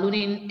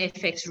ballooning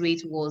FX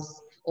rate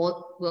was,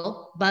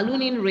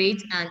 ballooning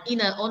rate and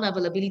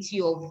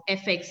unavailability of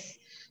FX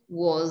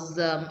was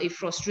a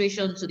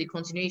frustration to the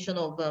continuation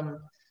of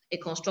a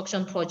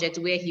construction project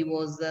where he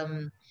was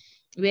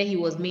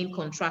main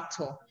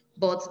contractor.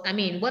 But I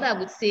mean, what I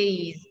would say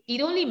is it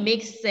only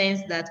makes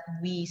sense that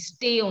we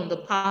stay on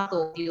the path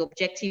of the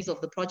objectives of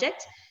the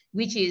project,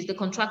 which is the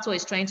contractor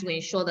is trying to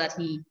ensure that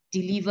he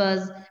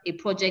delivers a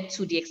project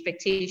to the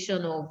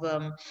expectation of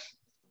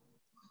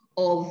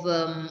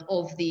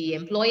the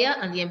employer,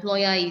 and the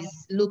employer is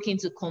looking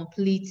to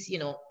complete,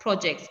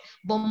 projects.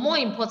 But more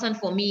important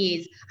for me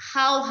is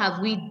how have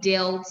we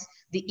dealt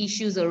the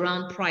issues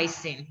around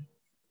pricing?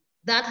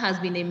 That has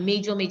been a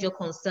major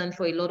concern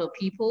for a lot of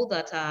people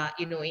that are,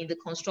 in the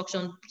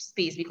construction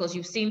space, because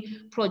you've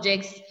seen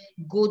projects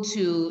go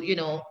to,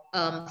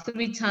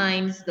 3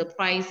 times the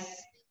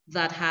price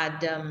that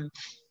had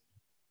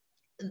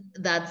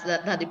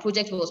that the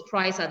project was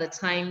priced at the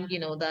time,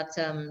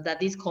 that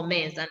this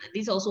commenced. And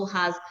this also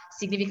has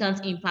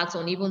significant impact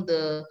on even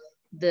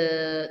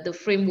the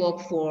framework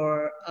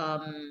for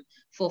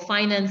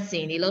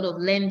financing. A lot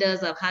of lenders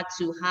have had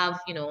to have,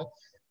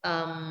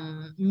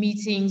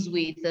 meetings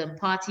with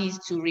parties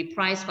to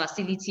reprice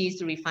facilities,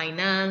 to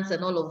refinance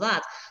and all of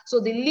that. So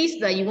the least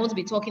that you want to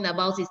be talking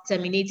about is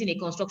terminating a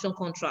construction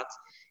contract.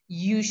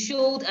 You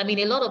should, I mean,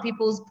 a lot of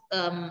people's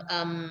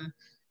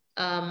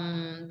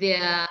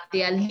their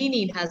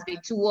leaning has been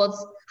towards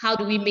how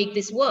do we make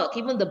this work?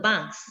 Even the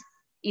banks,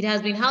 it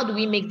has been how do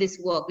we make this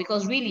work?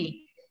 Because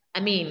really, I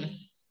mean,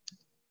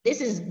 this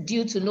is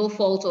due to no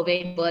fault of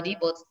anybody,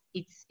 but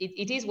it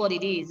is what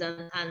it is.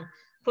 And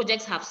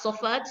projects have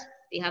suffered.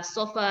 They have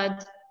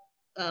suffered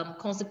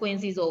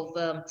consequences of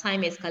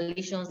time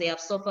escalations. They have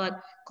suffered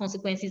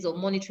consequences of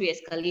monetary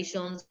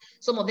escalations.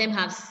 Some of them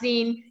have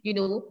seen,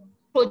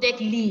 project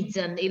leads,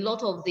 and a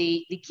lot of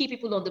the key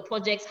people on the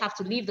projects have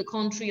to leave the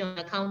country on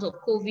account of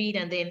COVID.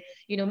 And then,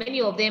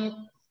 many of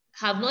them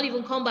have not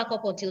even come back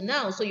up until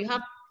now. So you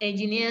have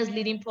engineers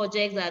leading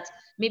projects that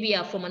maybe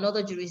are from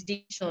another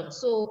jurisdiction.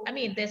 So, I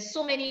mean, there's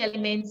so many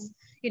elements,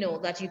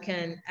 that you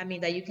can, I mean,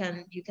 that you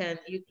can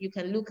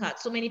look at,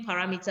 so many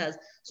parameters.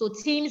 So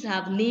teams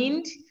have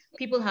leaned,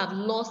 people have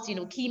lost,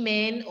 key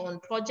men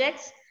on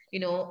projects,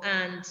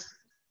 and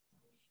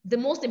the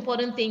most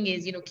important thing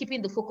is,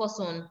 keeping the focus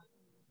on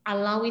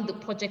allowing the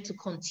project to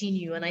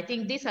continue. And I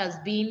think this has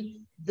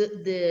been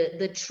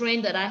the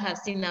trend that I have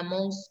seen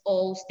amongst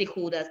all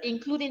stakeholders,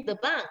 including the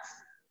banks.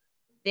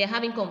 They're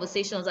having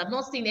conversations. I've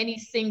not seen any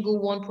single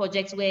one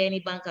project where any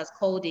bank has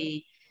called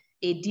a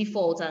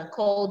default and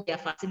called their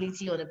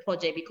facility on a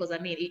project, because I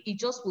mean, it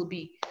just would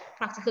be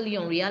practically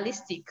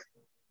unrealistic.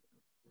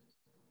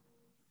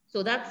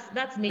 So that's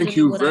majorly Thank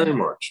you what very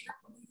much.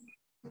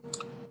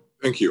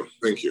 Thank you.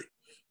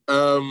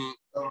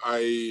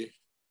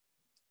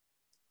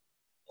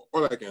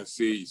 All I can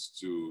say is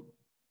to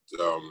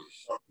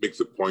make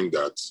the point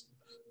that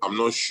I'm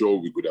not sure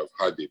we could have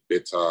had a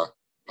better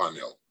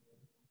panel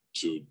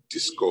to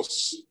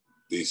discuss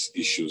these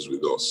issues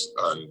with us.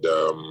 And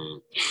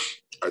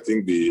I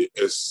think the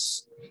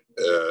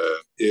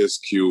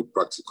ASQ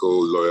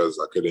Practical Lawyers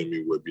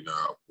Academy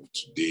webinar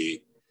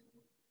today,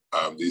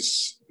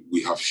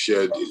 we have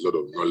shared a lot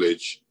of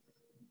knowledge,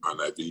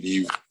 and I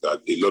believe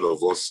that a lot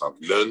of us have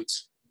learned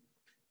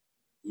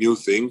new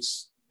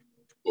things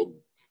or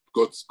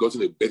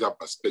gotten a better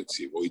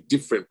perspective or a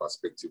different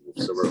perspective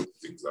of several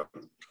things that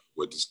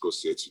were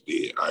discussed here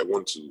today. I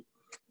want to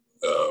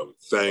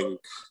thank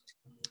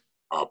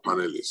our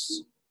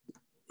panelists,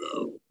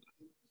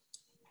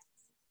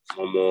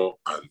 Momo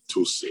and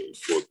Tosin,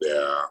 for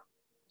their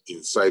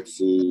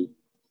insightful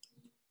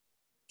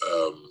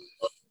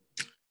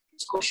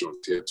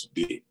discussions here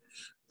today.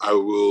 I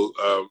will,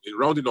 in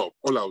rounding up,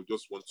 I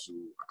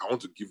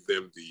want to give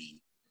them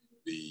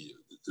the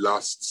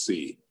last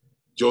say,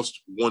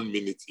 just 1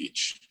 minute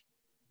each,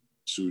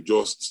 to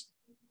just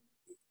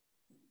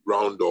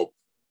round up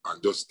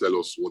and just tell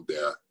us what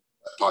their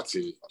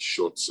parting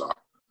shots are.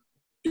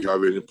 If you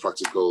have any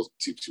practical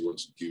tips you want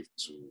to give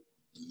to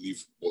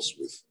leave us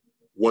with,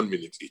 1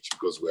 minute each,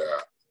 because we're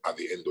at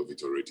the end of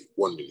it already.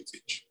 1 minute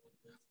each,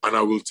 and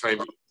I will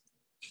time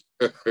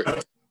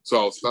it. So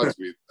I'll start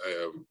with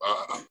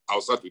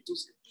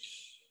Tosin.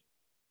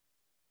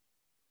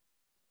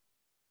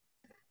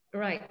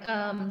 Right.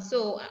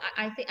 So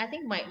I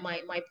think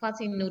my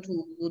parting note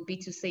would be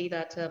to say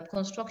that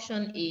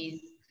construction is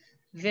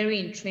very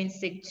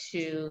intrinsic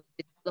to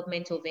the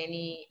development of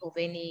any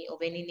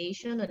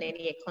nation and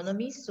any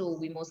economy. So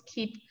we must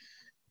keep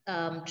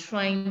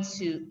trying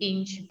to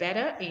inch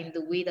better in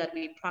the way that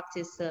we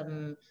practice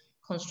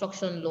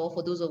construction law.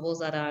 For those of us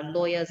that are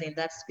lawyers in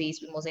that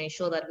space, we must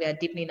ensure that we are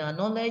deepening our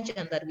knowledge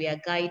and that we are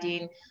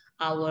guiding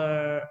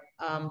our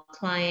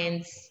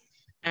clients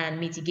and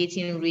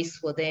mitigating risks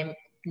for them,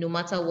 no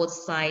matter what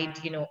side,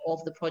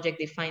 of the project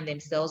they find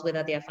themselves,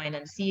 whether they are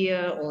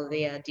financier or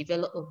they are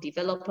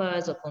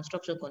developers or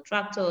construction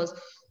contractors,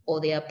 or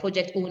they are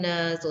project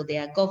owners, or they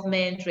are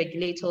government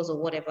regulators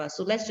or whatever.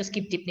 So let's just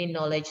keep deepening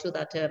knowledge so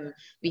that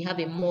we have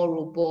a more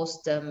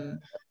robust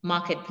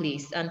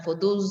marketplace. And for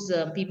those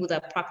people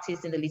that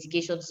practice in the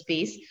litigation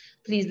space,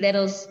 please let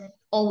us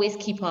always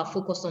keep our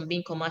focus on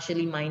being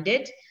commercially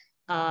minded.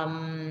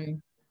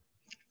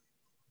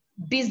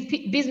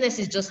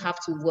 Businesses just have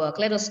to work.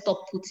 Let us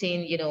stop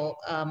putting,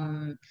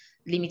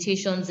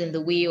 limitations in the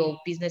way of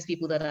business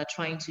people that are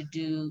trying to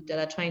do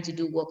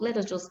work. Let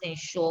us just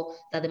ensure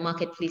that the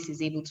marketplace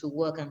is able to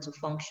work and to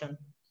function.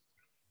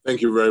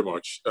 Thank you very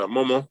much.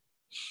 Momo,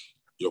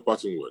 your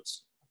parting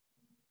words.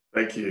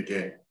 Thank you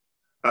again.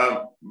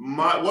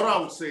 What I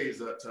would say is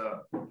that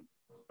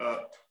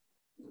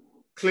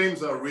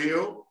claims are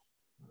real,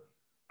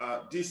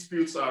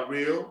 disputes are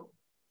real,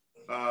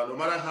 no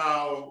matter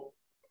how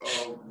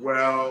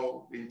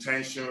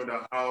well-intentioned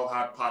and how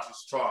hard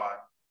parties try.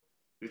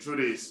 The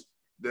truth is,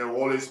 there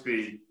will always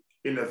be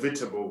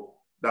inevitable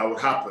that will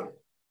happen.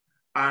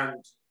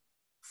 And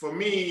for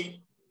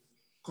me,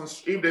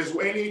 if there's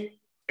any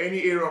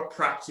area of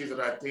practice that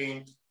I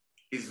think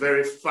is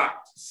very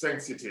fact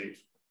sensitive,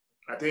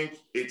 I think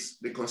it's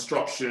the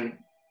construction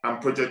and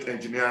project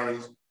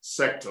engineering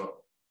sector.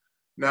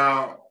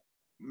 Now,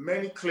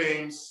 many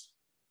claims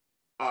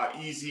are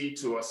easy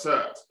to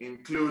assert,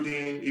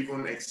 including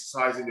even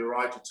exercising the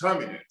right to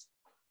terminate.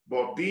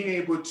 But being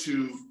able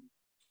to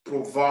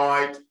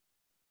provide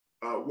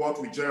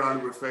what we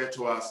generally refer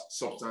to as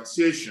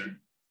substantiation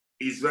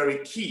is very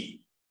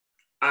key.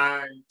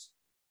 And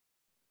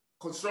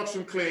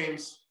construction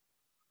claims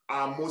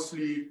are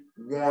mostly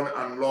won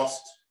and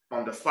lost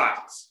on the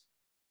facts.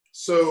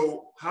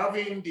 So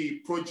having the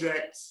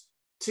project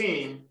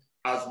team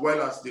as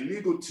well as the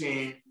legal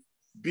team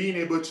being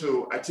able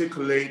to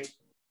articulate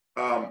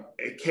a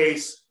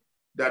case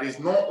that is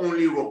not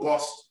only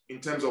robust in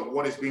terms of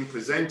what is being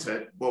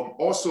presented, but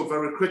also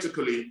very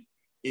critically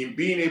in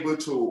being able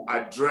to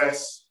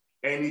address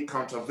any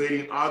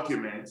countervailing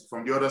arguments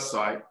from the other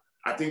side,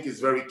 I think is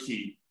very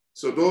key.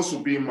 So those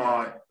would be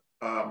my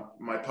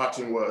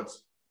parting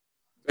words.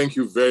 Thank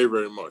you very,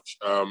 very much.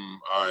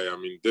 I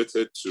am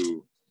indebted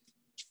to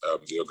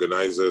the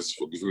organizers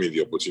for giving me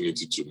the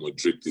opportunity to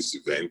moderate this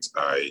event.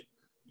 I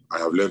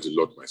have learned a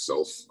lot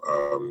myself.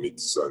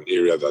 It's an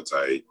area that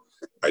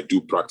I do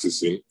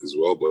practice in as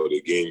well, but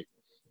again,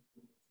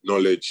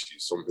 knowledge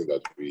is something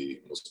that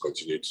we must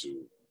continue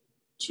to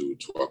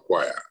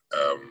acquire.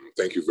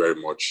 Thank you very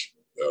much,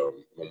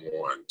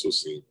 Momo and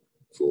Tosin,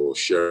 for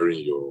sharing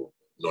your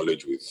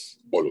knowledge with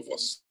all of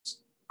us.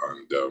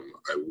 And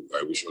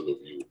I wish all of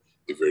you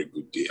a very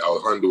good day.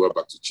 I'll hand over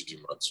back to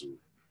Chidima to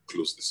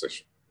close the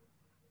session.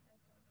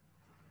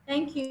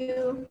 Thank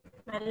you,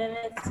 my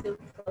learned for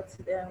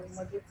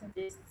moderating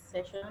this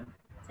session.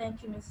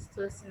 Thank you, Mrs.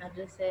 Tosin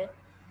Adjose.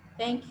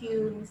 Thank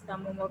you, Mr.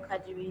 Momo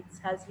Kadiri. It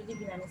has really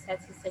been an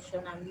insightful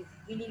session and we've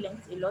really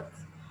learned a lot.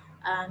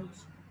 And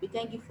we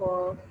thank you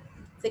for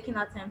taking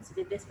our time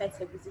today despite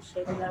your busy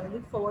schedule. And we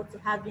look forward to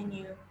having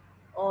you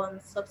on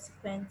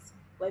subsequent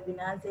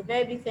webinars. A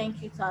very big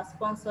thank you to our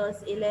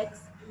sponsors,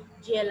 Alex,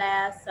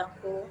 GLIS,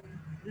 Sanko,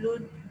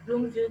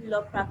 Bloomfield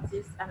Law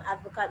Practice, and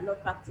Advocate Law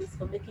Practice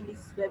for making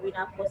this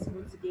webinar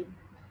possible today.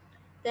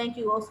 Thank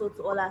you also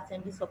to all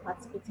attendees for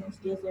participating in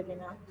today's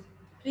webinar.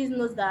 Please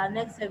note that our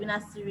next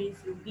webinar series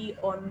will be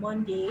on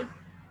Monday,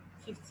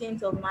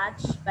 15th of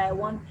March by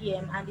 1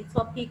 p.m. and the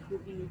topic will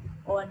be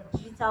on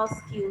digital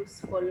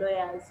skills for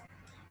lawyers.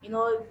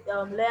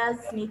 Lawyers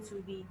need to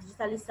be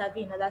digitally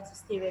savvy in order to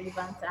stay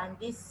relevant, and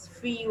this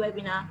free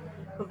webinar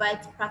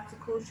provides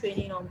practical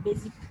training on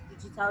basic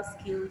digital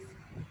skills,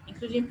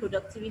 including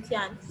productivity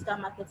and digital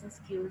marketing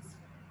skills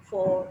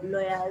for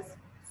lawyers.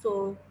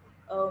 So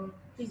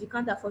please, you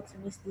can't afford to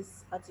miss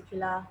this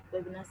particular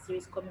webinar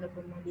series coming up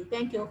on Monday.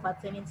 Thank you all for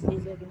attending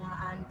today's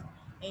webinar and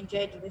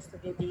enjoy the rest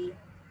of your day.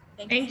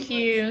 Thank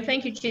you.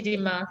 Thank you,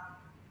 Chidima.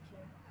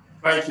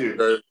 Thank you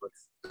very much.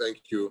 Thank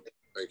you.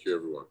 Thank you,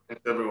 everyone.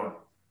 Thanks, everyone.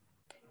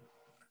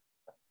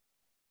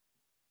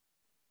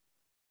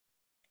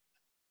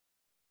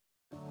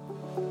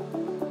 you.